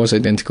other one was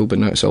identical, but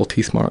now it's all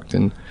teeth marked,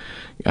 and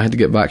I had to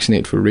get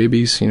vaccinated for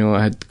rabies. You know,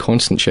 I had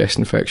constant chest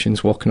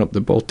infections walking up the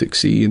Baltic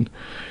Sea, and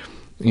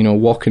you know,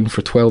 walking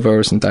for 12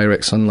 hours in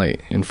direct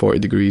sunlight in 40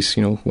 degrees,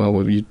 you know, well,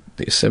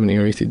 70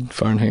 or 80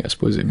 Fahrenheit, I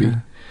suppose it'd be.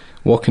 Yeah.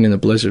 Walking in a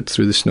blizzard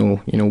through the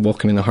snow, you know,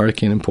 walking in a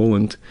hurricane in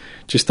Poland,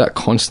 just that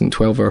constant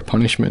 12-hour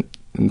punishment,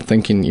 and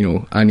thinking, you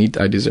know, I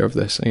deserve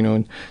this, you know,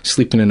 and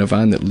sleeping in a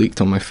van that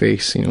leaked on my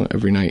face, you know,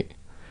 every night.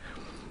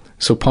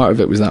 So part of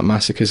it was that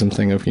masochism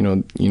thing of, you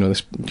know,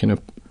 this kind of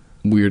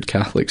weird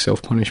Catholic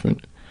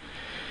self-punishment.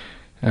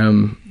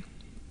 And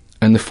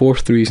the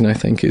fourth reason, I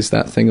think, is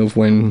that thing of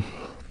when,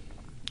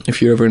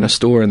 if you're ever in a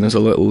store and there's a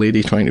little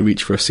lady trying to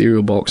reach for a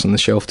cereal box on the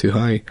shelf too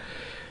high,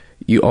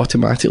 you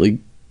automatically...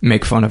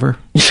 Make fun of her?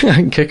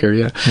 Kick her,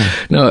 yeah.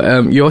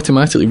 No, you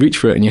automatically reach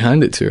for it and you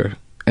hand it to her.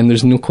 And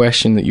there's no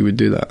question that you would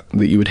do that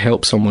you would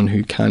help someone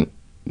who can't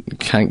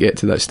get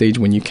to that stage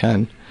when you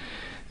can.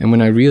 And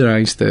when I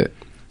realised that,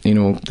 you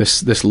know,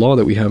 this law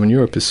that we have in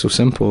Europe is so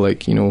simple,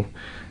 like, you know,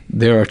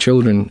 there are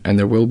children and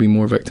there will be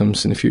more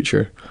victims in the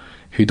future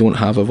who don't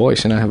have a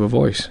voice, and I have a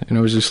voice. And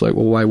I was just like,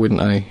 well, why wouldn't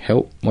I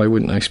help? Why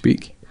wouldn't I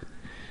speak?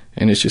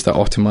 And it's just that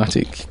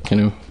automatic, you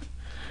know.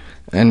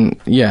 And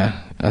yeah,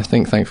 I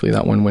think thankfully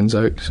that one wins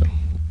out. So,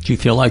 do you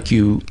feel like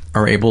you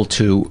are able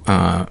to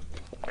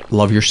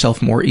love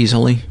yourself more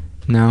easily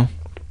now?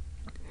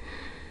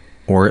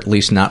 Or at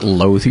least not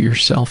loathe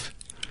yourself?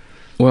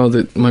 Well,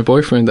 my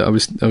boyfriend that I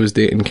was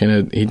dating,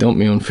 he dumped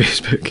me on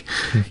Facebook.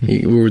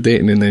 We were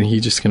dating and then he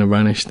just kind of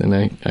vanished,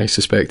 and I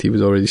suspect he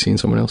was already seeing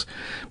someone else.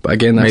 But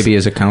again, maybe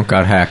his account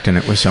got hacked and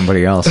it was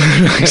somebody else.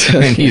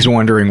 Exactly. And he's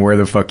wondering where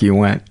the fuck you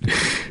went.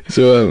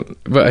 So,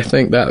 but I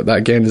think that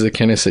again is a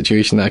kind of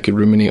situation that I could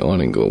ruminate on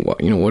and go, what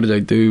did I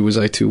do? Was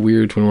I too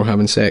weird when we were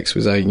having sex?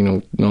 Was I,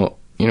 not,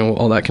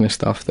 all that kind of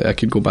stuff that I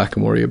could go back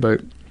and worry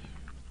about.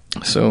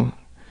 So,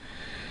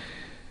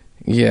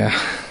 yeah.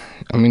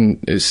 I mean,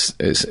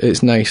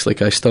 it's nice.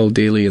 Like, I still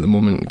daily at the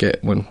moment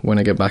when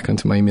I get back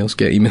onto my emails,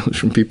 get emails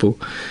from people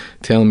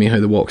telling me how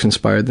the walks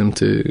inspired them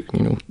to,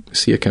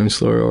 see a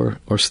counsellor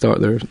or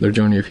start their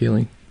journey of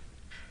healing.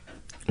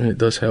 And it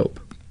does help.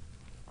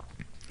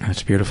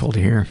 That's beautiful to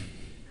hear.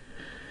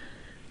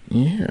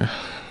 Yeah.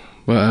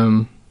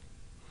 But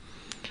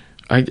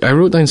I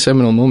wrote down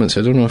seminal moments.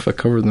 I don't know if I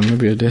covered them.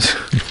 Maybe I did.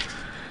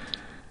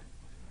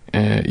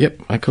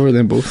 Yep, I covered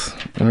them both.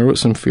 And I wrote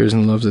some fears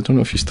and loves. I don't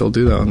know if you still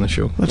do that on the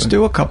show. Let's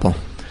do a couple.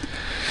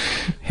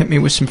 Hit me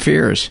with some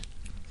fears.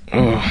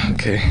 Oh,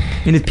 okay.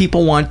 And if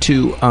people want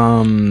to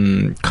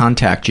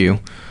contact you,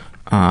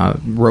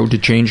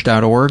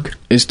 roadtochange.org?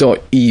 It's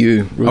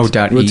 .eu.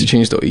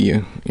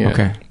 Roadtochange.eu. Yeah.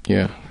 Okay.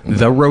 Yeah.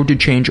 The Road to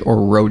Change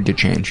or Road to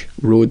Change?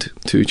 Road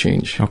to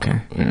Change. Okay.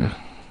 Yeah.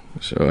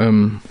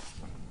 So,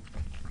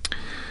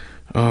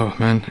 oh,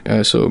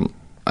 man. So,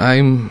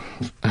 I'm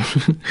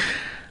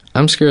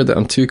scared that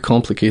I'm too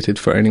complicated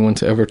for anyone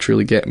to ever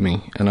truly get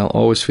me, and I'll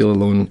always feel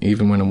alone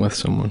even when I'm with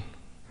someone.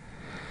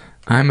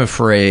 I'm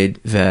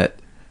afraid that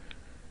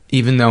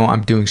even though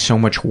I'm doing so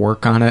much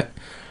work on it,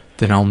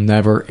 that I'll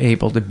never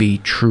able to be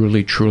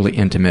truly, truly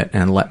intimate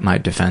and let my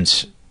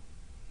defenses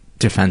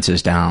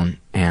down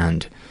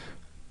and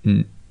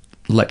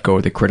let go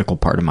of the critical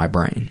part of my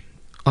brain.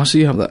 Oh, so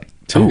you have that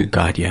too? Oh,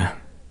 God, yeah.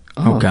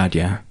 Oh, God,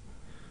 yeah.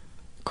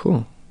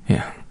 Cool.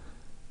 Yeah.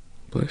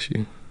 Bless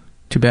you.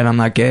 Too bad I'm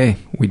not gay.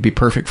 We'd be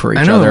perfect for each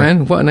other. I know,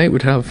 man. What a night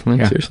we'd have, man.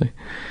 Yeah. Seriously.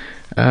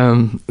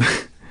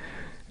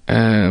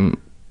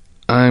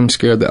 I'm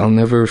scared that I'll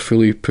never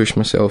fully push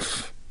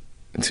myself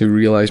to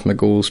realise my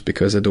goals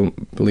because I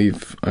don't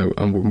believe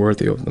I'm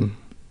worthy of them.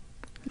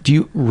 Do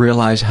you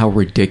realise how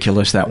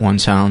ridiculous that one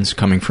sounds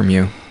coming from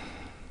you?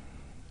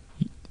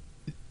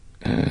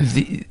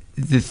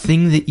 The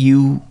thing that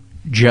you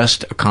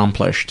just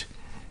accomplished,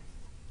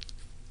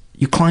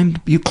 you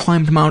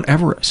climbed Mount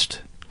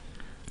Everest.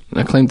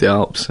 I climbed the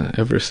Alps.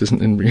 Everest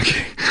isn't in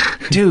UK.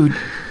 Dude,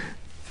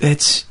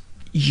 it's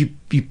you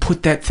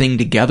put that thing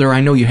together.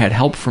 I know you had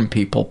help from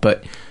people,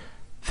 but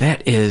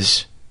that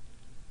is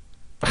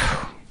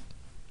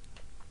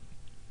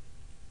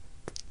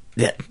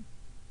that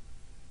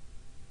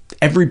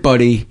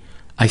everybody,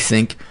 I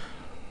think,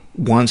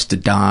 wants to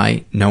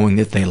die knowing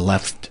that they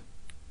left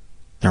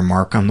their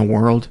mark on the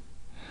world.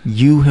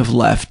 You have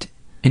left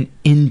an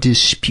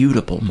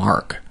indisputable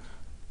mark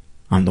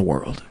on the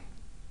world.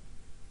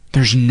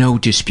 There's no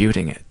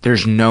disputing it.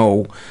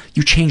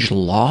 You changed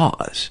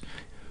laws.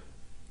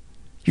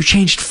 You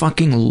changed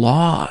fucking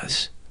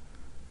laws.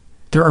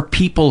 There are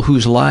people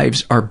whose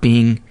lives are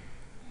being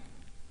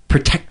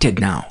protected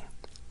now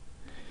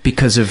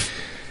because of,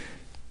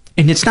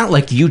 and it's not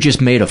like you just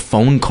made a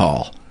phone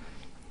call.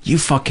 You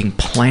fucking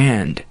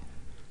planned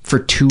for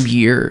 2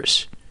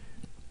 years.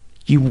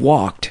 You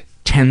walked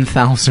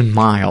 10,000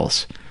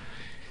 miles.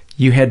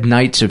 You had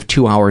nights of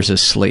 2 hours of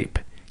sleep.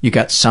 You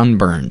got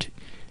sunburned.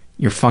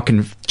 Your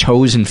fucking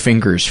toes and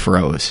fingers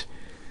froze.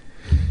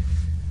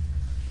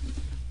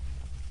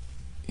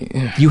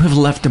 Yeah. You have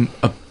left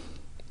a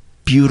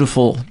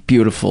beautiful,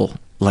 beautiful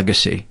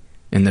legacy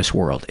in this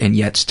world, and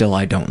yet still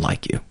I don't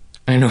like you.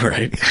 I know,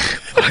 right?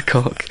 What a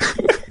cock.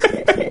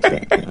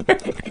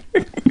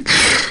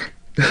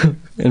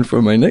 And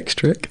for my next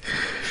trick,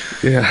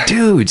 yeah.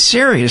 Dude,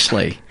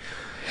 seriously.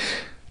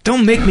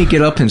 Don't make me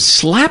get up and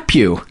slap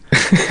you.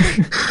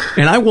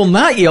 And I will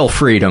not yell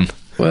freedom.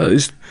 Well,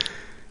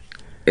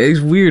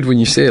 it's weird when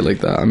you say it like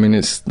that. I mean,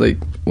 it's like,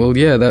 well,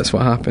 yeah, that's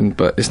what happened,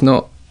 but it's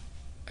not.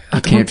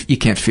 You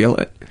can't feel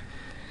it.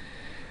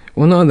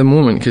 Well, not at the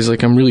moment, because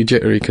like I'm really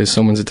jittery because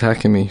someone's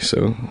attacking me.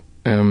 So,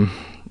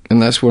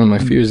 And that's one of my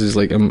fears, is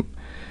like I'm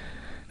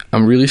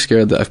really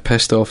scared that I've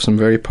pissed off some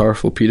very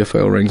powerful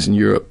paedophile rings in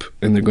Europe,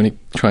 and they're going to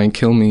try and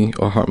kill me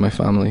or hurt my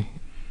family.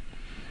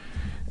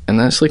 And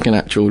that's like an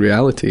actual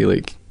reality,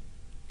 like,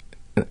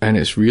 and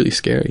it's really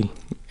scary.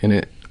 And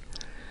it,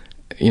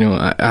 you know,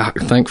 I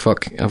thank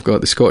fuck I've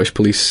got the Scottish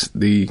police.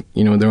 They're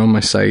on my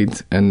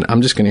side, and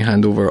I'm just going to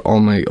hand over all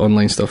my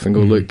online stuff and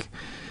go, look,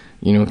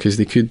 you know, because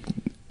they could.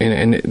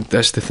 And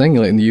that's the thing,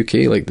 like in the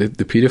UK, like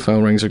the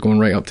paedophile rings are going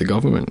right up to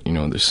government. You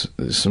know, there's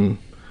some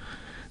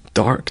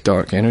dark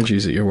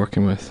energies that you're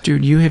working with.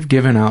 Dude, you have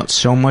given out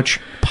so much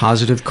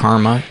positive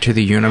karma to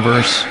the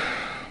universe.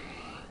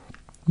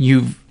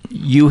 You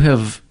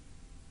have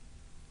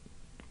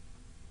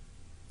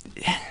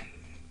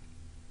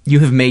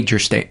made your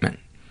statement.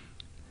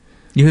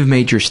 You have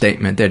made your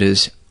statement that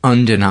is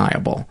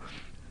undeniable.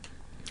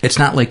 It's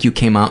not like you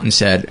came out and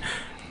said,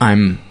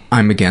 I'm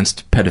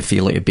against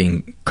pedophilia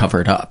being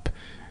covered up.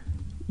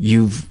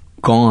 You've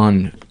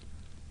gone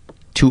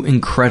to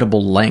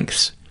incredible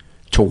lengths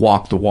to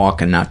walk the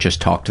walk and not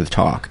just talk the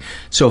talk.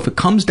 So if it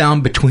comes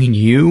down between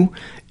you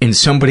and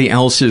somebody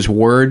else's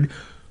word,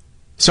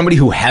 somebody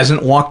who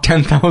hasn't walked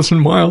 10,000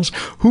 miles,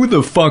 who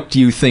the fuck do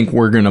you think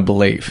we're going to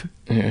believe?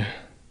 Yeah.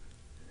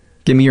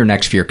 Give me your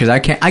next fear, because I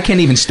can't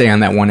even stay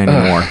on that one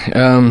anymore.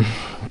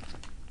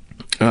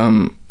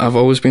 I've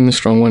always been the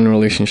strong one in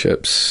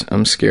relationships.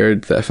 I'm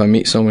scared that if I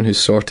meet someone who's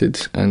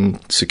sorted and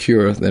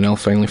secure, then I'll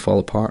finally fall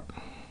apart.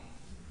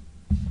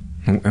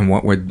 And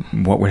what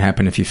would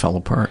happen if you fell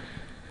apart?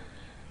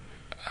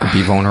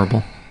 Be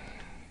vulnerable?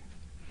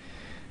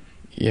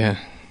 Yeah,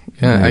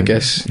 I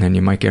guess. And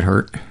you might get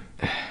hurt.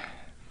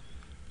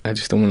 I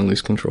just don't want to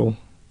lose control.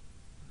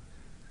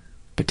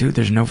 But dude,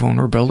 there's no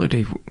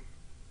vulnerability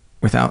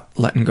without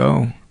letting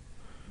go.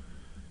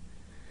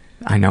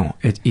 I know,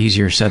 it's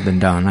easier said than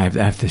done. I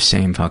have the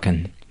same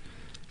fucking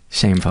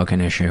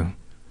issue.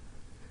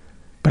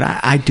 But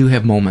I do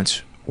have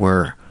moments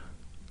where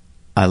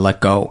I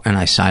let go and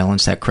I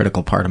silence that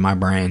critical part of my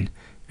brain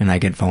and I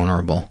get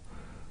vulnerable.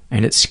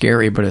 And it's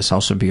scary, but it's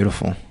also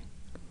beautiful.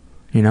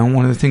 You know,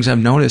 one of the things I've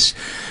noticed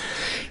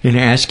in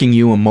asking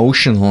you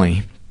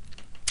emotionally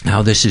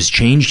how this has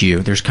changed you,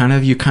 there's kind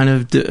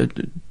of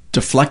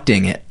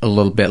deflecting it a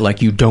little bit,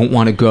 like you don't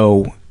want to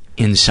go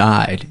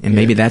inside. And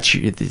maybe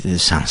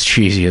this sounds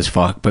cheesy as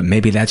fuck, but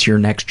maybe that's your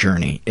next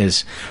journey,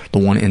 is the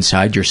one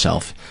inside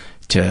yourself,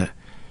 to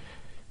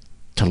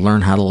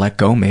learn how to let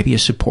go. Maybe a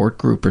support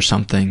group or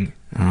something.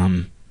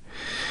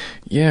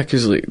 Yeah,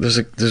 because like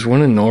there's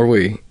one in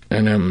Norway,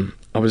 and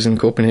I was in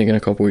Copenhagen a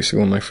couple of weeks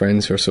ago, and my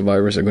friends who are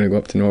survivors are going to go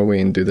up to Norway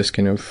and do this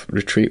kind of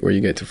retreat where you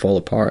get to fall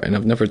apart, and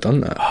I've never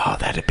done that. Oh,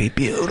 that'd be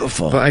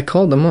beautiful. But I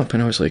called them up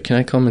and I was like, can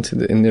I come and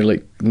they're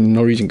like, the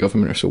Norwegian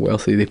government are so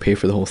wealthy, they pay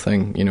for the whole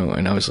thing, you know,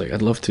 and I was like,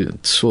 I'd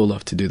so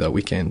love to do that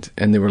weekend.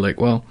 And they were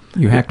like, well...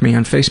 You hacked me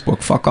on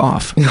Facebook, fuck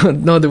off.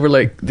 No, they were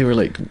like,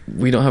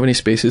 we don't have any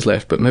spaces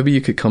left, but maybe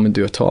you could come and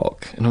do a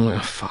talk. And I'm like,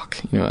 oh, fuck.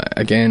 You know,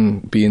 again,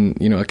 being,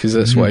 you know, because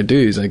that's what I do,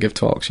 is I give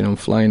talks, you know, I'm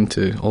flying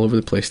to all over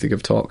the place to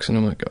give talks, and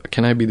I'm like,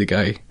 can I be the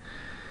guy?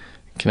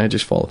 Can I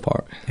just fall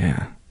apart?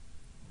 Yeah.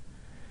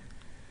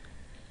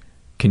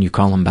 Can you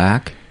call him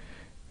back?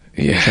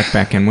 Yeah. Check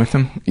back in with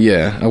him?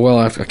 Yeah. Well,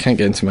 I can't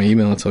get into my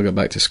email until I get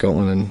back to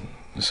Scotland, and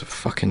it's a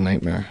fucking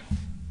nightmare.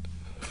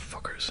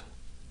 Fuckers.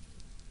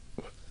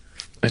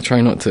 I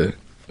try not to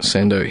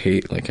send out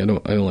hate. Like, I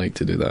don't like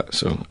to do that.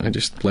 So I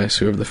just bless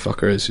whoever the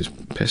fucker is who's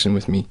pissing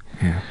with me.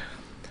 Yeah.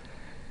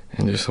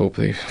 And just hope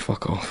they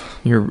fuck off.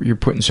 You're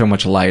putting so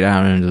much light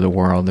out into the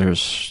world.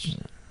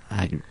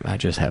 I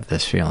just have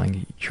this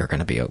feeling you're going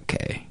to be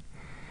okay.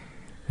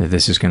 That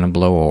this is going to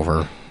blow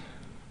over.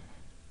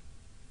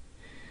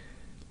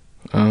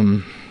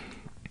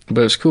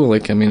 But it's cool.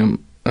 Like, I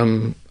mean,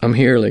 I'm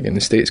here, like, in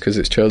the States because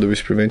it's Child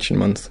Abuse Prevention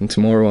Month, and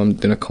tomorrow I'm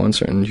doing a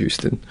concert in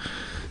Houston,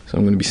 so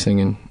I'm going to be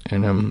singing.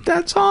 And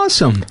that's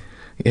awesome.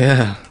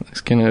 Yeah,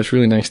 it's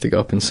really nice to go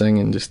up and sing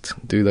and just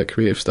do that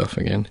creative stuff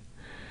again.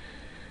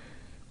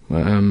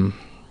 But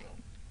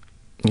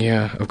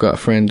yeah, I've got a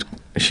friend.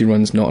 She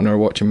runs Not on Our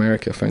Watch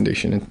America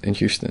Foundation in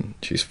Houston.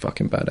 She's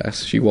fucking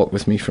badass. She walked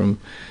with me from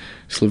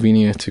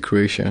Slovenia to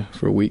Croatia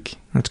for a week.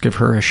 Let's give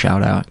her a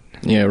shout out.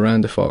 Yeah,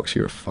 Randa Fox,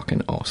 you're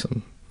fucking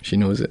awesome. She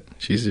knows it.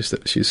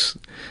 She's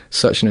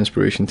such an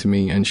inspiration to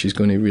me, and she's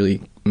going to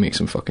really make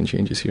some fucking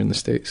changes here in the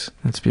States.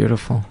 That's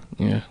beautiful.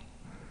 Yeah.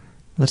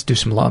 Let's do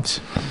some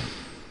loves.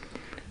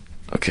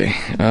 Okay.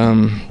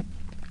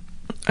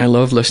 I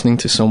love listening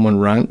to someone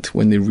rant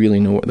when they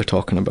really know what they're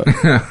talking about.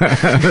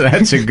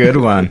 That's a good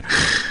one.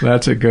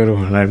 That's a good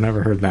one. I've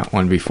never heard that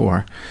one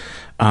before.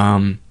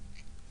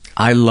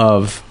 I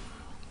love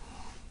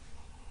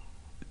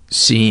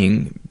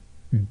seeing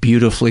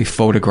beautifully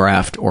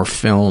photographed or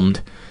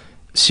filmed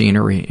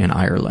scenery in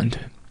Ireland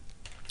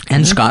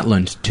and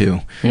Scotland too.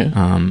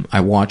 Yeah. I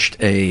watched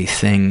a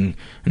thing,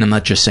 and I'm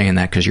not just saying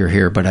that because you're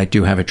here, but I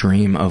do have a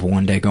dream of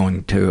one day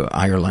going to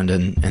Ireland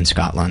and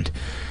Scotland,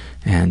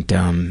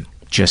 and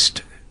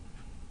just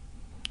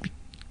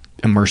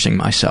immersing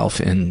myself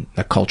in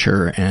the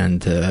culture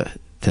and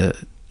the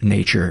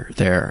nature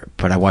there.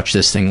 But I watched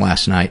this thing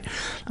last night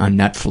on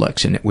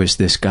Netflix, and it was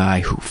this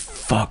guy who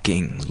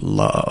fucking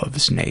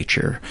loves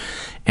nature,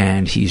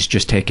 and he's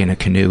just taking a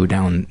canoe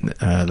down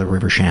the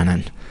River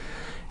Shannon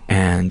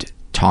and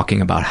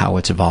talking about how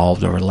it's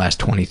evolved over the last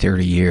 20,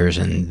 30 years,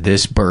 and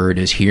this bird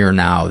is here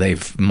now.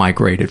 They've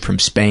migrated from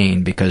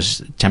Spain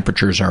because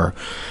temperatures are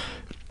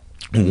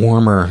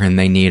warmer and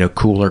they need a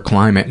cooler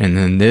climate, and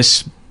then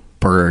this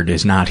bird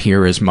is not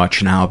here as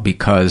much now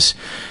because,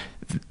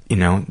 you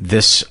know,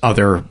 this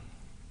other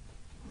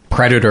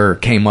predator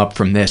came up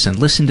from this, and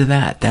listen to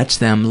that. That's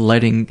them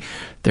letting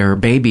their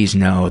babies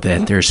know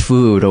that there's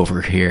food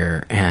over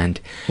here. And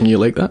you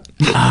like that?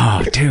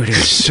 Oh, dude,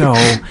 it's so...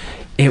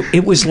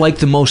 It was like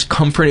the most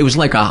comfort. It was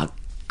like a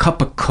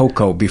cup of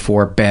cocoa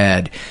before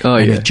bed. Oh,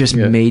 and yeah, it just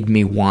made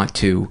me want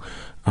to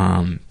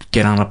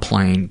get on a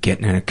plane, get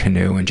in a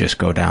canoe, and just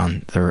go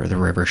down the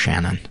River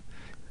Shannon.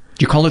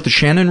 Do you call it the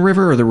Shannon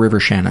River or the River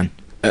Shannon?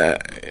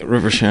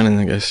 River Shannon,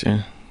 I guess,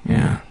 yeah.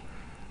 Yeah.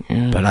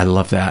 But I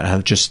love that. I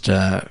just,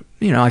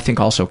 you know, I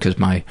think also because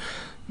my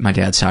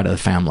dad's side of the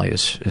family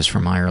is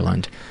from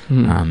Ireland.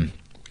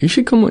 You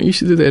should come. You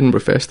should do the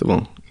Edinburgh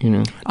Festival. You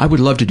know, I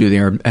would love to do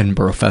the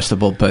Edinburgh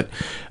Festival, but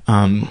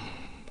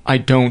I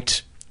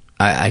don't.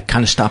 I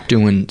kind of stopped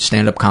doing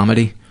stand-up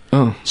comedy.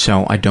 Oh,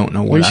 so I don't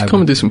know what. You should come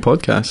and do some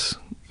podcasts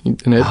in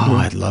Edinburgh. Oh,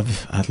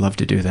 I'd love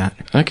to do that.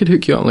 I could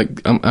hook you up. Like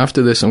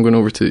after this, I'm going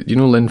over to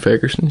Lynn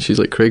Ferguson. She's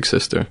like Craig's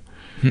sister.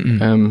 I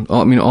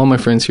mean, all my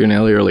friends here in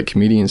LA are like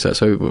comedians.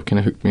 That's how it kind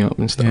of hooked me up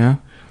and stuff. Yeah.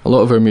 A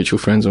lot of our mutual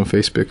friends on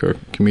Facebook are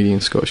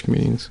comedians, Scottish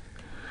comedians.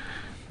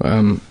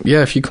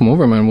 Yeah, if you come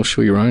over, man, we'll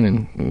show you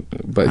around.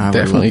 But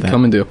definitely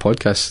come and do a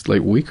podcast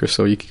like week or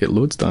so. You could get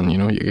loads done. You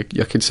know,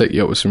 I could set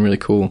you up with some really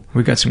cool.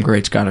 We've got some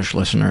great Scottish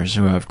listeners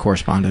who I've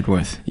corresponded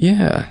with.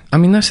 Yeah, I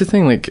mean that's the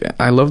thing. Like,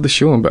 I love the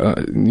show, but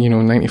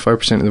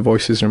 95% of the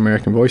voices are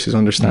American voices,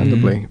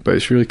 understandably. But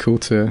it's really cool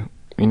to.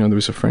 There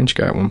was a French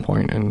guy at one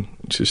point, and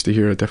just to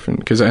hear a different...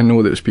 Because I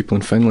know that there's people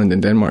in Finland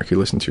and Denmark who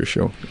listen to your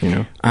show,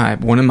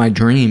 One of my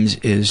dreams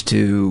is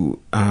to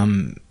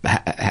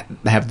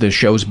have the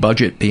show's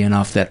budget be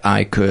enough that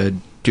I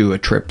could do a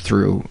trip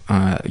through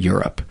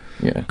Europe.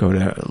 Yeah. Go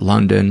to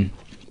London,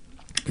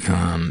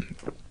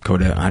 go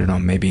to, I don't know,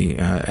 maybe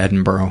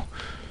Edinburgh,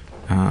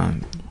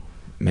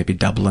 maybe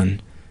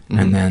Dublin,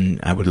 and then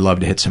I would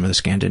love to hit some of the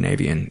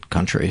Scandinavian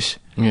countries.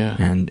 Yeah.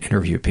 And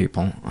interview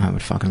people. I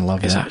would fucking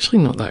love It's that. actually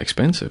not that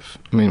expensive.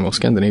 I mean, well,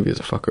 Scandinavia's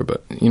a fucker,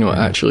 but,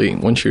 actually,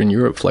 once you're in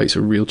Europe, flights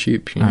are real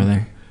cheap. Are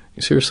they?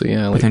 Seriously,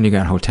 yeah. But then you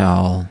got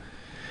hotel.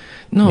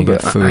 No,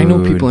 but I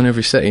know people in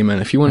every city,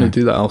 man. If you want to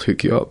do that, I'll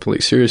hook you up.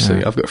 Like,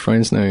 seriously, I've got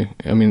friends now.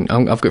 I mean,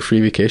 I've got free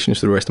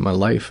vacations for the rest of my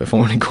life. If I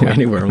want to go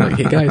anywhere, I'm like,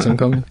 hey, guys, I'm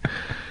coming.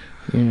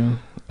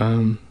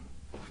 All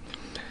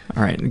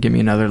right, give me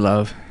another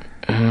love.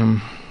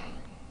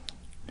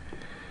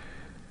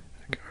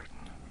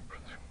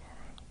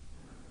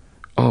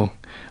 Oh,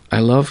 I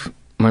love...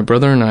 My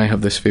brother and I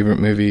have this favourite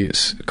movie.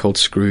 It's called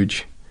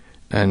Scrooge.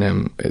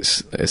 And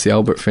it's the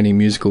Albert Finney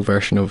musical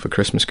version of A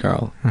Christmas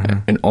Carol.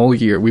 And all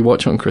year... We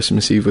watch it on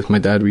Christmas Eve with my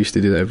dad. We used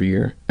to do that every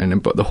year.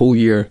 But the whole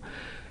year...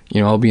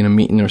 I'll be in a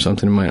meeting or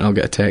something and I'll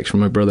get a text from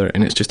my brother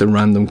and it's just a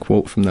random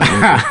quote from that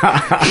movie.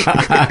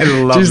 I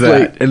love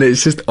that. And it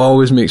just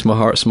always makes my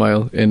heart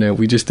smile. And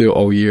we just do it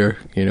all year,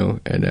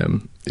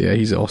 and yeah,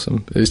 he's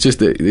awesome. It's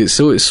just it's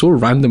so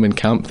random and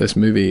camp, this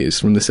movie. It's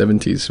from the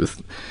 70s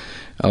with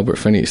Albert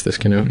Finney. It's this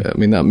kind of, I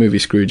mean, that movie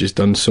Scrooge is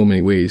done so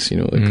many ways,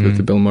 like with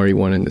the Bill Murray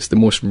one, and it's the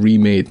most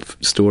remade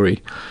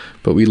story.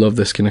 But we love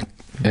this kind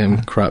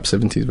of crap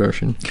 70s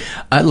version.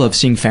 I love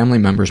seeing family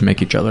members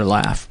make each other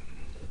laugh.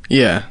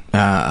 Yeah.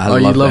 I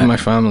love my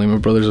family. My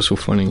brothers are so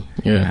funny.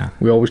 Yeah.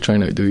 We always try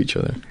and outdo each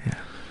other.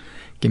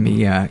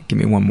 Yeah. Give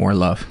me one more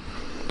love.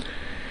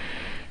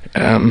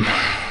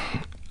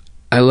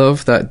 I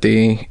love that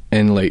day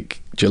in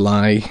like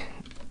July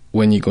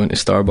when you go into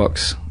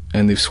Starbucks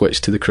and they've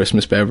switched to the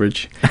Christmas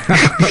beverage.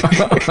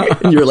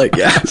 And you're like,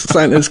 yeah,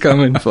 Santa's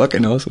coming.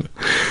 Fucking awesome.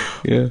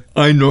 Yeah.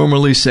 I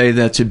normally say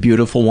that's a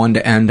beautiful one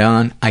to end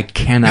on. I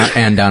cannot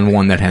end on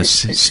one that has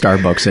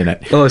Starbucks in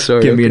it. Oh,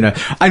 sorry. Give me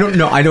I don't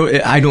know. I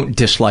don't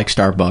dislike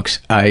Starbucks.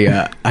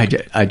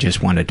 I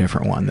just want a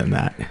different one than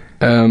that.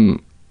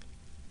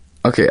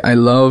 Okay, I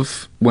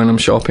love when I'm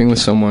shopping with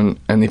someone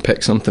and they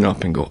pick something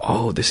up and go,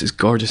 oh, this is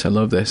gorgeous, I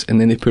love this.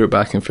 And then they put it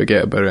back and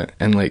forget about it.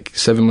 And like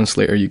 7 months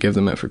later, you give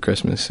them it for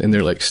Christmas and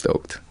they're like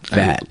stoked.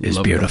 That is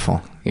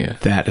beautiful. That. Yeah.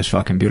 That is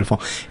fucking beautiful.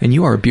 And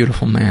you are a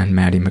beautiful man,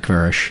 Matty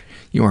McVarish.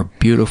 You are a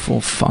beautiful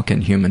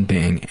fucking human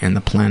being and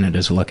the planet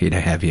is lucky to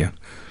have you.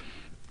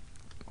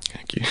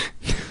 Thank you.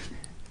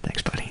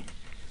 Thanks, buddy.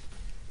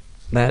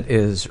 That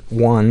is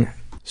one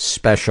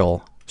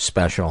special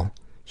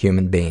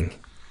human being.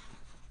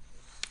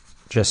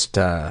 Just,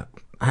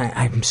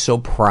 I'm so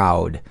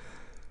proud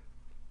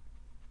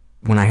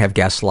when I have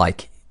guests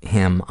like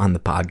him on the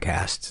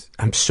podcast.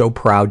 I'm so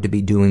proud to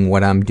be doing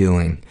what I'm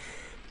doing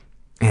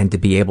and to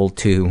be able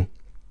to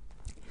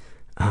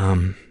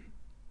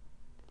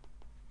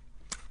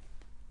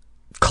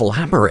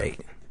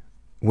collaborate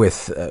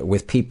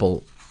with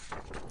people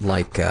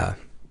like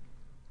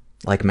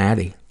like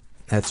Matty.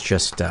 That's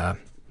just, I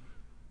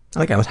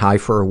think I was high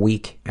for a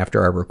week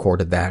after I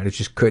recorded that. I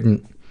just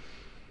couldn't.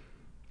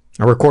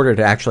 I recorded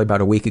it actually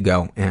about a week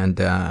ago, and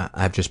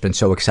I've just been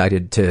so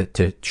excited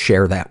to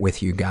share that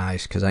with you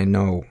guys, because I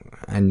know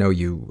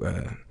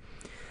you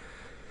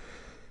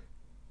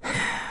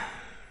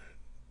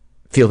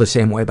feel the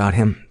same way about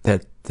him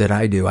that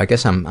I do. I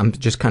guess I'm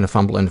just kind of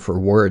fumbling for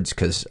words,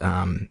 because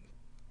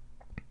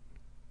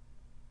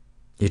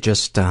you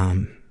just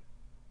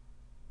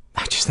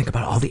I just think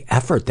about all the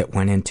effort that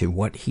went into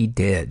what he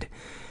did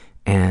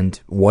and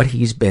what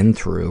he's been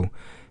through,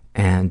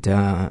 and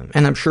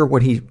I'm sure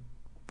what he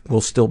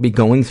will still be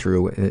going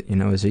through,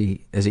 as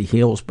he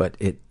heals. But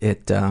it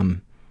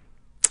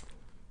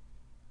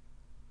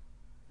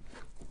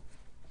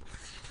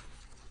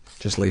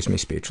just leaves me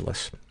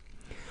speechless.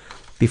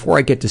 Before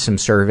I get to some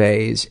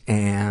surveys,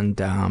 and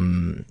I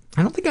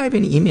don't think I have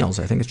any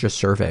emails. I think it's just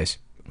surveys.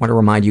 I want to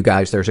remind you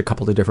guys there's a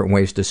couple of different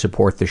ways to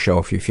support the show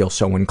if you feel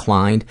so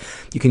inclined.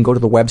 You can go to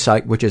the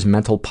website, which is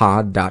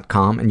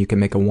mentalpod.com, and you can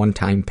make a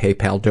one-time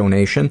PayPal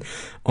donation.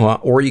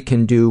 Or you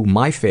can do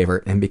my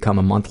favorite and become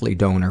a monthly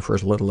donor for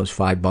as little as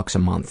 $5 a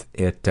month.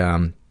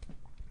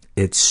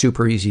 It's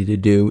super easy to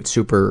do. It's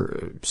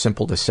super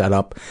simple to set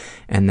up,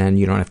 and then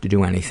you don't have to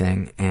do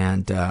anything.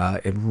 And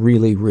it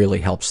really,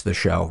 really helps the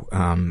show.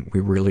 We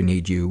really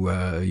need you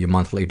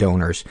monthly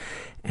donors.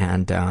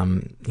 And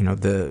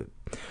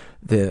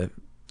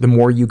the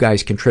more you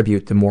guys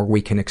contribute, the more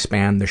we can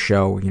expand the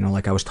show.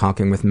 Like I was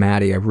talking with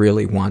Matty, I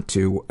really want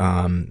to,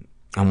 I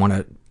want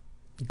to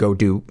go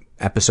do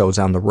episodes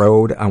on the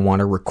road. I want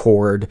to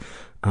record,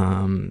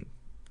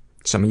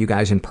 some of you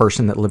guys in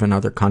person that live in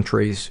other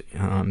countries.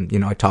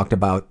 I talked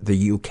about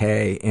the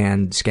UK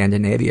and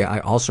Scandinavia.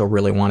 I also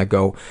really want to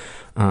go,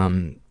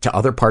 to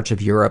other parts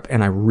of Europe,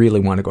 and I really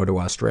want to go to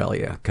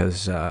Australia,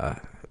 because, I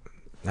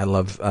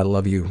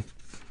love you.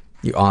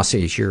 You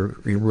Aussies, you're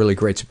really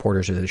great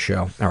supporters of the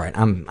show. All right,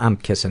 I'm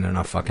kissing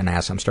enough fucking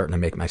ass. I'm starting to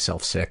make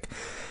myself sick.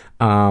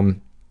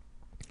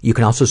 You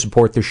can also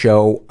support the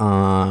show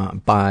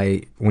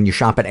by, when you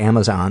shop at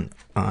Amazon,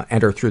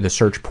 enter through the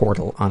search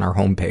portal on our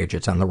homepage.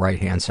 It's on the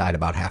right-hand side,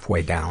 about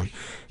halfway down.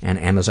 And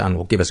Amazon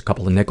will give us a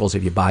couple of nickels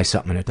if you buy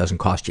something, and it doesn't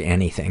cost you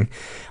anything.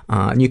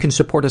 And you can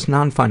support us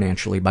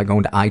non-financially by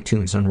going to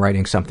iTunes and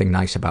writing something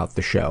nice about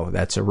the show.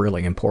 That's a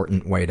really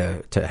important way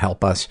to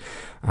help us,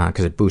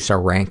 because it boosts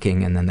our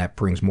ranking, and then that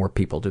brings more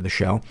people to the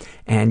show.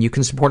 And you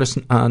can support us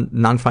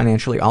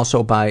non-financially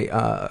also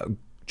by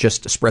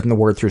just spreading the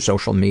word through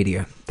social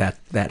media.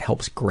 That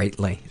helps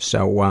greatly.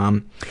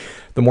 So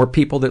the more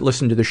people that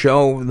listen to the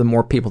show, the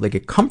more people that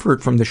get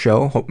comfort from the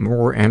show,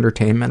 more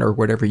entertainment or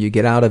whatever you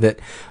get out of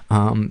it,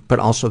 but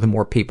also the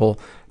more people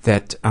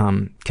that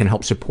can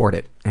help support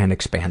it and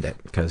expand it,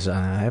 because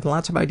I have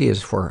lots of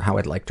ideas for how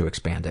I'd like to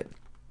expand it.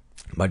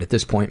 But at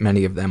this point,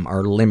 many of them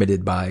are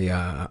limited by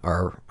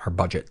our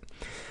budget.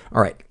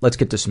 All right, let's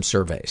get to some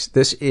surveys.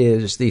 This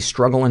is the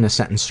Struggle in a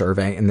Sentence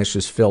survey, and this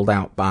was filled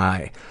out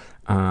by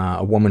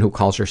a woman who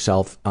calls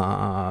herself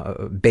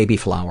Baby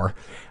Flower.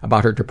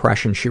 About her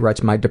depression, she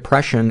writes, "My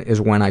depression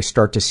is when I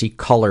start to see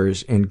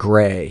colors in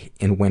gray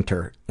in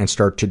winter and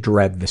start to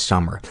dread the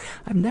summer."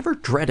 I've never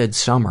dreaded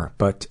summer,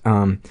 but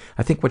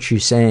I think what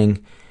she's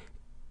saying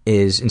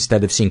is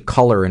instead of seeing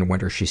color in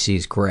winter, she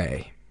sees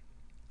gray,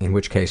 in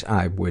which case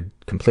I would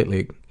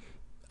completely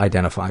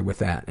identify with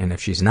that. And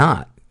if she's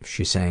not, if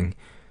she's saying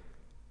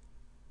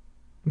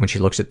when she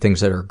looks at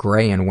things that are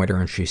gray in winter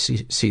and she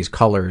sees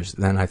colors,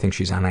 then I think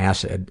she's on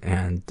acid,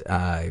 and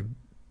I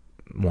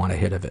want a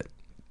hit of it.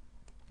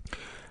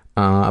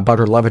 About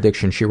her love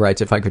addiction, she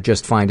writes, "If I could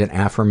just find an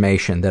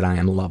affirmation that I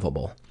am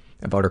lovable."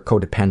 About her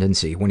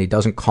codependency, "When he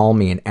doesn't call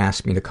me and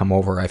ask me to come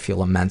over, I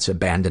feel immense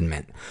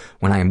abandonment.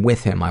 When I am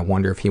with him, I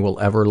wonder if he will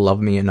ever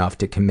love me enough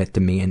to commit to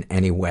me in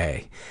any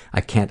way.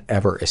 I can't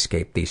ever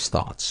escape these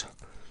thoughts."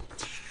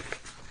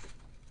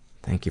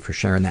 Thank you for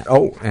sharing that.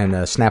 Oh, and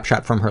a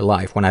snapshot from her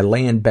life. "When I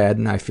lay in bed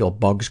and I feel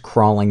bugs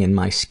crawling in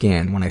my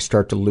skin, when I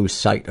start to lose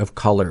sight of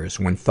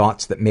colors, when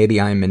thoughts that maybe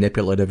I am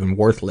manipulative and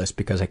worthless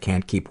because I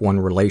can't keep one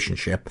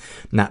relationship,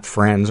 not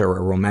friends or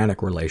a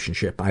romantic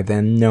relationship, I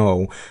then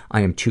know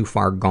I am too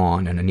far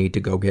gone and I need to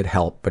go get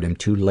help, but am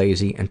too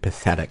lazy and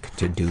pathetic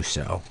to do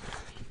so."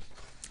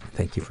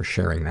 Thank you for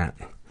sharing that.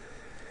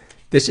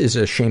 This is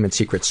a Shame and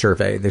Secret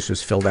survey. This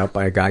was filled out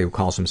by a guy who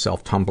calls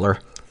himself Tumblr.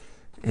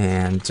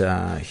 And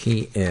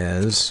he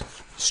is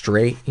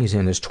straight. He's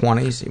in his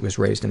 20s. He was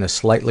raised in a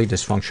slightly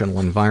dysfunctional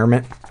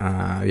environment.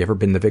 You ever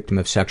been the victim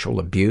of sexual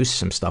abuse?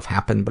 Some stuff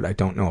happened, but I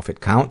don't know if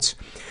it counts.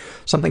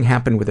 Something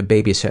happened with a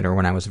babysitter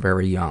when I was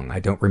very young. I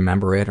don't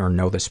remember it or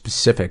know the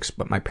specifics,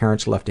 but my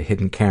parents left a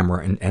hidden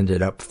camera and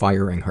ended up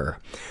firing her.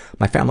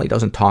 My family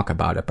doesn't talk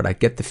about it, but I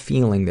get the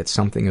feeling that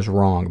something is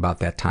wrong about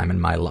that time in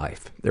my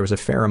life. There was a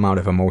fair amount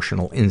of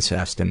emotional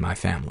incest in my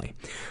family.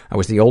 I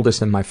was the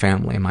oldest in my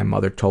family, and my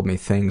mother told me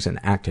things and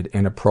acted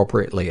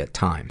inappropriately at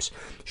times.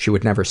 She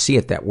would never see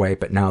it that way,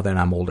 but now that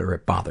I'm older,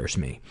 it bothers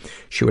me.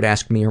 She would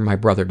ask me or my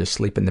brother to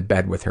sleep in the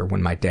bed with her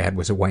when my dad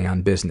was away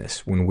on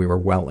business, when we were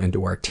well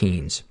into our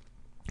teens.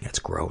 That's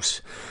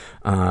gross.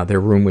 Their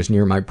room was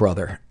near my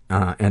brother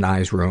and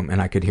I's room,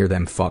 and I could hear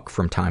them fuck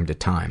from time to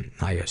time.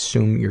 I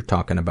assume you're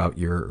talking about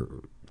your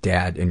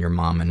dad and your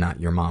mom and not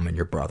your mom and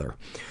your brother.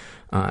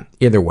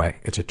 Either way,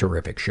 it's a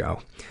terrific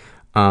show.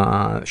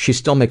 She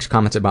still makes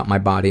comments about my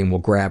body and will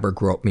grab or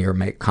grope me or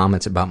make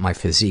comments about my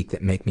physique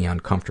that make me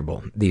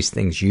uncomfortable. These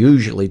things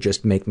usually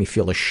just make me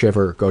feel a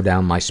shiver go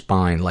down my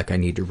spine like I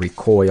need to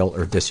recoil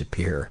or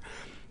disappear.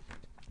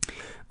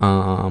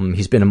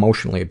 He's been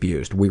emotionally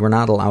abused. We were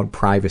not allowed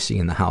privacy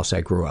in the house I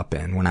grew up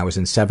in. When I was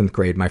in 7th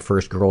grade, my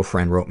first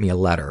girlfriend wrote me a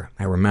letter.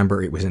 I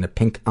remember it was in a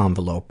pink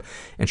envelope,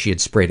 and she had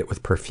sprayed it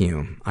with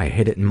perfume. I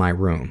hid it in my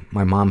room.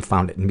 My mom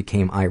found it and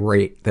became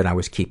irate that I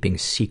was keeping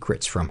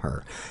secrets from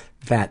her.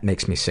 That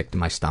makes me sick to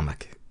my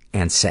stomach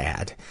and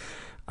sad.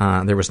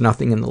 There was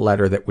nothing in the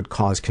letter that would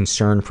cause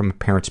concern from a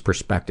parent's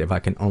perspective. I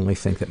can only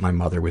think that my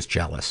mother was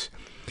jealous.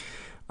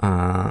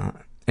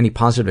 Any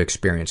positive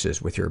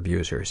experiences with your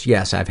abusers?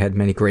 Yes, I've had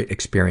many great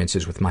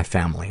experiences with my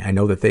family. I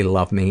know that they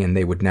love me and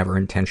they would never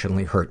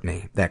intentionally hurt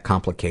me. That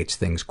complicates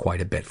things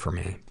quite a bit for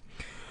me.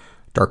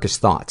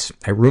 Darkest thoughts.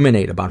 I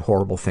ruminate about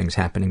horrible things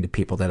happening to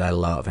people that I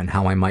love and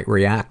how I might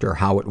react or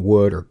how it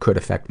would or could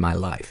affect my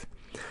life.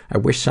 I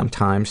wish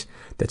sometimes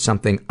that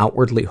something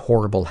outwardly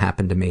horrible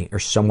happened to me or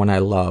someone I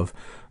love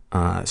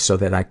so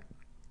that I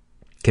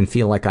can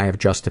feel like I have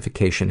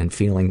justification in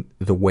feeling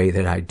the way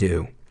that I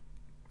do.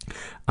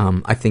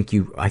 I think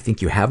you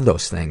have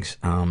those things.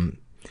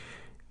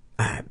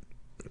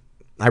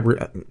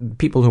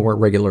 People who are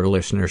regular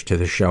listeners to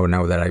the show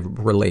know that I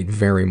relate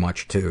very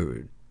much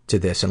to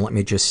this, and let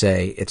me just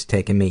say it's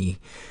taken me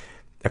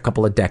a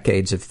couple of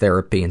decades of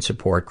therapy and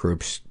support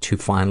groups to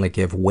finally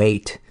give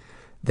weight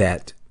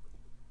that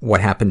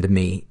what happened to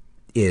me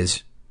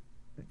is,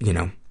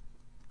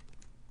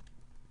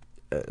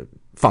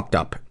 fucked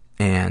up.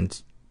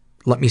 And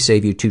let me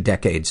save you 2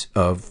 decades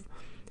of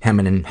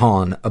hemming and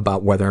hawing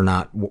about whether or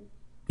not,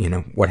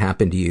 what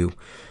happened to you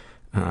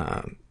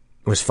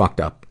was fucked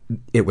up.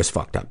 It was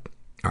fucked up.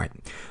 All right.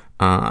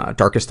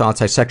 Darkest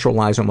thoughts. I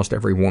sexualize almost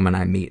every woman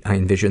I meet. I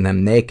envision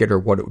them naked or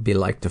what it would be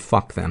like to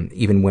fuck them,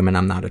 even women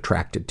I'm not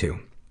attracted to.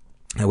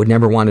 I would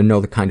never want to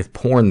know the kind of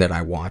porn that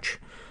I watch.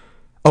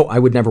 I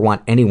would never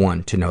want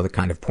anyone to know the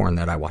kind of porn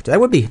that I watch. That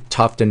would be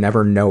tough to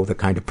never know the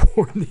kind of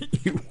porn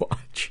that you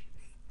watch.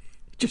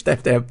 You just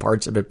have to have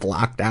parts of it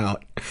blocked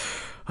out.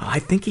 I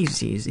think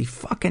he's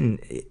fucking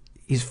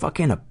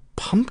a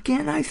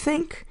pumpkin, I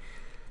think.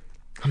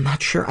 I'm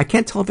not sure. I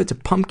can't tell if it's a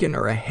pumpkin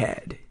or a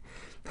head.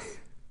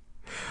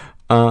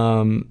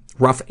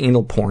 Rough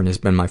anal porn has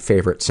been my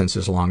favorite since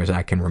as long as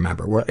I can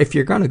remember. Well, if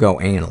you're gonna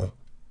go anal,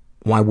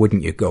 why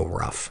wouldn't you go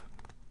rough?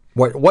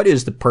 What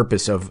is the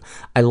purpose of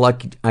I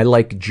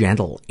like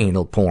gentle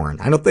anal porn?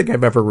 I don't think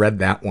I've ever read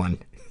that one.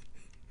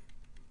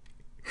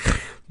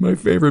 My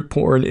favorite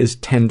porn is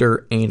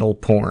tender anal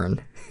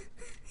porn.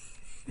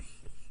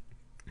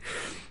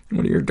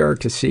 One of your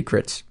darkest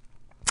secrets.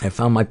 I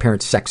found my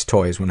parents' sex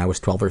toys when I was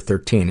 12 or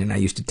 13, and I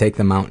used to take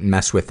them out and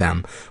mess with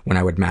them when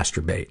I would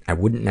masturbate. I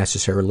wouldn't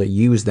necessarily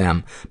use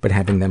them, but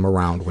having them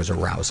around was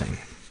arousing.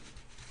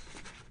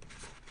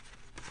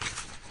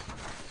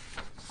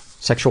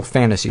 Sexual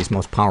fantasies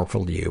most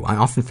powerful to you. I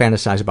often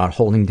fantasize about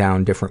holding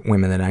down different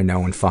women that I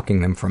know and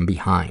fucking them from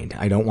behind.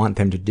 I don't want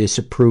them to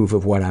disapprove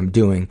of what I'm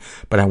doing,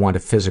 but I want to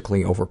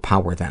physically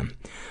overpower them.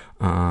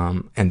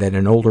 And that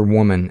an older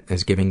woman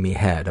is giving me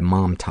head, a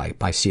mom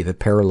type. I see the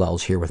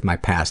parallels here with my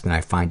past and I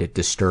find it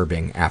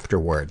disturbing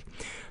afterward.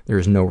 There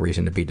is no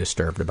reason to be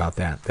disturbed about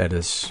that. That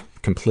is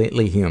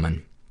completely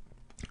human.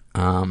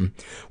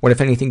 What,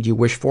 if anything, do you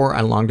wish for? I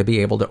long to be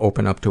able to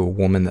open up to a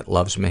woman that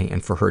loves me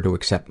and for her to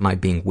accept my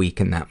being weak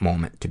in that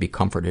moment, to be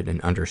comforted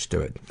and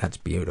understood. That's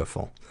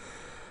beautiful.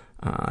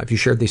 If you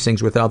shared these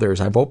things with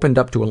others, I've opened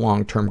up to a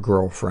long-term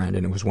girlfriend,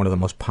 and it was one of the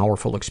most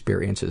powerful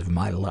experiences of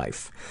my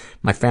life.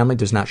 My family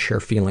does not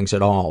share feelings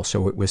at all,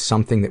 so it was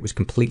something that was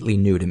completely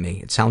new to me.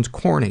 It sounds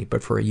corny,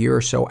 but for a year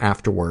or so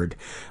afterward,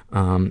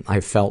 I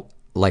felt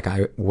like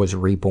I was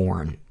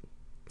reborn.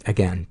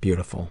 Again,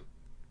 beautiful.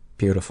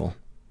 Beautiful.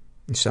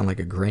 You sound like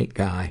a great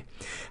guy.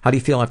 How do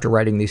you feel after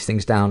writing these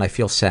things down? I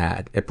feel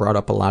sad. It brought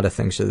up a lot of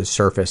things to the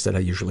surface that I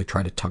usually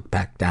try to tuck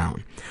back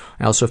down.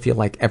 I also feel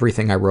like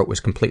everything I wrote was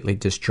completely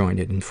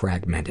disjointed and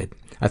fragmented.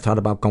 I thought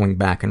about going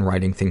back and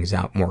writing things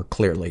out more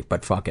clearly,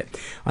 but fuck it.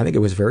 I think it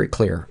was very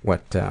clear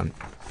what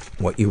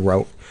you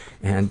wrote.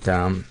 And,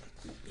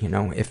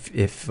 if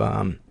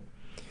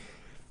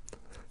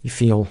you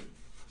feel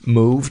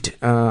moved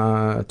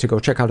to go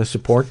check out a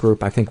support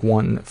group, I think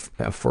one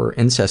for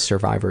incest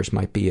survivors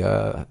might be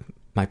a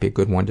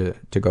good one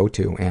to go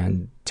to,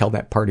 and tell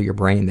that part of your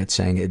brain that's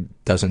saying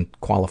it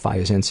doesn't qualify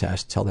as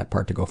incest, tell that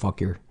part to go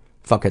fuck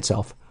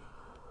itself.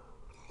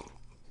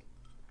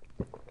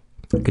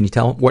 Can you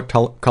tell what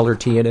color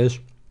tea it is?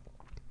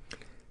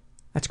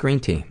 That's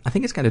green tea. I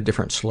think it's got a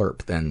different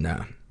slurp than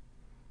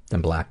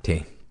black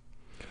tea.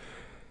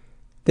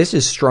 This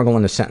is Struggle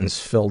in a Sentence,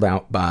 filled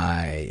out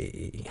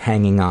by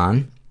Hanging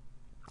On.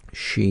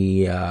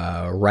 She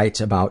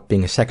writes about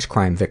being a sex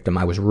crime victim.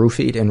 I was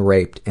roofied and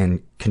raped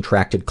and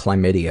contracted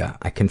chlamydia.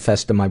 I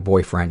confessed to my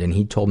boyfriend, and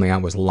he told me I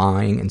was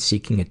lying and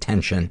seeking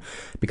attention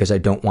because I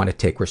don't want to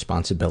take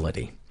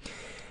responsibility.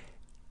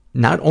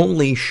 Not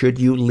only should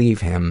you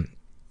leave him,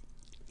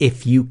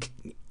 if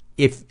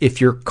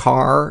your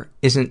car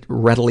isn't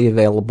readily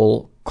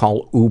available,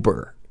 call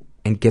Uber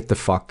and get the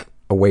fuck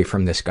away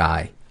from this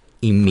guy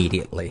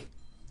immediately.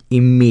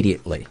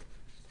 Immediately.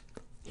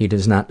 He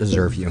does not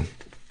deserve you.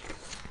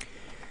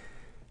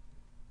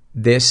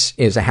 This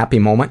is a happy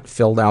moment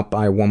filled out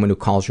by a woman who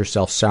calls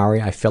herself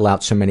Sorry. I fill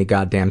out so many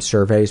goddamn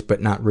surveys,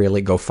 but not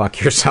really. Go fuck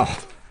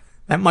yourself.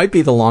 That might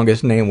be the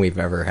longest name we've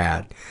ever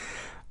had.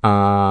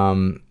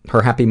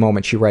 Her happy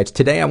moment, she writes,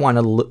 today I went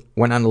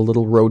on a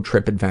little road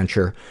trip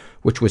adventure,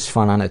 which was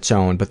fun on its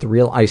own, but the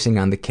real icing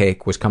on the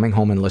cake was coming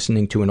home and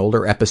listening to an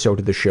older episode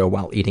of the show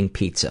while eating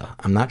pizza.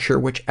 I'm not sure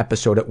which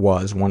episode it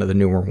was, one of the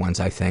newer ones,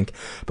 I think,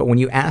 but when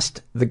you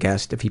asked the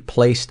guest if he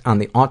placed on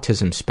the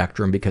autism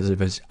spectrum because of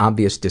his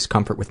obvious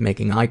discomfort with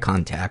making eye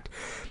contact,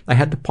 I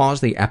had to pause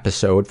the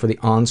episode for the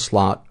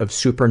onslaught of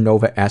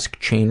supernova-esque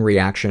chain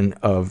reaction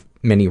of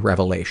mini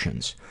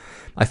revelations.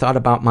 I thought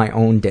about my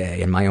own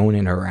day and my own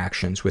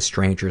interactions with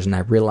strangers, and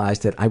I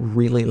realized that I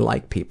really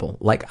like people.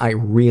 Like, I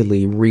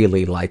really,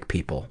 really like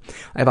people.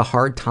 I have a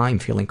hard time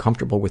feeling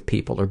comfortable with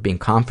people or being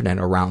confident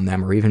around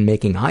them or even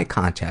making eye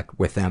contact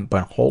with them,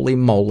 but holy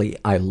moly,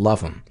 I love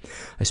them.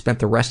 I spent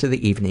the rest of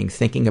the evening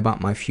thinking about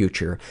my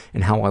future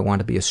and how I want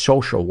to be a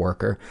social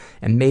worker,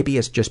 and maybe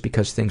it's just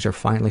because things are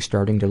finally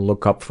starting to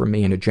look up for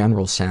me in a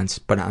general sense,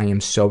 but I am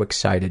so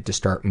excited to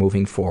start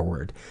moving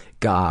forward.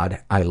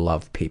 God, I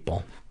love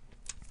people.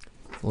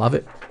 Love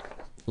it.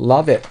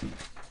 Love it.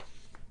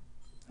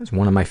 That's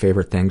one of my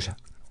favorite things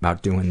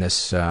about doing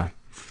this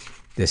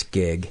this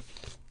gig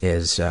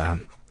is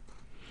the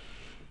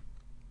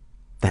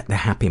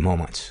happy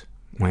moments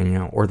when,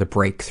 or the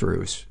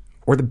breakthroughs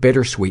or the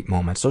bittersweet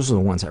moments. Those are the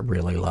ones I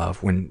really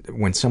love.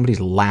 When somebody's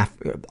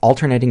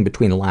alternating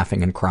between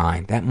laughing and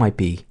crying. That might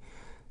be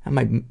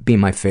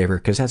my favorite,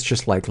 because that's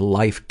just like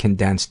life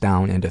condensed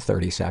down into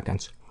 30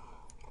 seconds.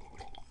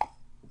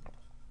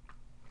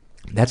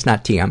 That's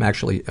not tea. I'm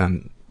actually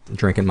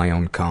drinking my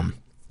own cum.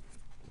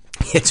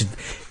 It's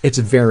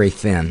very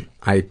thin.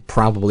 I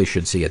probably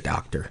should see a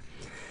doctor.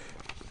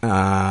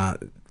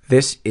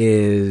 This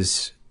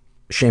is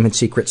Shame and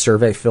Secret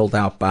survey filled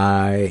out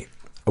by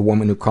a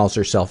woman who calls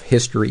herself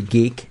History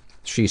Geek.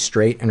 She's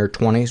straight, in her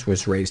 20s,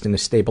 was raised in a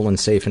stable and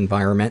safe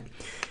environment.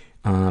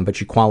 But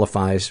she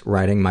qualifies,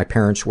 writing, my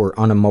parents were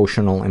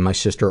unemotional and my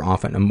sister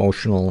often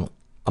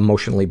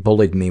emotionally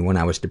bullied me when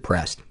I was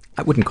depressed.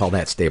 I wouldn't call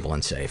that stable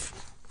and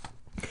safe.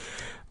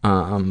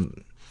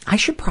 I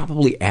should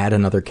probably add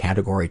another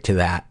category to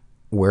that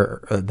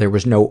where there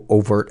was no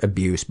overt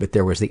abuse, but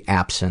there was the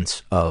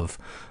absence of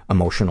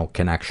emotional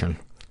connection.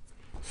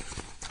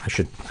 I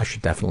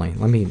should definitely,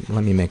 let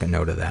me make a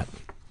note of that.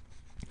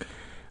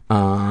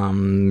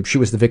 She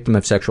was the victim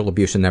of sexual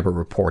abuse and never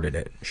reported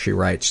it. She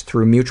writes,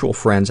 through mutual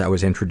friends, I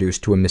was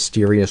introduced to a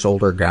mysterious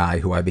older guy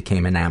who I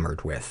became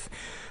enamored with.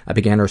 I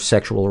began a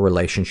sexual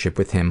relationship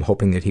with him,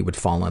 hoping that he would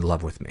fall in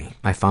love with me.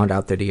 I found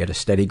out that he had a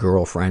steady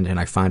girlfriend, and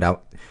I found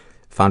out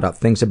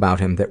things about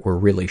him that were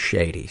really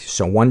shady.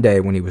 So one day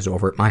when he was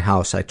over at my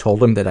house, I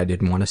told him that I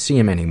didn't want to see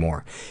him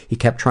anymore. He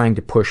kept trying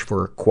to push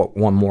for, quote,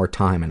 one more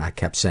time, and I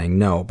kept saying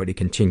no, but he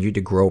continued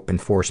to grope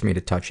and force me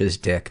to touch his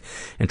dick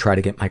and try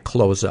to get my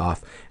clothes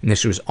off. And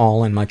this was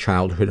all in my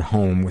childhood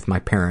home with my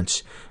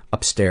parents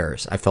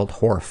upstairs. I felt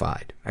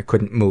horrified. I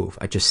couldn't move.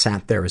 I just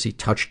sat there as he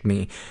touched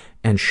me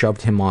and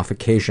shoved him off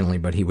occasionally,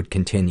 but he would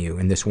continue,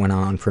 and this went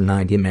on for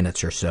 90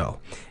 minutes or so.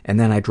 And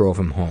then I drove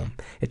him home.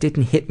 It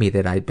didn't hit me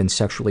that I had been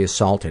sexually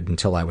assaulted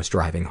until I was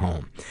driving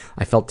home.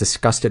 I felt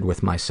disgusted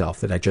with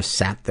myself that I just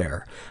sat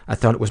there. I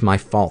thought it was my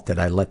fault that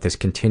I let this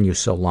continue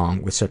so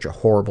long with such a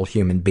horrible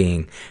human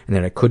being, and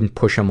that I couldn't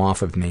push him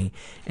off of me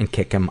and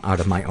kick him out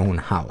of my own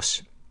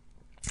house.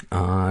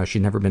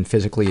 She'd never been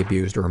physically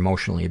abused or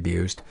emotionally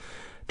abused.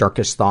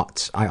 Darkest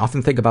thoughts. I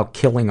often think about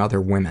killing other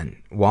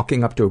women,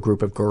 walking up to a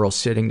group of girls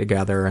sitting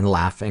together and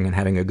laughing and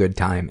having a good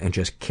time and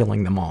just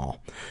killing them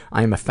all.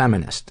 I am a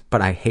feminist,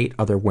 but I hate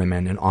other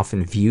women and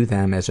often view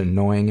them as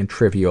annoying and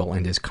trivial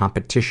and as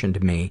competition to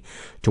me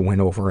to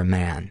win over a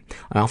man.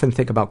 I often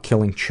think about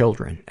killing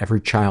children. Every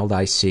child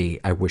I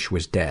see, I wish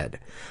was dead.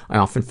 I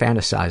often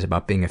fantasize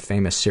about being a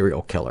famous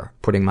serial killer,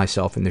 putting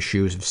myself in the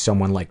shoes of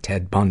someone like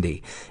Ted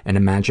Bundy and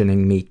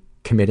imagining me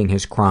committing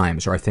his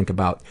crimes, or I think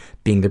about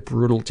being the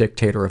brutal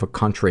dictator of a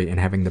country and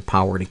having the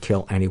power to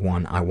kill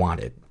anyone I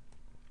wanted.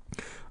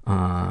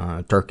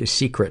 Darkest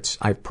secrets.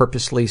 I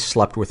purposely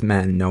slept with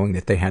men knowing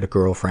that they had a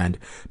girlfriend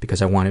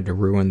because I wanted to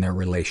ruin their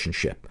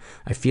relationship.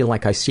 I feel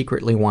like I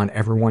secretly want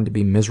everyone to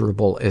be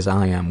miserable as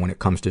I am when it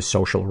comes to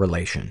social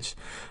relations.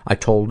 I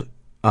told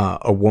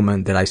a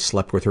woman that I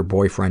slept with her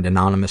boyfriend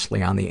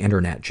anonymously on the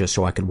internet just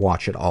so I could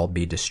watch it all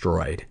be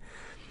destroyed.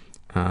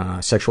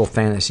 Sexual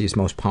fantasies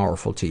most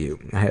powerful to you.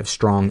 I have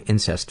strong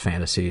incest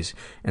fantasies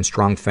and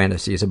strong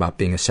fantasies about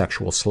being a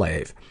sexual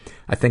slave.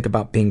 I think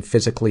about being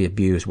physically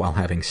abused while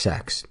having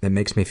sex. It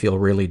makes me feel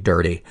really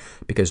dirty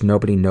because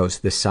nobody knows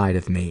this side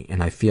of me,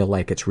 and I feel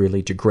like it's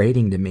really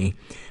degrading to me,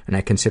 and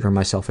I consider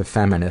myself a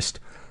feminist,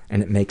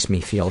 and it makes me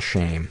feel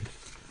shame.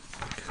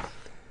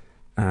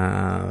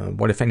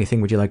 What, if anything,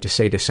 would you like to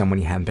say to someone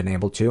you haven't been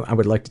able to? I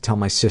would like to tell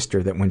my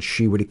sister that when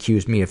she would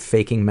accuse me of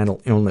faking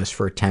mental illness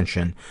for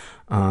attention,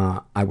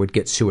 I would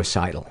get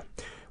suicidal.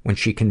 When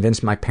she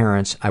convinced my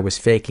parents I was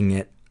faking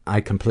it, I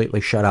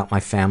completely shut out my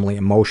family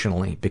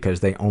emotionally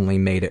because they only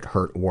made it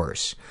hurt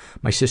worse.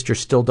 My sister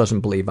still doesn't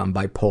believe I'm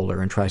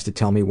bipolar and tries to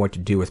tell me what to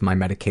do with my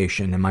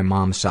medication, and my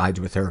mom sides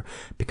with her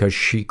because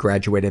she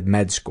graduated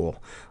med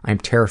school. I am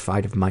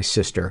terrified of my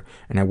sister,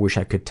 and I wish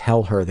I could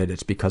tell her that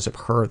it's because of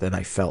her that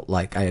I felt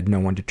like I had no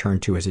one to turn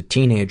to as a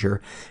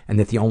teenager and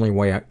that the only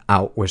way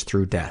out was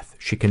through death.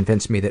 She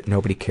convinced me that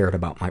nobody cared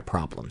about my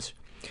problems.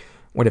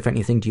 What, if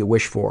anything, do you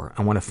wish for?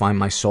 I want to find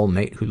my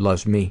soulmate who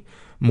loves me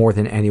more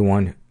than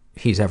anyone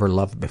he's ever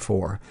loved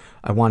before.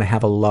 I want to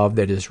have a love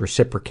that is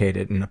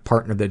reciprocated and a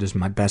partner that is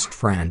my best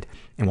friend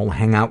and will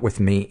hang out with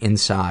me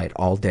inside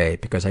all day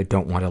because I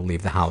don't want to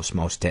leave the house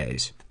most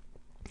days.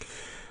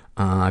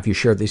 Have you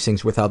shared these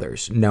things with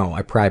others? No,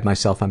 I pride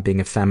myself on being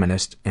a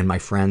feminist, and my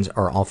friends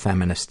are all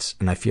feminists,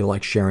 and I feel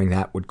like sharing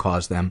that would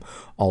cause them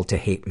all to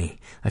hate me.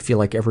 I feel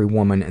like every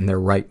woman in their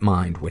right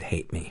mind would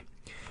hate me.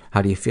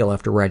 How do you feel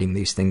after writing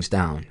these things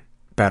down?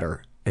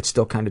 Better. It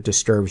still kind of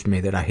disturbs me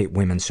that I hate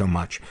women so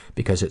much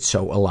because it's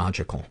so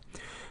illogical.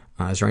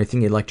 Is there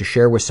anything you'd like to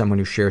share with someone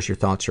who shares your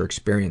thoughts or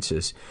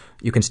experiences?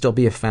 You can still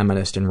be a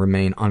feminist and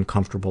remain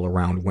uncomfortable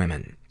around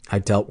women. I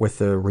dealt with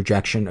the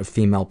rejection of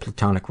female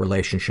platonic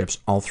relationships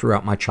all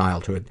throughout my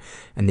childhood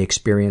and the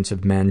experience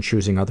of men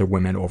choosing other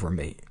women over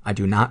me. I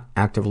do not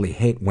actively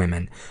hate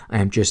women. I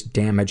am just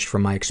damaged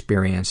from my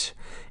experience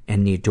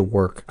and need to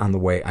work on the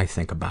way I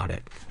think about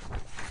it.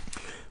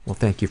 Well,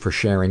 thank you for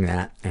sharing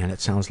that, and it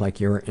sounds like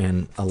you're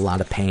in a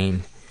lot of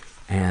pain,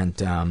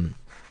 and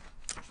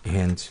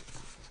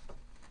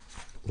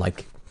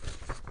like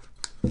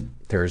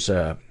there's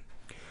a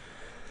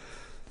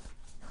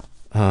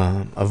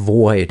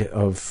void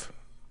of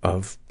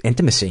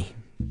intimacy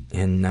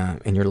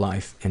in your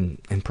life, in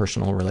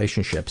personal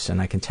relationships,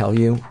 and I can tell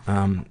you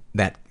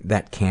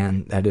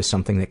that is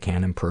something that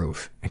can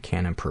improve. It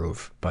can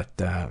improve, but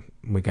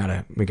we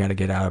gotta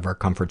get out of our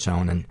comfort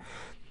zone and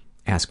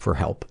ask for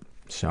help.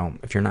 So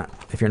if you're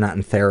not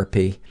in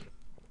therapy,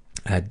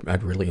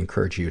 I'd really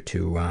encourage you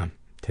to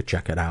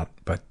check it out.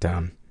 But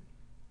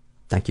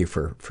thank you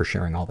for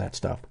sharing all that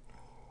stuff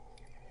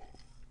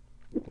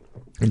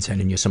and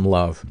sending you some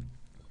love.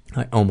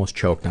 I almost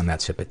choked on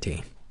that sip of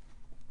tea.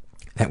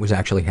 That was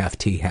actually half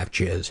tea, half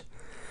jizz.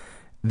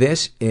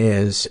 This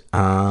is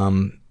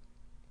a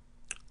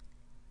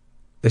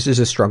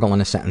struggle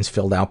in a sentence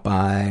filled out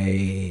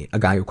by a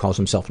guy who calls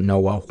himself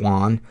Noah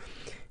Juan.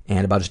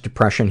 And about his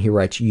depression, he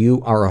writes,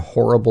 "You are a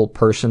horrible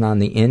person on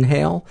the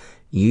inhale.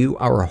 You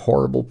are a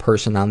horrible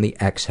person on the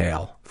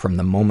exhale from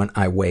the moment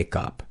I wake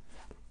up."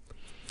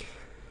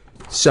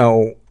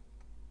 So,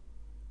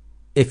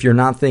 if you're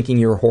not thinking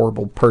you're a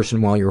horrible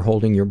person while you're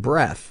holding your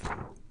breath,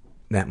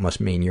 that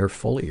must mean you're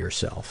full of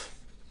yourself.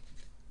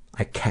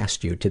 I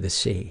cast you to the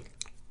sea.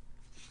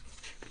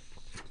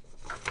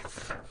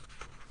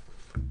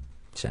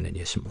 Sending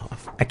you some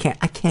love. I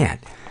can't.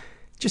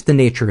 Just the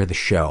nature of the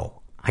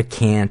show. I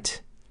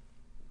can't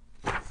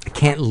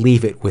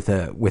leave it with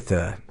a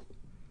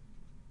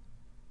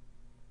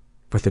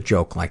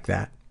joke like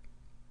that.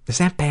 Is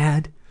that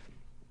bad?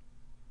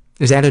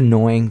 Is that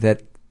annoying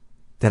that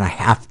I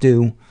have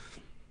to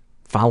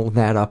follow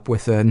that up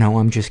with a "no,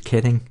 I'm just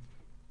kidding"?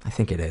 I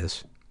think it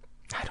is.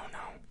 I don't know.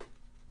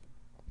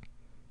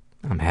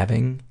 I'm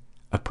having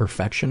a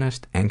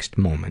perfectionist angst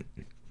moment.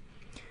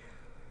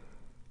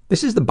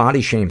 This is the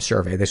body shame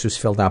survey. This was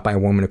filled out by a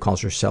woman who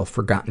calls herself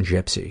Forgotten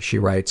Gypsy. She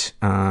writes,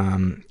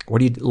 what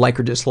do you like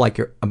or dislike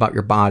about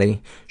your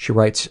body? She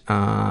writes,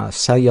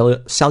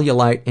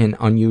 cellulite and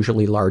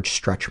unusually large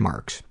stretch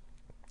marks.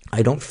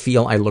 I don't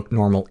feel I look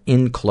normal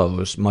in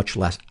clothes, much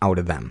less out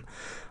of them.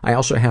 I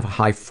also have a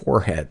high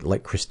forehead,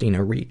 like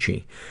Christina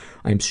Ricci.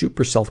 I am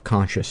super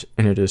self-conscious,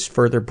 and it is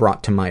further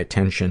brought to my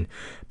attention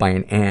by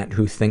an aunt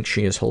who thinks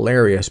she is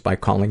hilarious by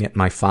calling it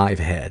my 5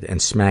 head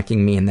and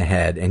smacking me in the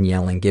head and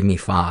yelling, "Give me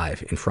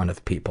 5," in front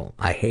of people.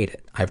 I hate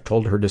it. I've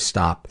told her to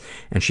stop,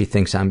 and she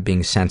thinks I'm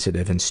being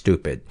sensitive and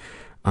stupid,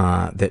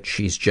 that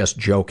she's just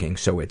joking,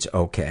 so it's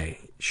okay.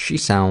 She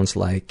sounds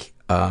like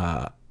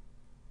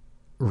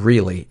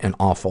really an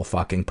awful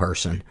fucking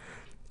person,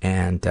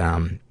 and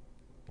I'm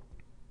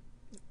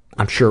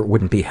sure it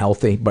wouldn't be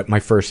healthy, but my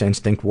first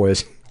instinct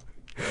was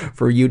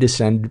for you to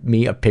send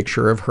me a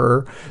picture of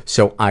her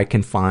so I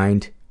can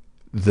find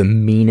the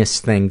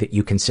meanest thing that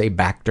you can say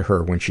back to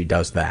her when she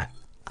does that.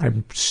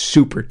 I'm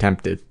super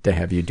tempted to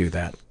have you do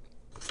that.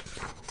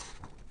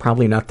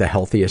 Probably not the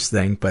healthiest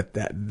thing, but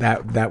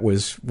that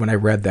was, when I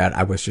read that,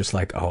 I was just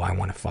like, oh, I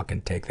want to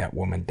fucking take that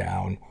woman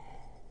down.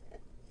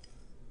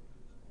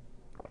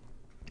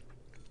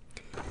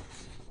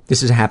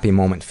 This is a happy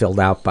moment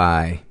filled out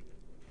by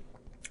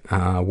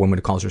a woman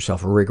who calls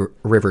herself a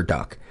river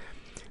duck.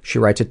 She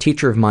writes, a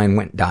teacher of mine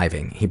went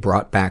diving. He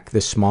brought back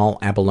this small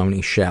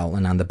abalone shell,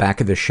 and on the back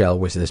of the shell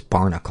was this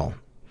barnacle.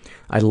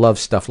 I love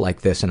stuff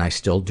like this, and I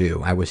still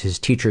do. I was his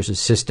teacher's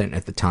assistant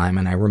at the time,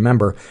 and I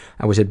remember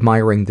I was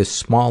admiring this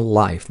small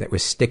life that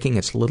was sticking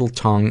its little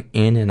tongue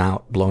in and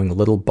out, blowing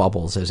little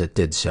bubbles as it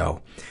did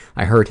so.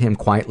 I heard him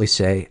quietly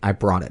say, I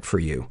brought it for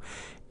you,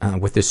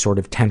 with this sort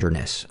of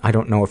tenderness. I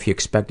don't know if he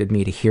expected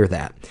me to hear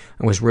that.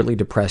 I was really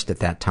depressed at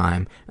that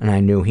time, and I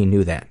knew he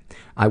knew that.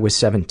 I was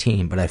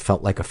 17, but I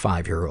felt like a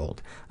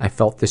 5-year-old. I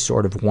felt this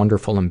sort of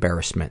wonderful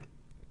embarrassment,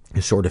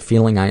 the sort of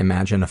feeling I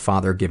imagine a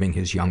father giving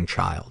his young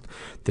child.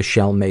 The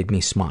shell made me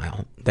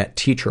smile. That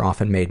teacher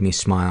often made me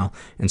smile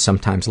and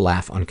sometimes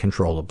laugh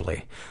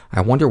uncontrollably.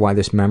 I wonder why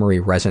this memory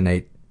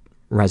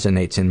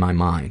resonates in my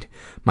mind.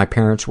 My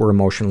parents were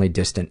emotionally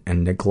distant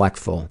and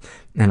neglectful,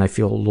 and I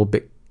feel a little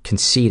bit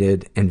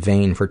conceited and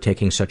vain for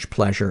taking such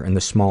pleasure in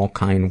the small,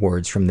 kind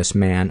words from this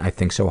man I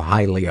think so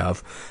highly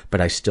of, but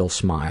I still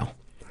smile.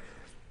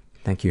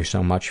 Thank you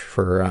so much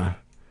for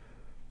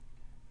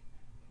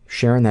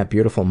sharing that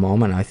beautiful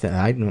moment.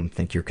 I don't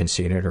think you're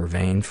conceited or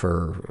vain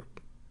for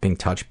being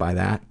touched by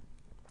that.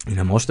 You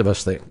know, most of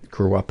us that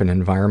grew up in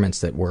environments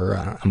that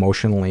were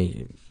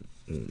emotionally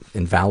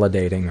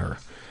invalidating or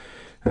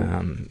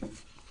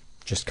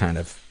just kind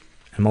of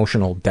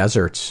emotional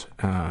deserts.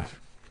 God,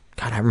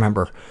 I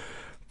remember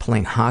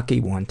playing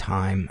hockey one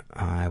time.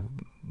 I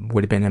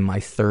would have been in my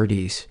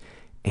 30s,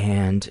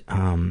 and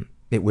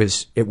it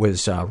was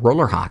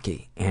roller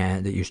hockey,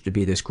 and it used to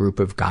be this group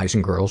of guys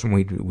and girls, and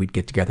we'd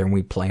get together and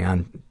we'd play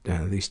on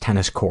these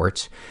tennis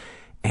courts.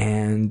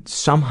 And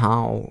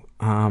somehow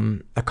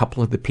a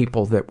couple of the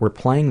people that were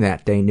playing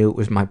that day knew it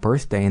was my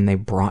birthday, and they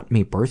brought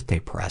me birthday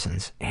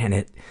presents. And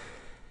it,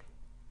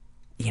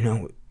 you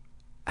know,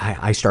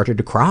 I started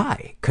to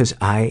cry because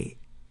I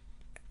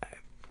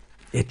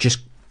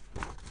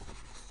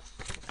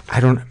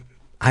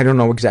don't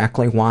know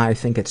exactly why. I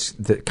think it's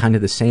kind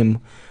of the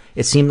same.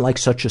 It seemed like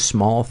such a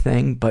small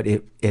thing, but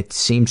it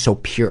seemed so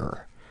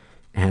pure.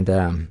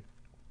 And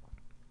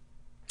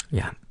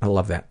yeah, I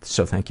love that.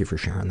 So thank you for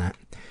sharing that.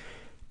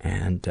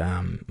 And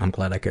I'm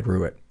glad I could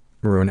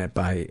ruin it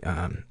by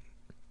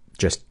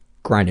just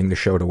grinding the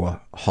show to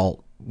a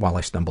halt while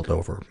I stumbled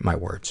over my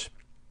words.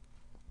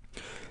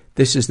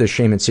 This is the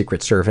Shame and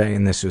Secret survey,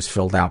 and this was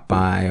filled out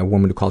by a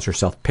woman who calls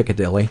herself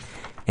Piccadilly.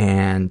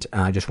 And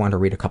I just wanted to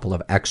read a couple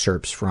of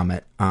excerpts from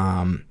it.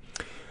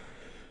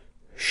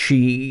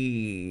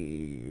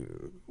 She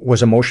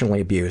was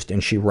emotionally abused,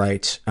 and she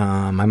writes,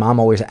 my mom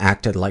always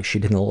acted like she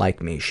didn't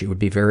like me. She would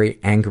be very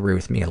angry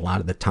with me a lot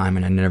of the time,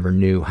 and I never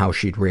knew how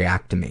she'd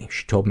react to me.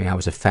 She told me I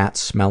was a fat,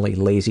 smelly,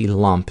 lazy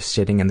lump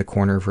sitting in the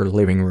corner of her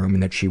living room,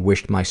 and that she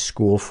wished my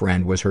school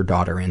friend was her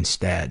daughter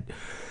instead.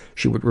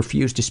 She would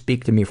refuse to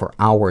speak to me for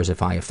hours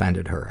if I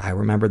offended her. I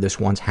remember this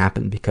once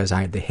happened because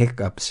I had the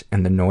hiccups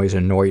and the noise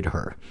annoyed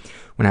her.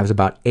 When I was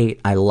about 8,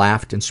 I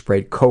laughed and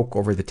sprayed Coke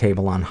over the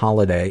table on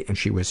holiday, and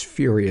she was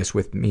furious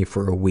with me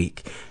for a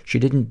week. She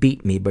didn't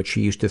beat me, but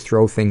she used to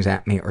throw things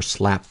at me or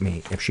slap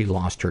me if she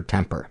lost her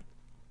temper.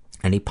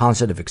 Any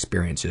positive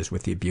experiences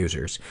with the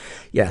abusers?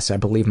 Yes, I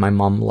believe my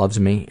mom loves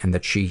me and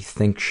that she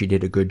thinks she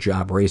did a good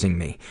job raising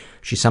me.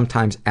 She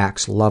sometimes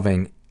acts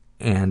loving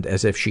and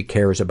as if she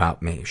cares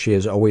about me. She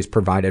has always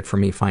provided for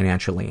me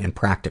financially and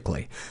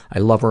practically. I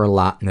love her a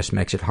lot, and this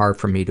makes it hard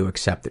for me to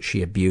accept that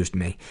she abused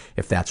me,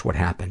 if that's what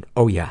happened.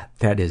 Oh yeah,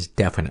 that is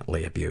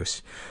definitely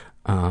abuse.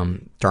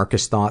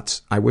 Darkest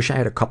thoughts. I wish I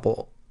had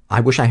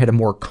a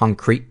more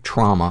concrete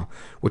trauma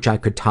which I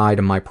could tie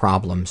to my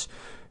problems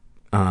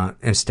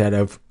instead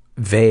of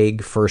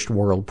vague first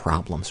world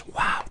problems.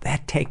 Wow,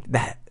 that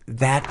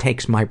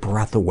takes my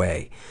breath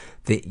away.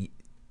 That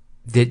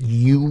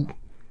you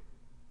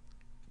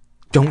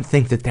don't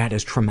think that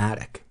is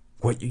traumatic.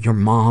 The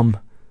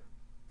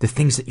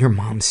things that your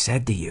mom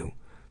said to you,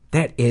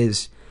 that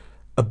is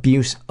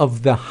abuse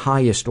of the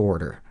highest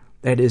order.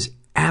 That is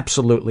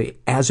absolutely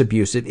as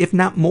abusive, if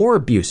not more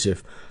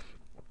abusive,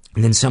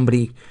 than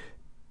somebody,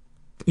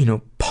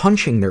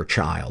 punching their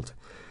child.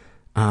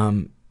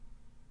 I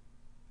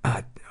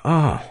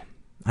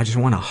just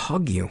want to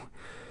hug you.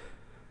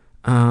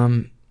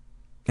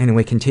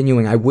 Anyway,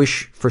 continuing, I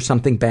wish for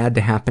something bad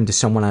to happen to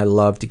someone I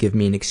love to give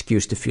me an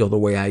excuse to feel the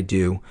way I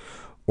do,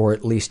 or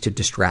at least to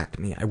distract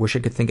me. I wish I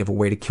could think of a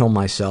way to kill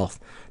myself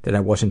that I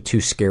wasn't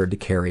too scared to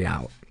carry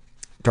out.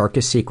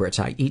 Darkest secrets.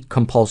 I eat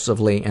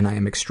compulsively and I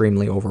am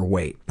extremely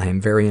overweight. I am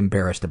very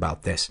embarrassed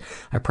about this.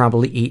 I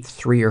probably eat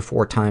 3 or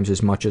 4 times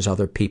as much as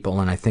other people,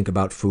 and I think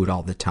about food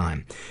all the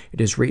time.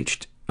 It has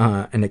reached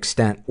an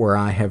extent where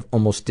I have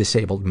almost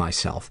disabled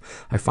myself.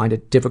 I find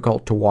it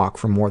difficult to walk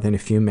for more than a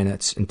few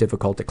minutes and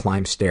difficult to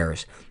climb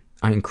stairs.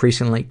 I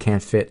increasingly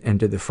can't fit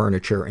into the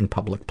furniture in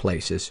public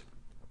places.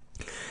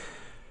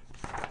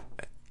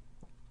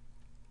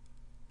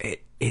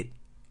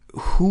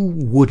 Who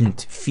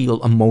wouldn't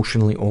feel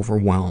emotionally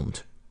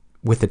overwhelmed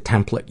with the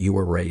template you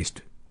were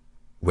raised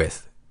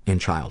with in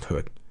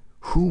childhood?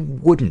 Who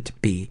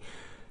wouldn't be?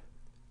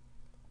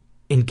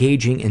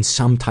 engaging in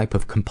some type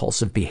of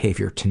compulsive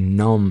behavior to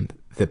numb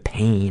the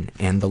pain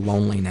and the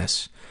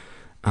loneliness.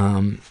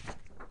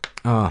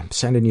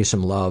 Sending you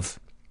some love.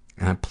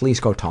 Please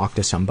go talk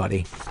to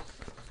somebody.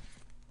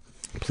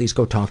 Please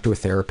go talk to a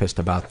therapist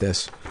about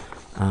this.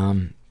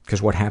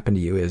 Because what happened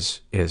to you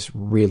is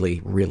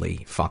really,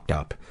 really fucked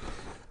up.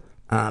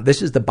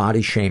 This is the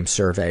body shame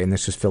survey, and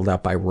this was filled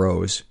out by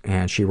Rose.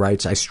 And she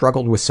writes, I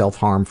struggled with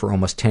self-harm for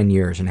almost 10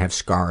 years and have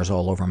scars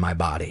all over my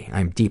body.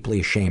 I'm deeply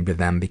ashamed of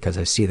them because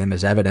I see them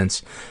as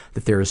evidence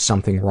that there is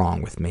something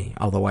wrong with me.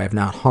 Although I have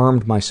not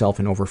harmed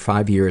myself in over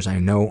 5 years, I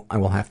know I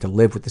will have to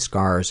live with the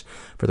scars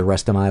for the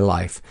rest of my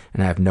life,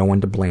 and I have no one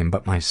to blame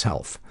but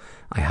myself.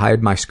 I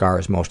hide my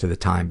scars most of the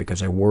time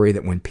because I worry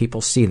that when people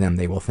see them,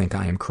 they will think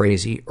I am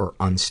crazy or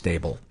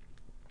unstable.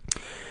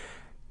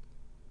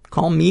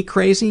 Call me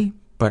crazy?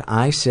 But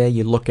I say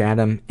you look at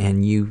them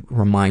and you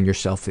remind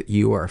yourself that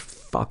you are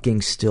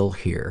fucking still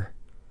here.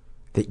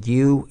 That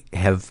you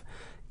have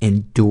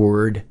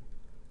endured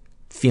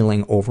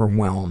feeling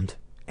overwhelmed.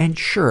 And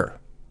sure,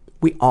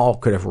 we all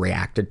could have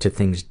reacted to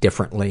things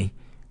differently.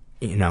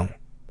 You know,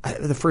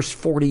 the first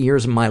 40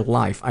 years of my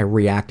life, I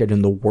reacted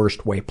in the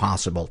worst way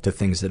possible to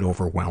things that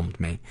overwhelmed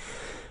me.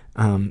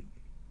 But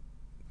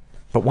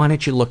why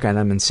don't you look at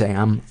them and say,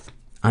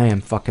 I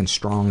am fucking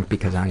strong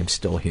because I am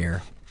still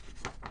here.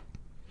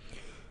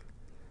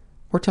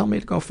 Or tell me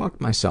to go fuck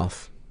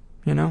myself.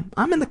 You know,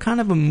 I'm in the kind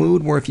of a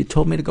mood where if you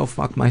told me to go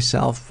fuck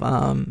myself,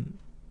 I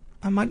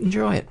might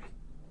enjoy it.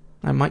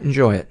 I might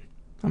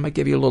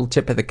give you a little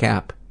tip of the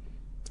cap.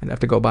 I'd have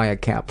to go buy a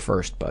cap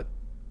first, but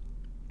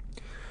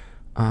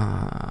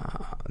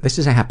this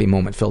is a happy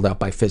moment filled out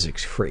by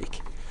Physics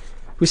Freak,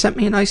 who sent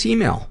me a nice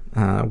email.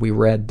 We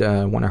read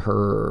one of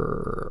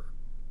her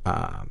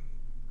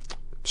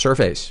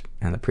surveys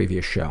on the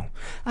previous show.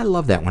 I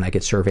love that when I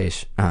get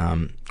surveys,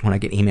 when I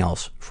get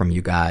emails from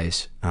you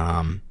guys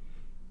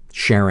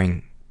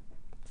sharing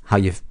how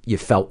you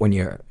felt when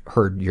you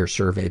heard your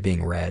survey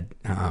being read.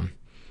 Yeah,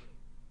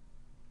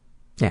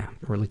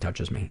 it really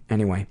touches me.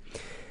 Anyway,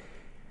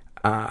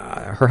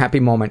 her happy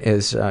moment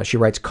is, she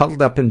writes,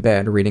 cuddled up in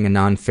bed reading a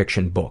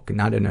nonfiction book,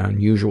 not an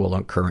unusual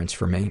occurrence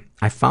for me.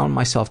 I found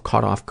myself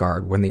caught off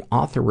guard when the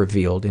author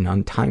revealed an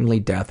untimely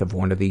death of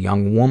one of the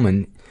young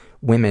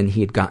women he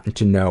had gotten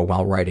to know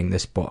while writing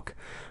this book.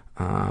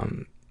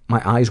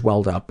 My eyes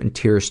welled up and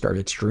tears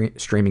started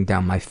streaming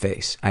down my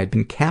face. I had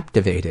been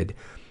captivated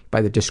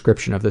by the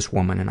description of this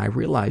woman, and I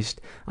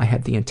realized I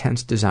had the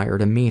intense desire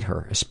to meet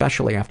her,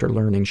 especially after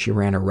learning she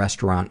ran a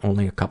restaurant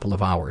only a couple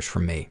of hours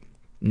from me.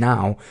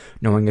 Now,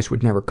 knowing this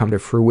would never come to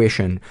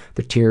fruition,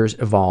 the tears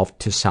evolved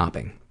to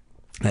sobbing.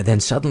 I then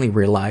suddenly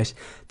realized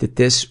that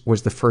this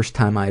was the first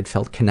time I had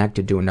felt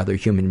connected to another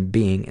human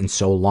being in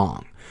so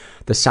long.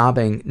 The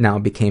sobbing now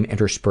became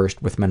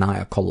interspersed with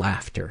maniacal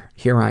laughter.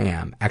 Here I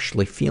am,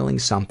 actually feeling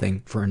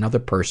something for another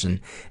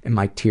person, and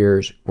my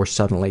tears were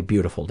suddenly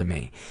beautiful to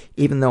me.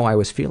 Even though I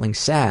was feeling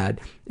sad,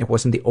 it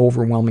wasn't the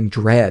overwhelming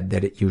dread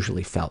that it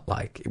usually felt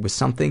like. It was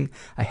something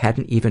I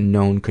hadn't even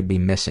known could be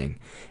missing,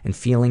 and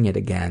feeling it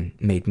again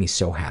made me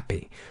so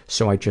happy.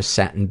 So I just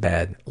sat in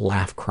bed,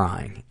 laughed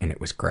crying, and it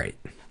was great.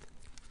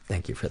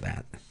 Thank you for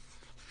that.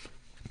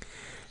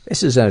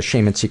 This is a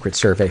Shame and Secret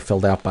survey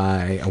filled out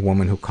by a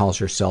woman who calls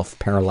herself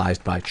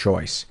Paralyzed by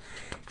Choice.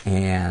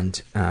 And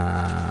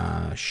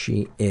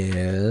she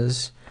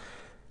is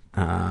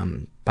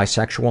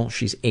bisexual.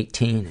 She's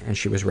 18, and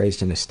she was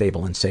raised in a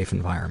stable and safe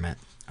environment.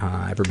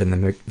 Ever been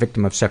the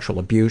victim of sexual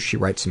abuse? She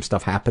writes, some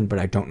stuff happened, but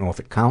I don't know if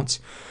it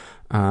counts.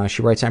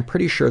 She writes, I'm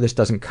pretty sure this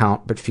doesn't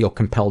count, but feel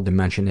compelled to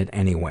mention it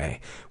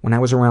anyway. When I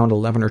was around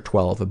 11 or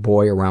 12, a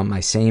boy around my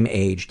same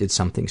age did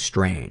something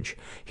strange.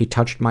 He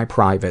touched my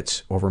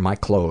privates over my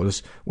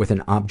clothes with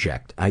an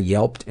object. I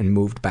yelped and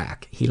moved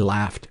back. He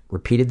laughed,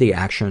 repeated the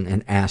action,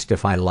 and asked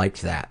if I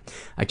liked that.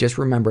 I just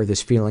remember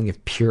this feeling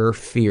of pure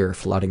fear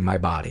flooding my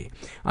body.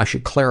 I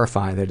should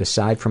clarify that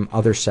aside from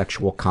other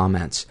sexual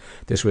comments,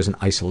 this was an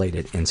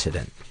isolated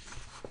incident.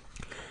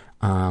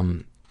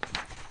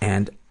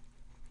 And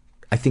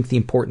I think the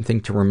important thing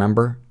to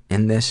remember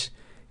in this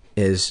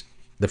is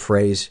the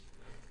phrase,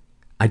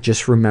 I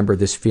just remember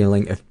this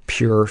feeling of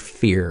pure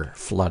fear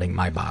flooding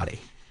my body.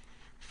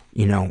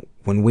 You know,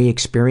 when we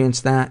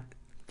experience that,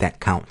 that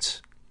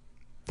counts.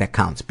 That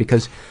counts.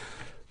 Because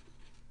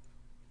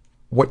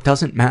what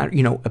doesn't matter,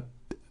 you know,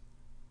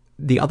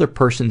 the other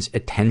person's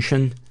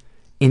intention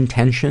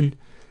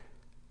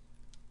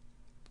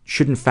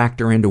shouldn't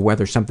factor into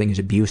whether something is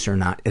abuse or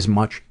not as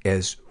much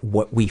as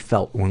what we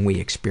felt when we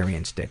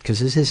experienced it. Because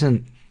this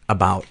isn't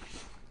about,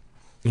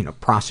 you know,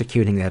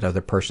 prosecuting that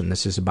other person.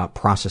 This is about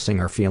processing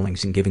our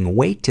feelings and giving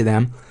weight to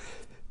them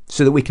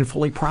so that we can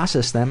fully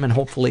process them and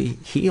hopefully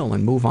heal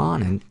and move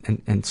on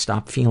and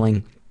stop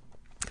feeling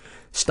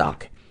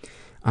stuck.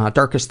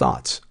 Darkest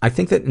thoughts. I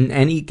think that in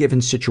any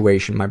given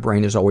situation, my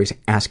brain is always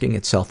asking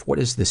itself, what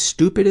is the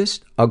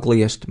stupidest,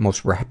 ugliest,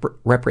 most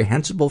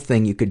reprehensible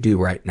thing you could do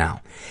right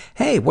now?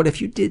 Hey, what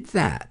if you did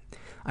that?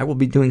 I will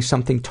be doing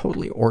something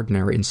totally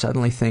ordinary and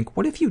suddenly think,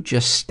 what if you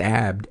just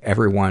stabbed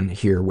everyone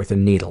here with a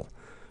needle?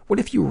 What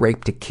if you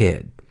raped a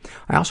kid?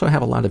 I also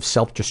have a lot of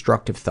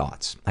self-destructive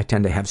thoughts. I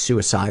tend to have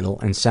suicidal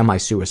and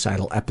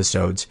semi-suicidal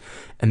episodes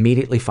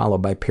immediately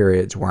followed by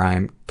periods where I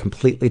am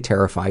completely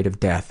terrified of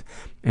death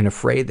and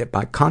afraid that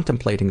by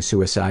contemplating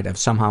suicide I've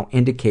somehow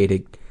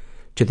indicated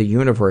to the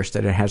universe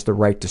that it has the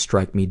right to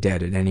strike me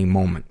dead at any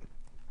moment.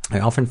 I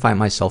often find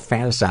myself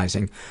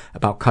fantasizing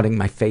about cutting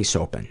my face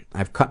open.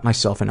 I've cut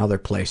myself in other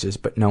places,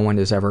 but no one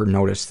has ever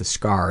noticed the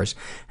scars,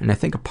 and I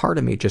think a part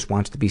of me just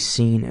wants to be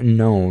seen and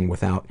known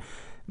without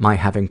my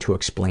having to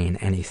explain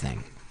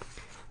anything.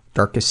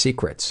 Darkest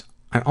secrets.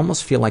 I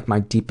almost feel like my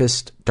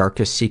deepest,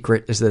 darkest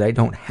secret is that I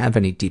don't have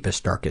any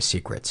deepest, darkest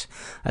secrets.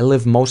 I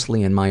live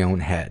mostly in my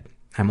own head.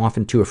 I'm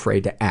often too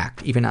afraid to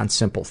act, even on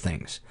simple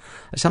things.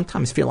 I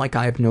sometimes feel like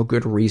I have no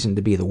good reason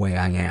to be the way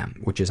I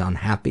am, which is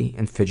unhappy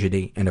and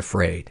fidgety and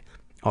afraid.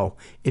 Oh,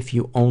 if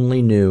you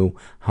only knew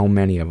how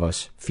many of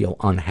us feel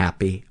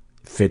unhappy,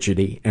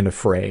 fidgety, and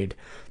afraid.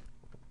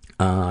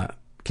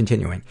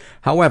 Continuing.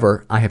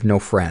 However, I have no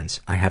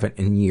friends. I haven't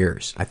in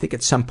years. I think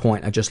at some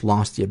point I just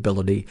lost the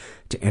ability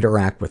to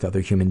interact with other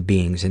human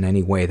beings in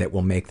any way that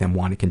will make them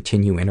want to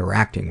continue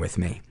interacting with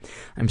me.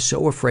 I'm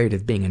so afraid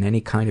of being in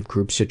any kind of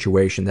group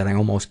situation that I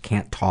almost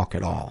can't talk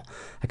at all.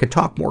 I can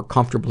talk more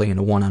comfortably in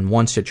a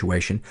one-on-one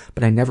situation,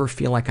 but I never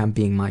feel like I'm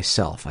being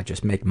myself. I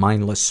just make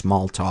mindless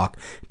small talk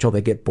until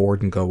they get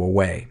bored and go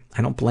away.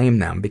 I don't blame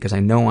them because I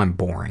know I'm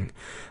boring.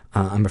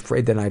 I'm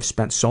afraid that I've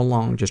spent so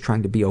long just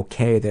trying to be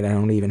okay that I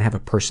don't even have a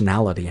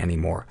personality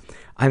anymore.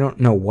 I don't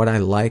know what I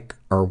like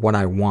or what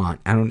I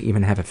want. I don't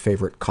even have a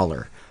favorite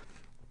color.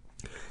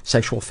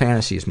 Sexual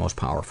fantasies most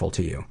powerful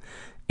to you.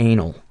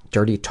 Anal,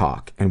 dirty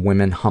talk, and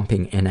women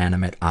humping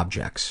inanimate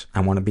objects.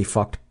 I want to be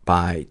fucked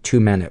by 2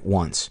 men at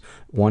once,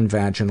 one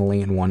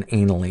vaginally and one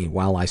anally,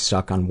 while I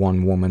suck on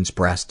one woman's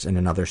breasts and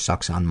another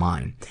sucks on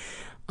mine.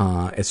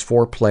 As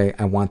foreplay,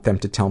 I want them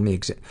to tell me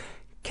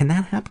Can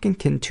that happen?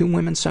 Can 2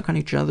 women suck on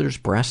each other's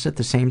breasts at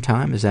the same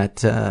time? Is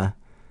that, Oh,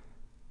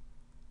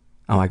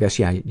 I guess,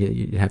 yeah,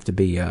 you'd have to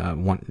be,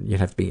 you'd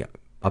have to be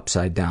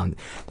upside down.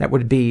 That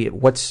would be,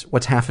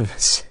 what's half of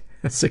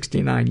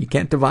 69? You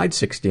can't divide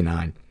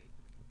 69.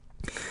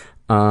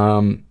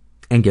 And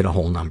get a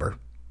whole number.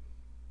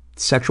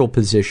 Sexual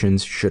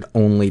positions should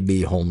only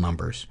be whole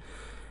numbers.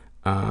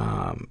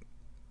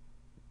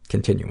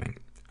 Continuing.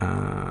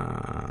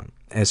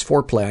 As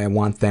foreplay, I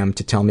want them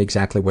to tell me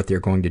exactly what they're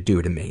going to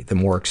do to me. The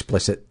more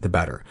explicit, the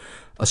better.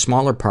 A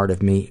smaller part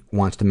of me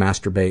wants to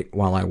masturbate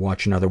while I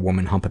watch another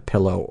woman hump a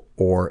pillow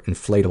or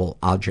inflatable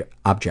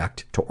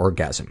object to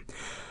orgasm.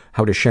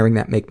 How does sharing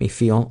that make me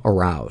feel?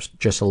 Aroused.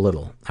 Just a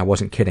little. I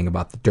wasn't kidding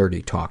about the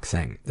dirty talk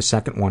thing. The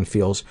second one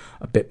feels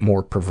a bit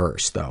more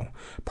perverse, though.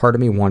 Part of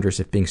me wonders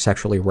if being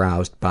sexually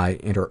aroused by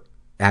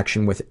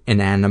interaction with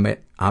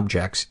inanimate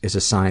objects is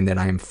a sign that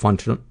I am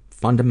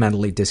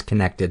fundamentally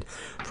disconnected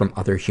from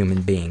other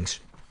human beings.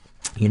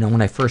 You know,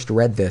 when I first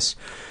read this,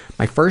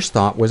 my first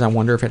thought was I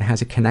wonder if it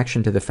has a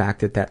connection to the fact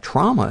that that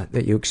trauma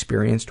that you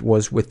experienced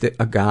was with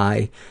a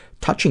guy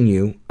touching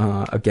you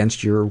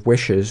against your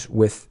wishes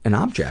with an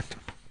object.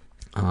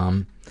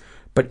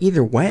 But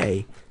either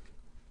way,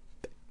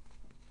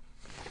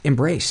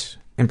 embrace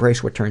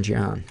what turns you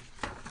on.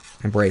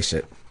 Embrace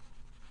it.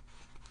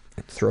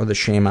 Throw the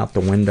shame out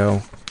the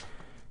window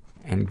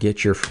and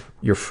get your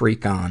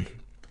freak on.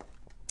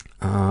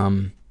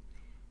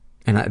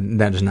 And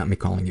that is not me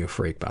calling you a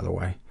freak, by the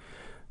way.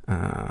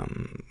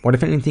 What,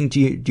 if anything, do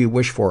you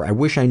wish for? I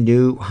wish I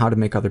knew how to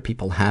make other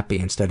people happy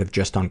instead of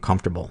just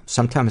uncomfortable.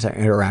 Sometimes I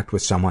interact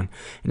with someone,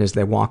 and as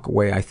they walk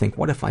away, I think,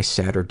 what if I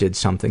said or did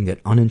something that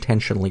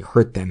unintentionally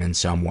hurt them in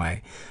some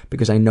way?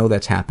 Because I know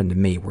that's happened to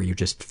me, where you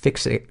just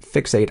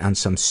fixate on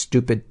some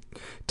stupid,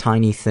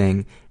 tiny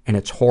thing, and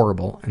it's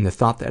horrible, and the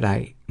thought that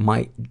I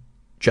might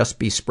just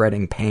be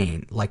spreading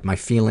pain, like my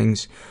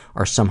feelings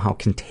are somehow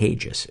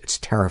contagious. It's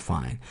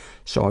terrifying.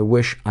 So I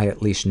wish I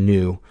at least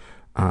knew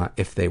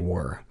if they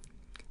were.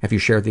 Have you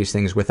shared these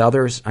things with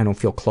others? I don't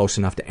feel close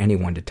enough to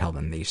anyone to tell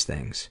them these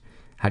things.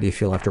 How do you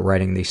feel after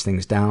writing these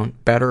things down?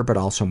 Better, but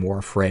also more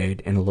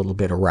afraid and a little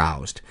bit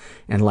aroused.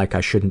 And like I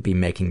shouldn't be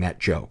making that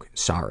joke.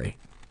 Sorry.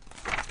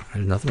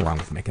 There's nothing wrong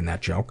with making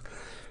that joke.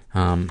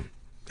 It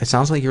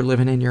sounds like you're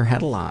living in your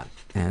head a lot,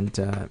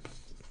 and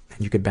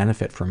you could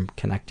benefit from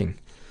connecting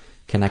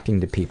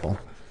to people.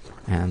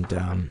 And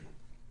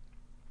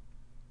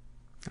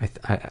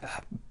I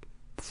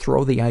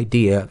throw the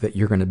idea that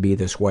you're going to be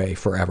this way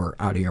forever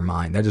out of your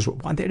mind. That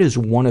is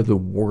one of the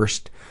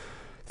worst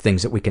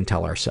things that we can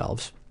tell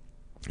ourselves,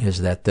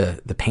 is that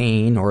the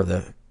pain or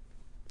the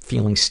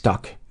feeling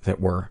stuck that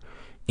we're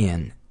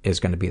in is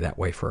going to be that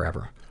way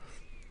forever.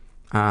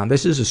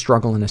 This is a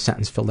struggle in a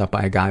sentence filled out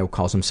by a guy who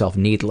calls himself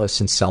needless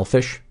and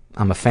selfish.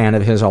 I'm a fan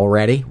of his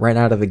already, right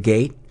out of the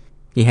gate.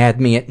 He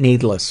had me at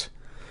needless.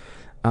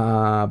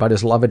 About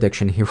his love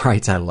addiction, he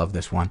writes, I love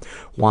this one.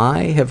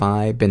 Why have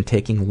I been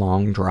taking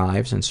long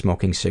drives and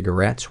smoking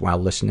cigarettes while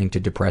listening to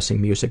depressing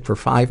music for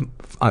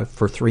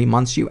 3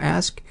 months, you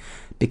ask?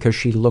 Because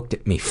she looked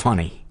at me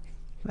funny.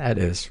 That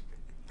is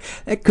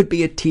That could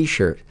be a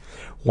t-shirt.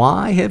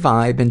 Why have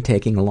I been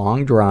taking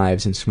long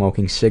drives and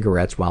smoking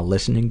cigarettes while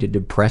listening to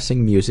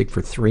depressing music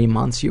for 3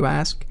 months, you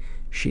ask?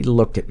 She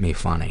looked at me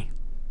funny.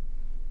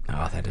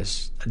 Oh, that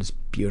is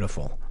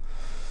beautiful.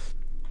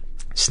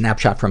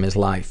 Snapshot from his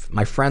life.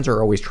 My friends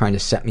are always trying to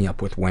set me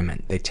up with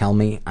women. They tell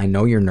me, I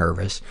know you're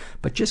nervous,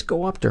 but just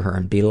go up to her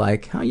and be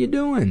like, how you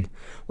doing?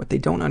 What they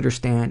don't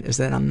understand is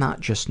that I'm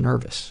not just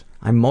nervous.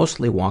 I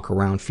mostly walk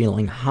around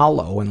feeling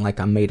hollow and like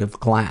I'm made of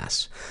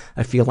glass.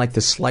 I feel like the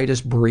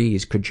slightest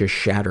breeze could just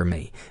shatter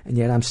me, and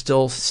yet I'm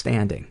still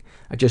standing.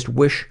 I just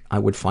wish I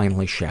would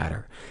finally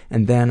shatter.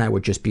 And then I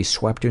would just be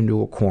swept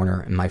into a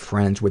corner and my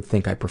friends would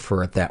think I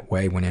prefer it that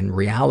way, when in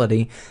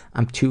reality,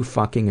 I'm too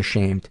fucking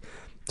ashamed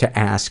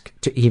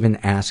to even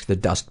ask the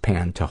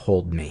dustpan to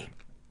hold me.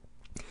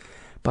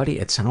 Buddy,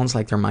 it sounds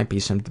like there might be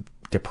some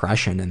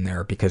depression in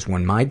there, because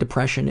when my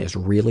depression is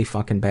really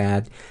fucking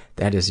bad,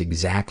 that is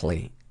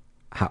exactly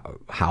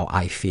how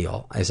I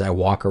feel, as I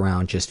walk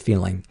around just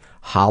feeling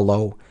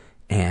hollow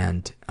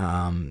and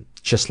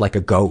just like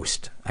a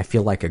ghost. I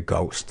feel like a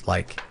ghost,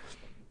 like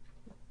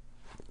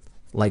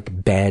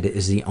bed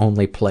is the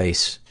only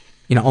place.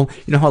 You know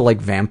how like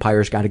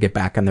vampires got to get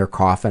back in their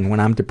coffin? When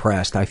I'm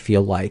depressed, I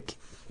feel like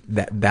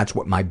that's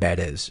what my bed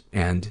is.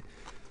 And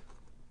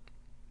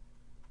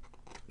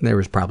there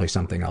was probably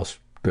something else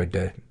good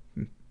to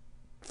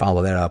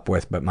follow that up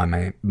with, but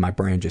my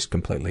brain just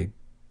completely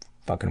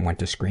fucking went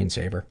to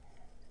screensaver.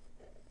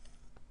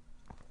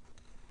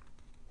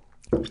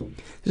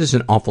 This is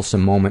an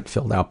awfulsome moment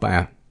filled out by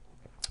a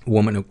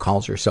woman who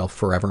calls herself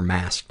Forever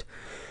Masked.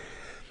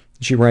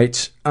 She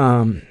writes,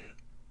 when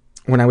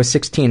I was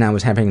 16, I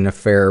was having an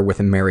affair with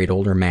a married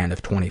older man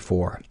of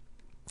 24.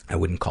 I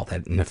wouldn't call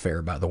that an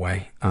affair, by the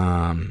way.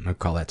 I'd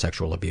call that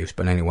sexual abuse.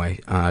 But anyway,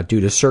 due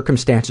to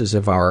circumstances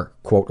of our,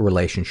 quote,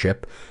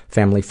 relationship,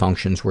 family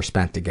functions were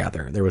spent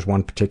together. There was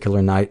one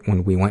particular night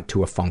when we went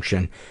to a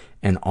function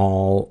and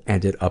all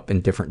ended up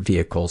in different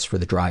vehicles for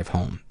the drive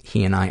home.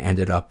 He and I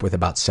ended up with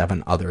about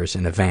 7 others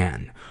in a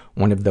van.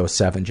 One of those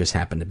 7 just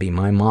happened to be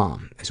my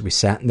mom. As we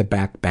sat in the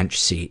back bench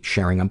seat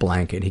sharing a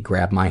blanket, he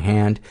grabbed my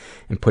hand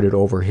and put it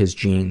over his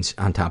jeans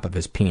on top of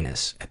his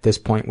penis. At this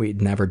point,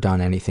 we'd never done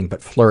anything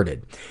but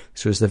flirted.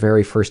 This was the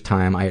very first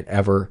time I had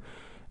ever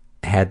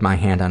had my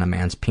hand on a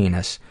man's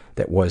penis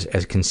that was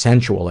as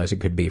consensual as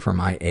it could be for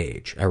my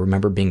age. I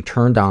remember being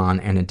turned on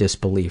and in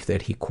disbelief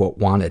that he, quote,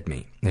 wanted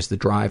me. As the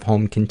drive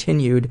home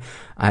continued,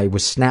 I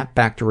was snapped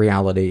back to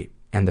reality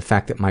and the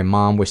fact that my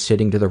mom was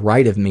sitting to the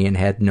right of me and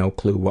had no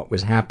clue what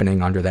was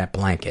happening under that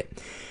blanket.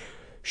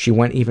 She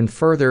went even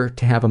further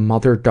to have a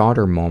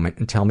mother-daughter moment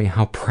and tell me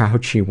how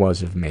proud she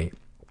was of me.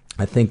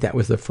 I think that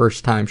was the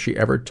first time she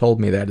ever told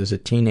me that as a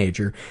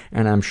teenager,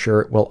 and I'm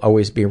sure it will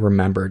always be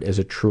remembered as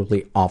a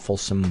truly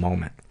awfulsome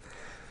moment.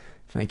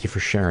 Thank you for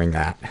sharing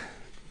that.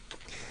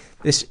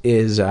 This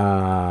is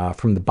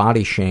from the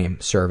Body Shame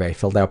survey,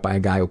 filled out by a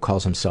guy who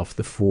calls himself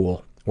The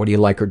Fool. What do you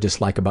like or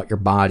dislike about your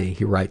body?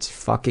 He writes,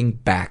 fucking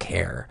back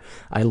hair.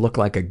 I look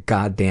like a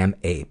goddamn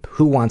ape.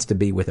 Who wants to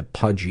be with a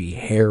pudgy,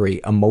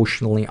 hairy,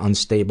 emotionally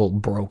unstable,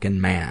 broken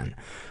man?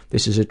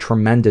 This is a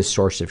tremendous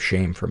source of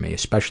shame for me,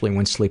 especially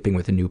when sleeping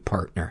with a new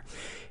partner.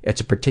 It's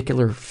a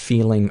particular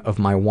feeling of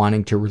my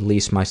wanting to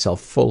release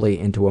myself fully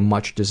into a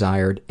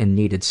much-desired and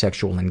needed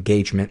sexual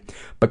engagement,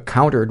 but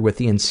countered with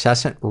the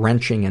incessant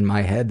wrenching in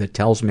my head that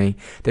tells me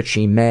that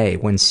she may,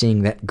 when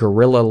seeing that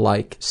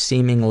gorilla-like,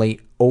 seemingly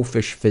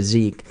oafish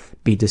physique,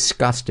 be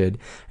disgusted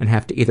and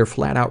have to either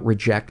flat-out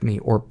reject me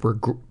or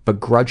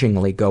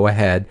begrudgingly go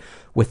ahead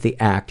with the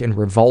act in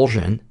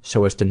revulsion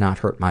so as to not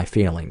hurt my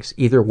feelings.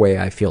 Either way,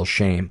 I feel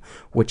shame,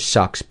 which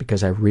sucks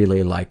because I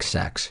really like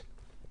sex.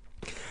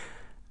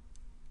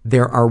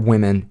 There are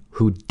women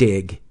who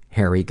dig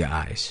hairy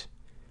guys.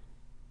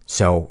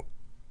 So,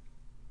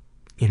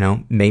 you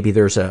know, maybe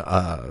there's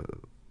on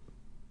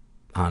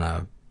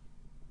a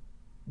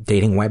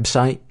dating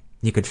website,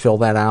 you could fill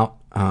that out.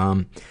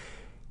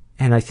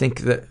 And I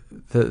think that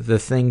the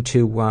thing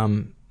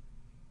to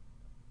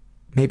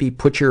maybe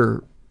put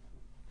your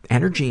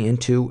energy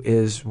into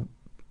is,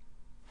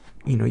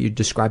 you know, you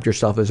described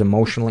yourself as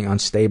emotionally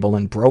unstable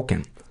and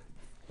broken.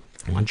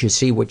 Why don't you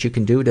see what you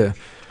can do to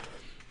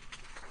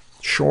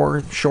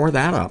shore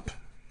that up?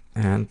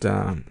 And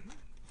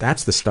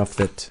that's the stuff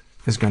that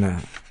is going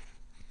to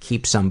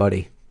keep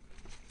somebody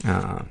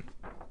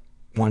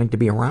wanting to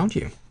be around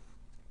you.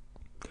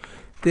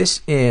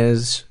 This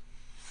is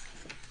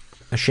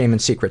a Shame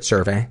and Secret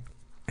survey,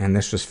 and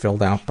this was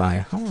filled out by,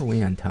 how are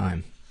we on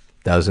time?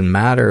 Doesn't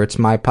matter, it's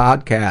my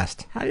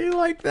podcast. How do you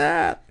like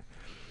that?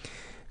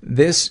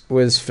 This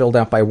was filled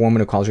out by a woman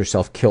who calls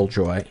herself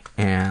Killjoy,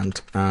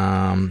 and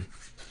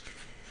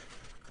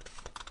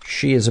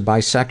she is a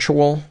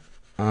bisexual.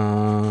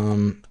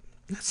 That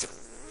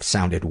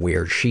sounded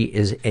weird. She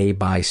is a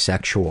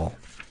bisexual.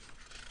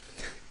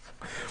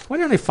 Why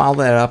don't I follow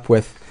that up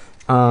with,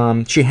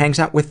 she hangs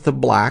out with the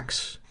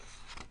blacks.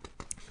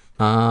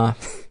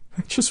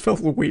 It just felt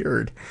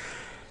weird.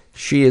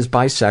 She is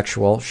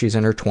bisexual. She's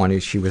in her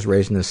 20s. She was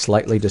raised in a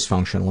slightly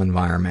dysfunctional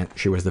environment.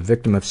 She was the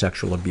victim of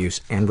sexual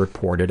abuse and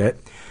reported it.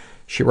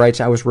 She writes,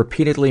 I was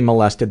repeatedly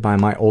molested by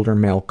my older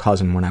male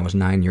cousin when I was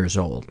 9 years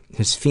old.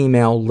 His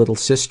female little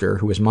sister,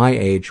 who is my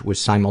age, was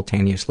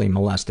simultaneously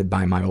molested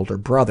by my older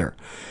brother.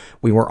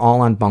 We were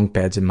all on bunk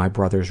beds in my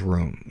brother's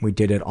room. We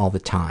did it all the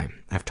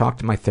time. I've talked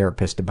to my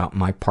therapist about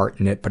my part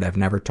in it, but I've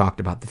never talked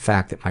about the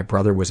fact that my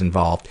brother was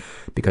involved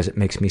because it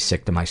makes me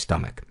sick to my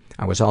stomach.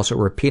 I was also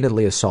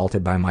repeatedly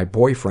assaulted by my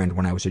boyfriend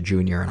when I was a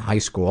junior in high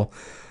school,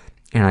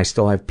 and I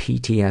still have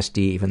PTSD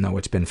even though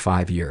it's been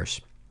 5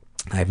 years.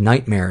 I have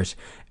nightmares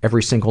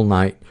every single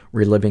night,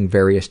 reliving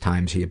various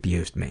times he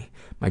abused me.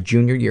 My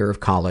junior year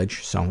of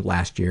college, so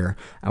last year,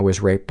 I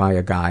was raped by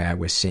a guy I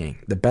was seeing.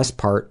 The best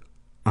part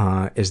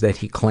is that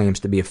he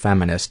claims to be a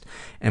feminist,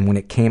 and when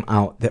it came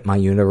out that my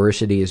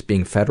university is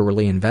being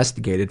federally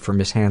investigated for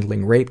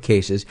mishandling rape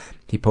cases,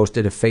 he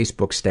posted a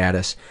Facebook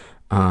status.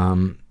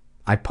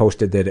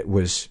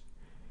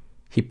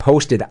 He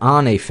posted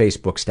on a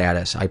Facebook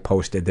status, I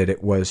posted that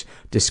it was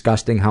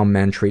disgusting how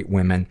men treat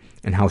women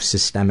and how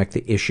systemic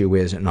the issue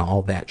is and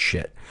all that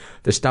shit.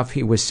 The stuff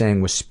he was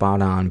saying was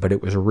spot on, but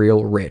it was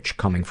real rich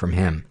coming from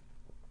him.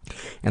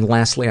 And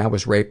lastly, I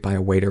was raped by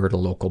a waiter at a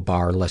local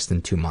bar less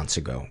than 2 months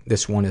ago.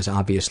 This one is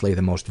obviously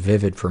the most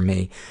vivid for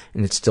me,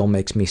 and it still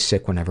makes me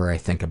sick whenever I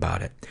think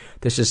about it.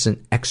 This is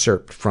an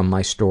excerpt from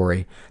my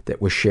story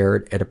that was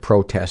shared at a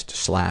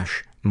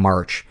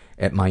protest/march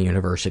at my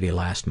university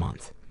last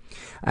month.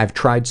 I've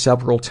tried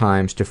several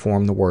times to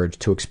form the words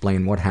to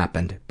explain what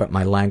happened, but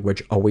my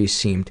language always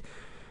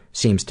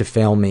seems to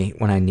fail me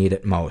when I need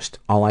it most.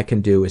 All I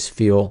can do is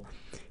feel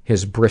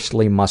his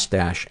bristly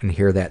mustache and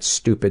hear that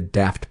stupid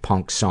Daft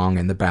Punk song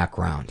in the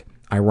background.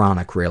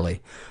 Ironic,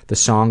 really. The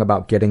song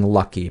about getting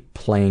lucky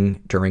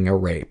playing during a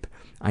rape.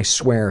 I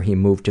swear he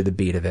moved to the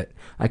beat of it.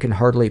 I can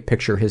hardly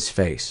picture his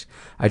face.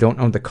 I don't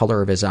know the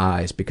color of his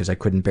eyes because I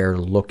couldn't bear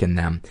to look in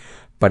them,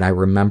 but I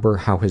remember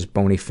how his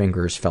bony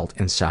fingers felt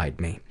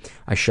inside me.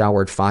 I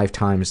showered 5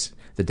 times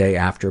the day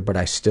after, but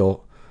I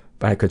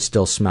could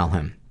still smell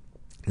him.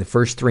 The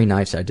first 3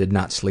 nights I did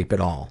not sleep at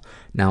all.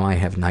 Now I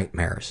have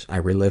nightmares. I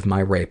relive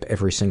my rape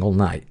every single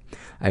night.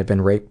 I have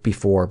been raped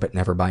before, but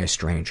never by a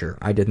stranger.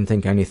 I didn't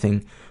think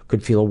anything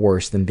could feel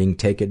worse than being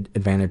taken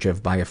advantage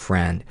of by a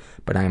friend,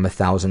 but I am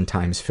 1,000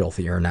 times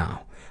filthier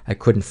now. I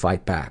couldn't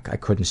fight back. I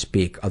couldn't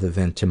speak other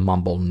than to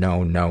mumble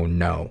no, no,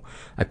 no.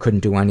 I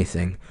couldn't do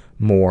anything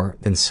more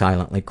than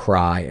silently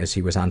cry as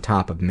he was on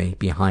top of me,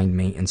 behind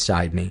me,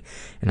 inside me,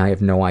 and I have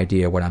no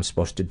idea what I'm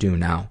supposed to do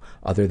now,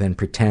 other than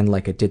pretend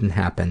like it didn't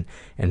happen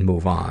and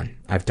move on.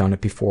 I've done it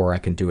before, I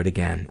can do it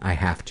again. I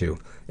have to,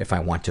 if I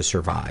want to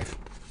survive.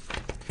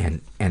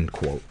 End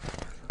quote.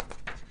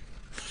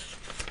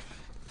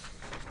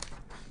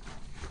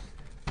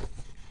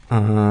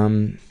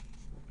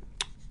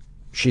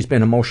 She's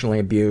been emotionally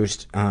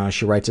abused.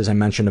 She writes, as I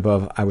mentioned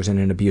above, I was in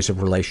an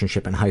abusive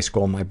relationship in high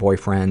school. My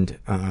boyfriend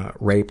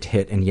raped,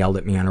 hit, and yelled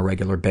at me on a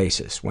regular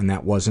basis. When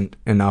that wasn't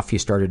enough, he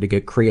started to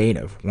get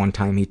creative. One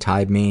time he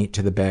tied me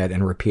to the bed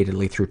and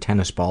repeatedly threw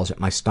tennis balls at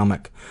my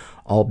stomach,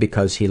 all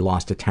because he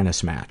lost a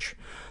tennis match.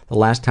 The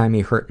last time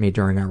he hurt me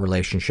during our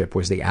relationship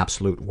was the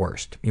absolute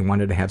worst. He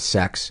wanted to have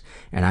sex,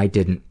 and I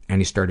didn't, and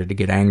he started to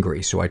get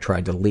angry, so I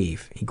tried to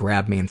leave. He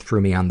grabbed me and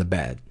threw me on the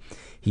bed.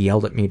 He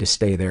yelled at me to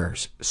stay there,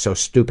 so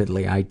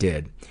stupidly I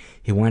did.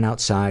 He went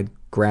outside,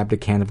 grabbed a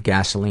can of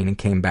gasoline, and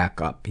came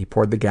back up. He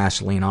poured the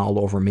gasoline all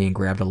over me and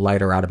grabbed a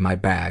lighter out of my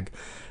bag,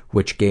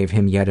 which gave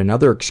him yet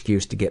another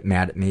excuse to get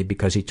mad at me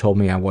because he told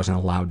me I wasn't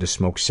allowed to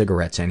smoke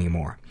cigarettes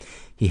anymore.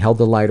 He held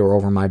the lighter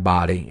over my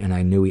body, and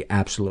I knew he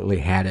absolutely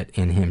had it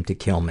in him to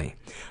kill me.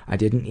 I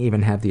didn't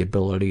even have the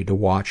ability to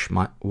watch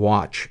my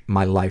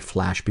life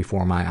flash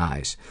before my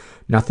eyes.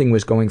 Nothing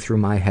was going through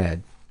my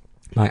head.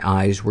 My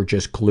eyes were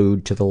just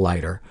glued to the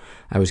lighter.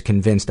 I was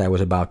convinced I was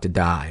about to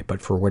die,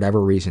 but for whatever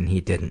reason he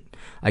didn't.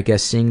 I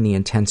guess seeing the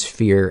intense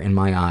fear in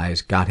my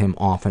eyes got him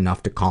off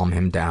enough to calm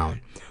him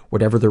down.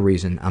 Whatever the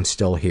reason, I'm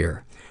still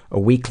here. A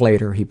week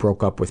later, he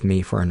broke up with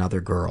me for another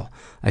girl.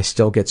 I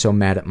still get so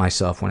mad at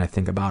myself when I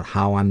think about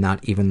how I'm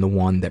not even the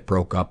one that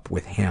broke up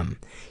with him.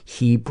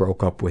 He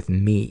broke up with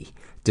me.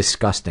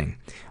 Disgusting.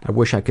 I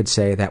wish I could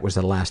say that was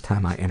the last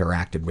time I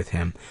interacted with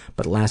him,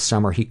 but last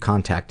summer he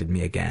contacted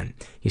me again.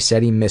 He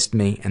said he missed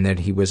me and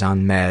that he was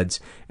on meds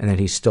and that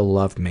he still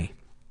loved me.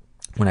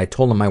 When I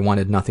told him I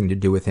wanted nothing to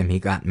do with him, he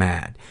got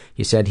mad.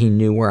 He said he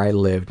knew where I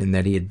lived and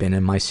that he had been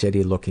in my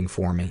city looking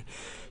for me.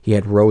 He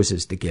had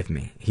roses to give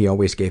me. He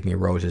always gave me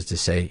roses to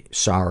say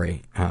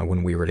sorry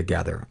when we were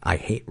together. I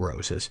hate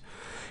roses.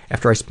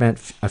 After I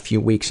spent a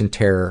few weeks in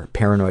terror,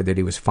 paranoid that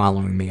he was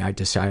following me, I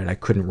decided I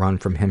couldn't run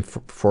from him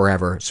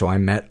forever, so I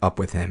met up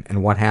with him.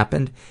 And what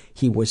happened?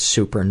 He was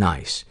super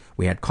nice.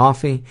 We had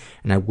coffee,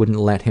 and I wouldn't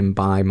let him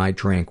buy my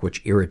drink,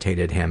 which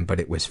irritated him, but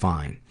it was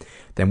fine.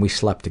 Then we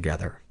slept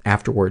together.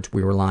 Afterwards,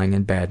 we were lying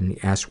in bed, and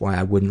he asked why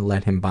I wouldn't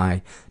let him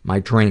buy my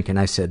drink, and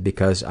I said,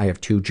 because I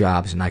have 2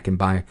 jobs, and I can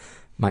buy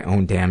my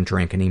own damn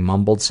drink. And he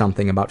mumbled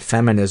something about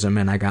feminism,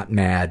 and I got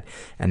mad,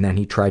 and then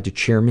he tried to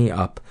cheer me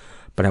up,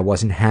 but I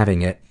wasn't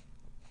having it.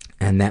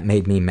 And that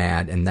made me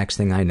mad, and next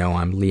thing I know,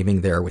 I'm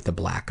leaving there with a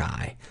black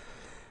eye.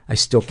 I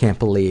still can't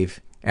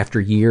believe, after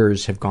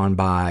years have gone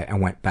by, I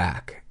went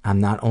back. I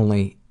not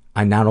only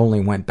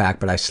went back,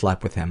 but I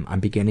slept with him.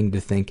 I'm beginning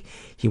to think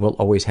he will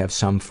always have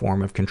some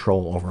form of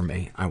control over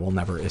me. I will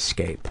never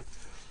escape.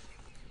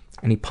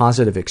 Any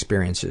positive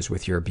experiences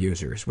with your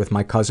abusers? With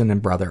my cousin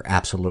and brother,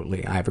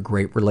 absolutely. I have a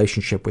great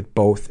relationship with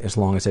both, as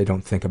long as I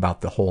don't think about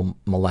the whole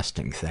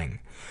molesting thing.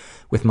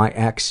 With my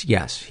ex,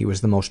 yes, he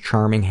was the most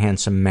charming,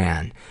 handsome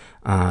man.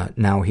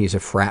 Now he's a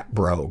frat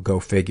bro, go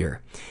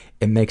figure.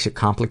 It makes it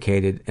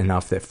complicated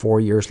enough that 4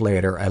 years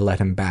later, I let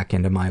him back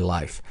into my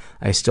life.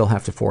 I still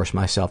have to force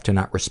myself to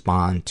not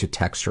respond to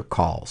texts or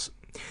calls.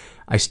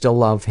 I still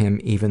love him,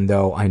 even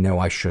though I know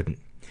I shouldn't.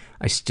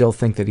 I still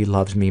think that he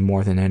loves me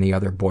more than any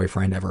other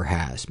boyfriend ever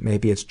has.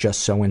 Maybe it's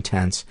just so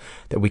intense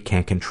that we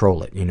can't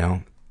control it, you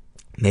know?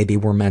 Maybe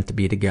we're meant to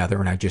be together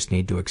and I just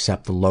need to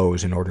accept the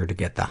lows in order to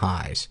get the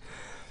highs.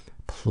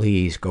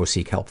 Please go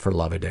seek help for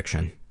love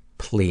addiction.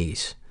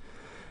 Please.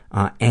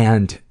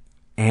 And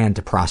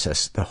to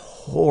process the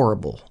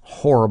horrible,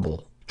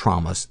 horrible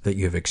traumas that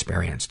you've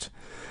experienced.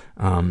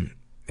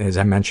 As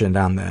I mentioned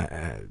in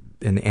the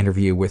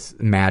interview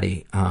with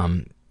Matty,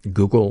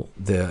 Google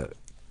the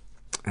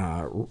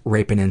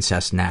Rape and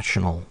Incest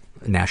National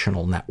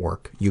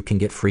Network. You can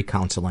get free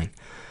counseling,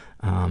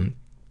 and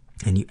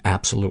you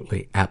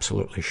absolutely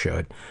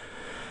should.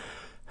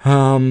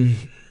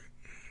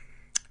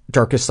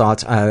 Darkest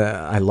thoughts.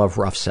 I love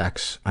rough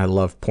sex. I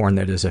love porn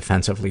that is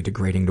offensively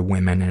degrading to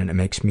women, and it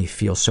makes me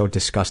feel so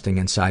disgusting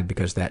inside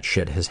because that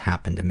shit has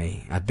happened to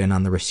me. I've been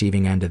on the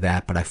receiving end of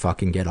that, but I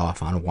fucking get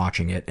off on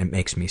watching it. It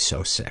makes me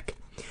so sick.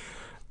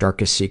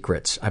 Darkest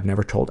secrets. I've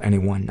never told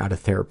anyone, not a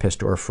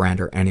therapist or a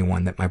friend or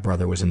anyone, that my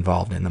brother was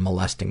involved in the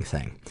molesting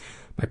thing.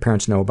 My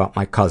parents know about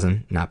my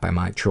cousin, not by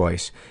my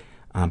choice,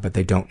 but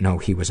they don't know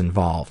he was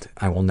involved.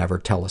 I will never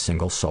tell a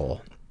single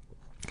soul.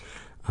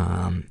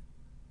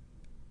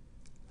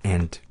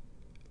 And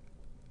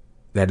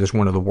that is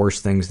one of the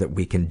worst things that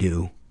we can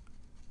do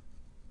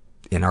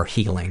in our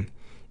healing,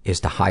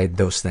 is to hide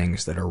those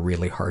things that are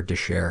really hard to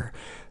share.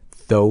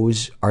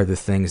 Those are the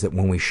things that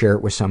when we share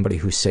it with somebody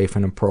who's safe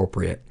and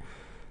appropriate,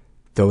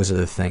 those are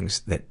the things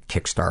that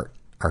kickstart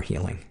our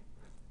healing.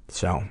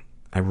 So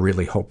I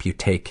really hope you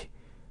take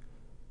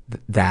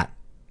that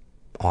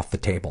off the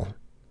table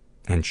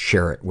and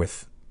share it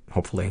with,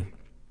 hopefully,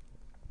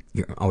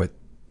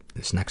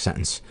 this next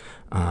sentence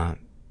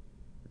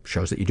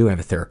shows that you do have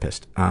a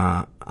therapist.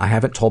 I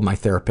haven't told my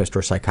therapist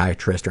or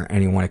psychiatrist or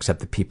anyone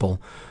except the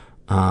people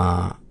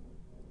I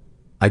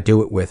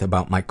do it with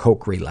about my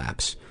coke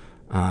relapse.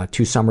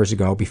 2 summers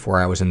ago, before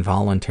I was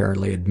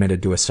involuntarily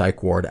admitted to a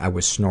psych ward, I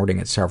was snorting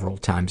it several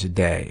times a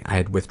day. I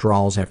had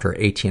withdrawals after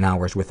 18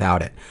 hours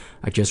without it.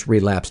 I just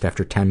relapsed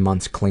after 10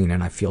 months clean,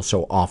 and I feel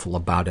so awful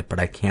about it, but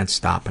I can't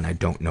stop and I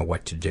don't know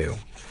what to do.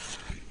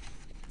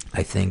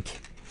 I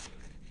think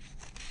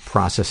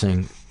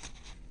processing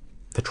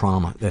the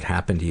trauma that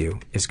happened to you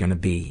is going to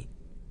be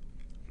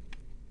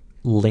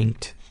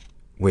linked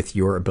with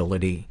your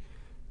ability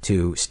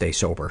to stay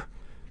sober.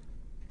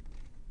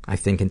 I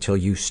think until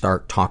you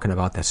start talking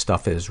about that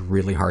stuff is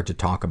really hard to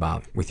talk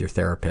about with your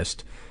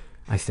therapist.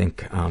 I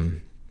think,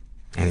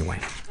 anyway,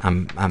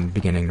 I'm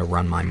beginning to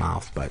run my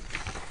mouth, but,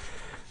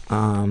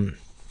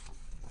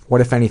 what,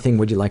 if anything,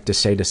 would you like to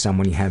say to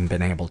someone you haven't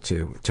been able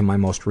to? To my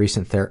most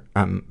recent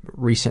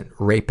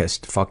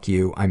rapist, fuck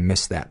you, I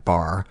miss that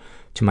bar.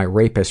 To my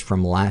rapist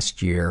from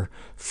last year,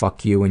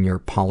 fuck you and your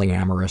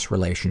polyamorous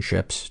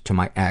relationships. To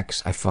my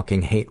ex, I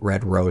fucking hate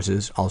red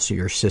roses. Also,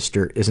 your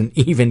sister isn't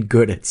even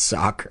good at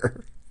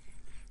soccer.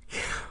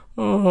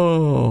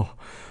 Oh,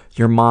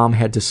 your mom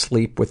had to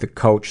sleep with the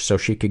coach so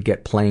she could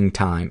get playing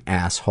time,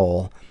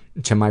 asshole.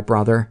 To my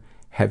brother,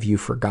 have you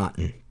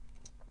forgotten?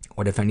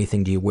 What, if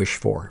anything, do you wish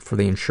for? For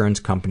the insurance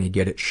company to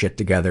get its shit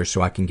together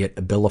so I can get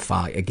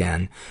Abilify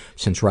again,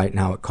 since right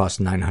now it costs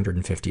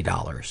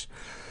 $950.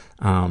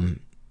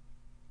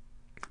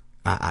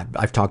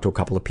 I've talked to a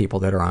couple of people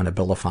that are on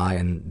Abilify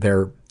and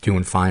they're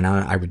doing fine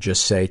on it. I would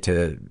just say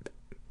to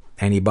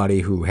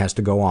anybody who has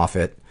to go off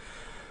it,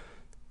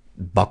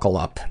 buckle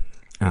up,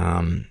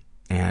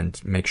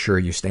 and make sure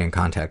you stay in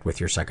contact with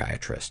your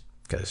psychiatrist,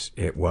 because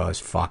it was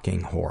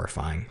fucking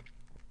horrifying.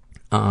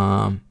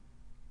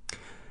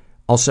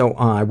 Also,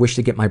 I wish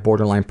to get my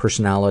borderline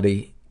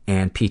personality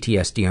and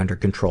PTSD under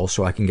control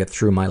so I can get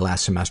through my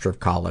last semester of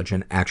college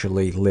and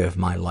actually live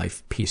my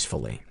life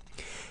peacefully.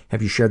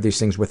 Have you shared these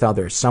things with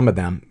others? Some of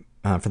them,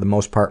 for the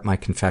most part, my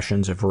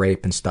confessions of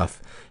rape and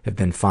stuff have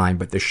been fine,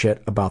 but the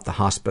shit about the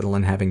hospital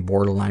and having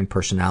borderline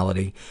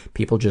personality,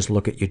 people just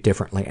look at you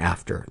differently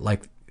after,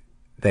 like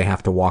they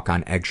have to walk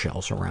on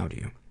eggshells around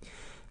you.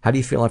 How do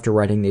you feel after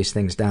writing these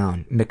things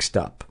down? Mixed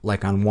up.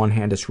 Like, on one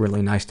hand, it's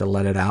really nice to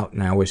let it out,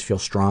 and I always feel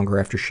stronger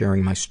after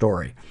sharing my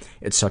story.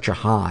 It's such a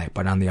high,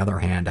 but on the other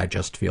hand, I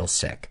just feel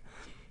sick.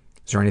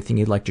 Is there anything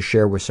you'd like to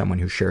share with someone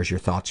who shares your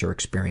thoughts or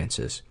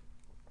experiences?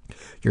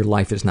 Your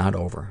life is not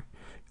over.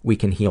 We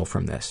can heal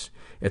from this.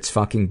 It's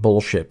fucking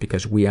bullshit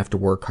because we have to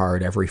work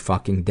hard every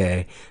fucking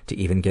day to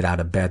even get out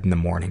of bed in the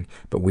morning,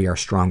 but we are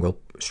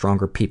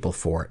stronger people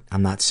for it.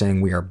 I'm not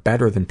saying we are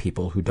better than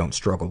people who don't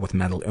struggle with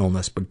mental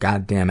illness, but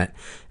god damn it,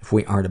 if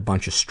we aren't a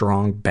bunch of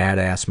strong,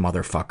 badass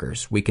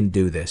motherfuckers, we can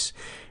do this.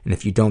 And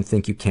if you don't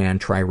think you can,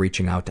 try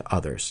reaching out to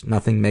others.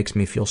 Nothing makes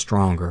me feel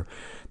stronger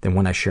than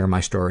when I share my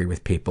story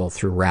with people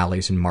through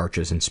rallies and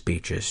marches and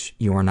speeches.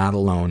 You are not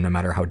alone, no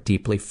matter how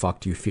deeply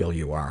fucked you feel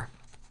you are.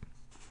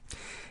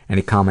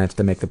 Any comments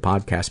to make the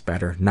podcast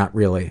better? Not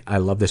really. I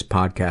love this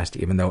podcast,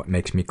 even though it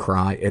makes me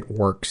cry at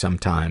work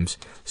sometimes.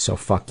 So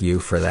fuck you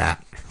for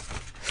that.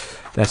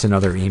 That's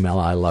another email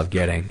I love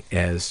getting,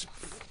 is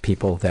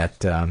people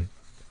that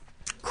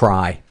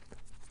cry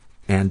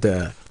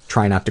and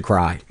try not to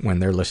cry when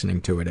they're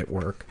listening to it at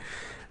work.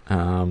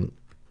 I'm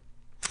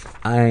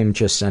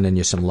just sending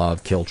you some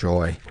love,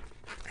 Killjoy,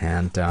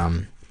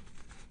 and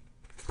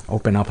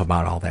open up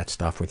about all that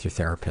stuff with your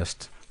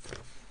therapist.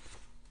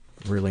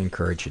 Really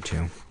encourage you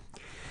to.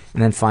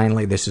 And then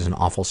finally, this is an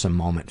awfulsome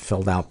moment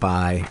filled out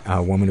by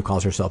a woman who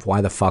calls herself, Why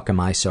the Fuck Am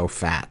I So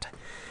Fat?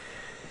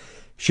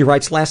 She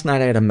writes, last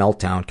night I had a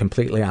meltdown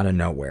completely out of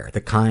nowhere.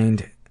 The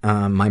kind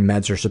my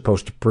meds are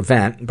supposed to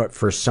prevent, but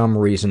for some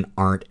reason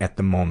aren't at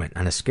the moment.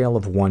 On a scale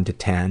of 1 to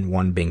 10,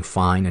 1 being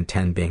fine and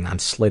 10 being I'm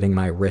slitting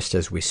my wrist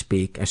as we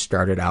speak, I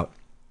started out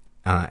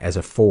as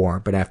a 4,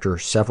 but after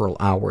several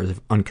hours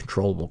of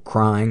uncontrollable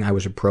crying, I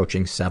was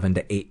approaching 7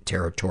 to 8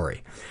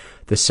 territory.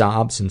 The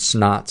sobs and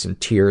snots and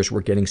tears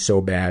were getting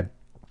so bad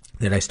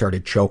that I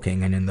started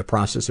choking, and in the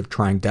process of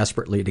trying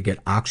desperately to get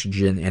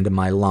oxygen into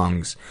my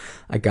lungs,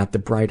 I got the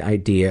bright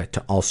idea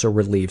to also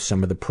relieve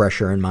some of the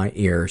pressure in my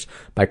ears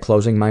by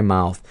closing my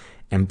mouth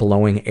and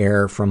blowing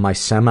air from my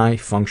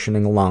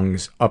semi-functioning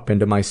lungs up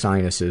into my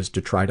sinuses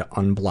to try to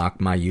unblock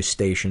my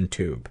eustachian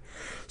tube.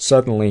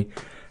 Suddenly,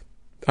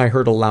 I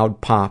heard a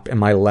loud pop and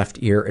my left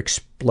ear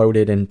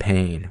exploded in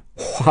pain.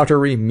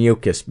 Watery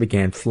mucus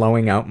began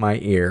flowing out my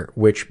ear,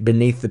 which,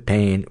 beneath the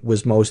pain,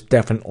 was most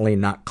definitely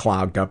not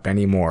clogged up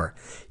anymore.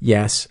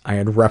 Yes, I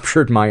had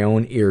ruptured my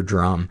own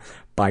eardrum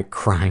by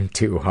crying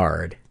too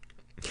hard.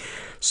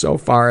 So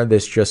far,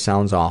 this just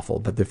sounds awful,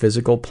 but the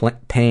physical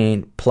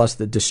pain plus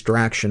the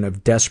distraction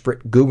of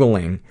desperate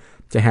Googling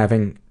to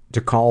having to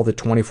call the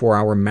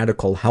 24-hour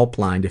medical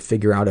helpline to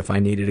figure out if I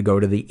needed to go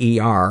to the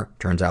ER.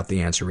 Turns out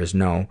the answer is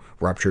no.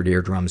 Ruptured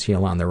eardrums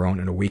heal on their own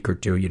in a week or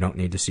two. You don't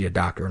need to see a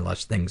doctor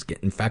unless things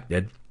get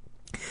infected.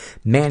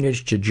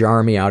 Managed to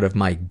jar me out of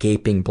my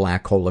gaping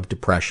black hole of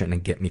depression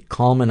and get me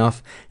calm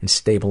enough and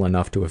stable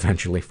enough to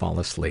eventually fall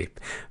asleep.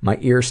 My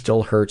ear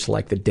still hurts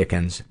like the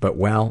dickens, but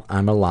well,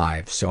 I'm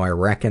alive, so I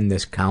reckon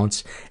this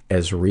counts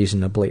as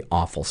reasonably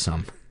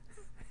awfulsome.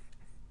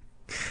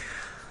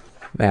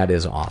 That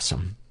is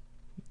awesome.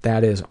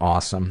 That is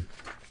awesome.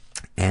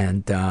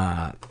 And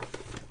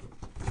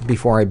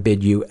before I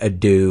bid you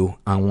adieu,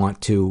 I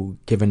want to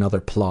give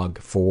another plug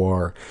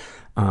for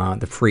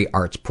the free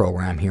arts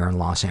program here in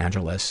Los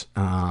Angeles.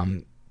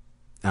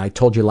 I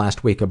told you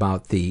last week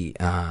about the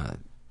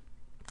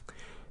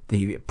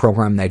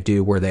program they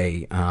do where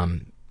they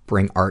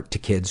bring art to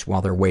kids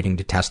while they're waiting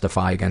to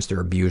testify against their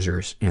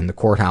abusers in the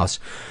courthouse.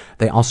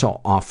 They also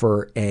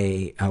offer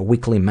a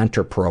weekly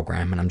mentor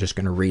program, and I'm just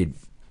going to read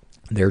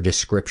their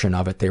description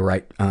of it. They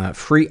write,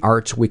 Free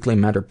Arts Weekly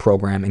Mentor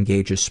Program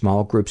engages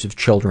small groups of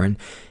children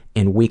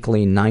in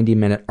weekly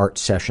 90-minute art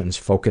sessions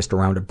focused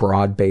around a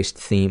broad-based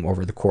theme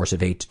over the course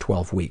of 8 to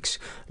 12 weeks.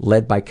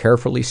 Led by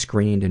carefully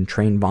screened and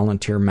trained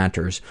volunteer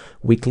mentors,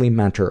 Weekly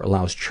Mentor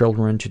allows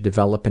children to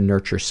develop and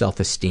nurture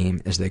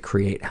self-esteem as they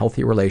create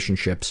healthy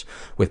relationships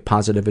with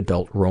positive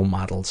adult role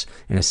models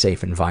in a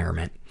safe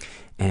environment.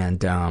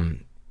 And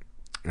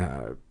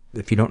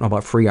if you don't know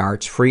about free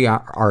arts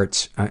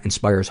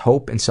inspires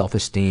hope and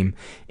self-esteem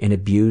in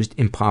abused,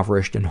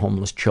 impoverished, and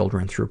homeless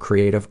children through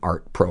creative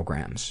art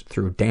programs.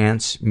 Through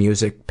dance,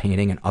 music,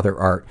 painting, and other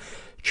art,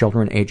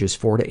 children ages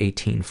 4 to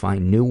 18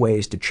 find new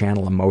ways to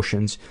channel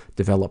emotions,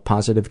 develop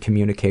positive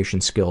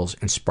communication skills,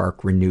 and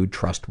spark renewed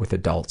trust with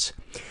adults.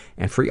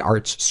 And Free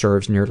Arts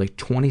serves nearly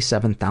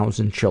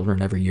 27,000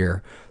 children every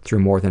year through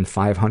more than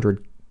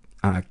 500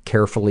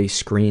 carefully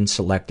screened,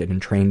 selected,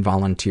 and trained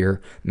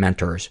volunteer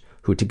mentors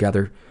who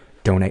together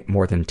donate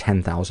more than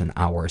 10,000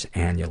 hours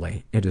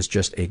annually. It is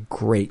just a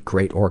great,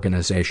 great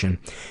organization,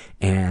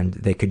 and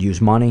they could use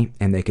money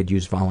and they could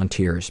use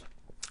volunteers.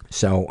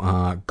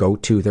 So go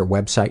to their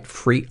website,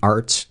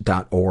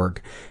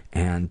 freearts.org,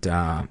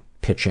 and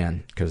pitch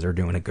in because they're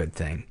doing a good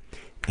thing.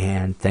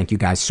 And thank you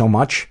guys so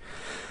much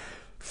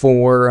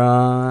for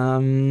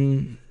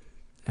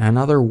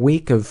another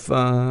week of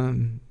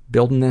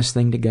building this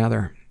thing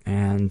together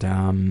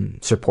and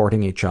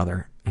supporting each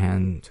other.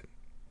 And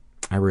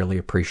I really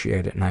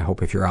appreciate it, and I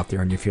hope if you're out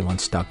there and you're feeling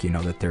stuck, you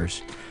know that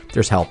there's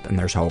help and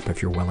there's hope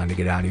if you're willing to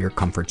get out of your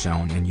comfort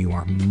zone, and you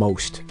are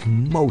most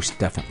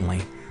definitely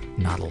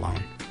not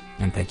alone.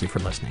 And thank you for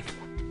listening.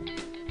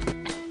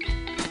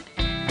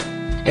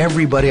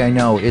 Everybody I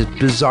know is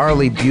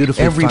bizarrely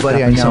beautifully fucked up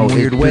in some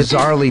weird way.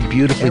 Bizarrely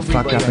beautifully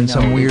fucked up in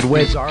some weird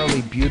way.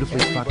 Bizarrely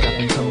beautifully fucked up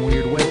in some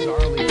weird way.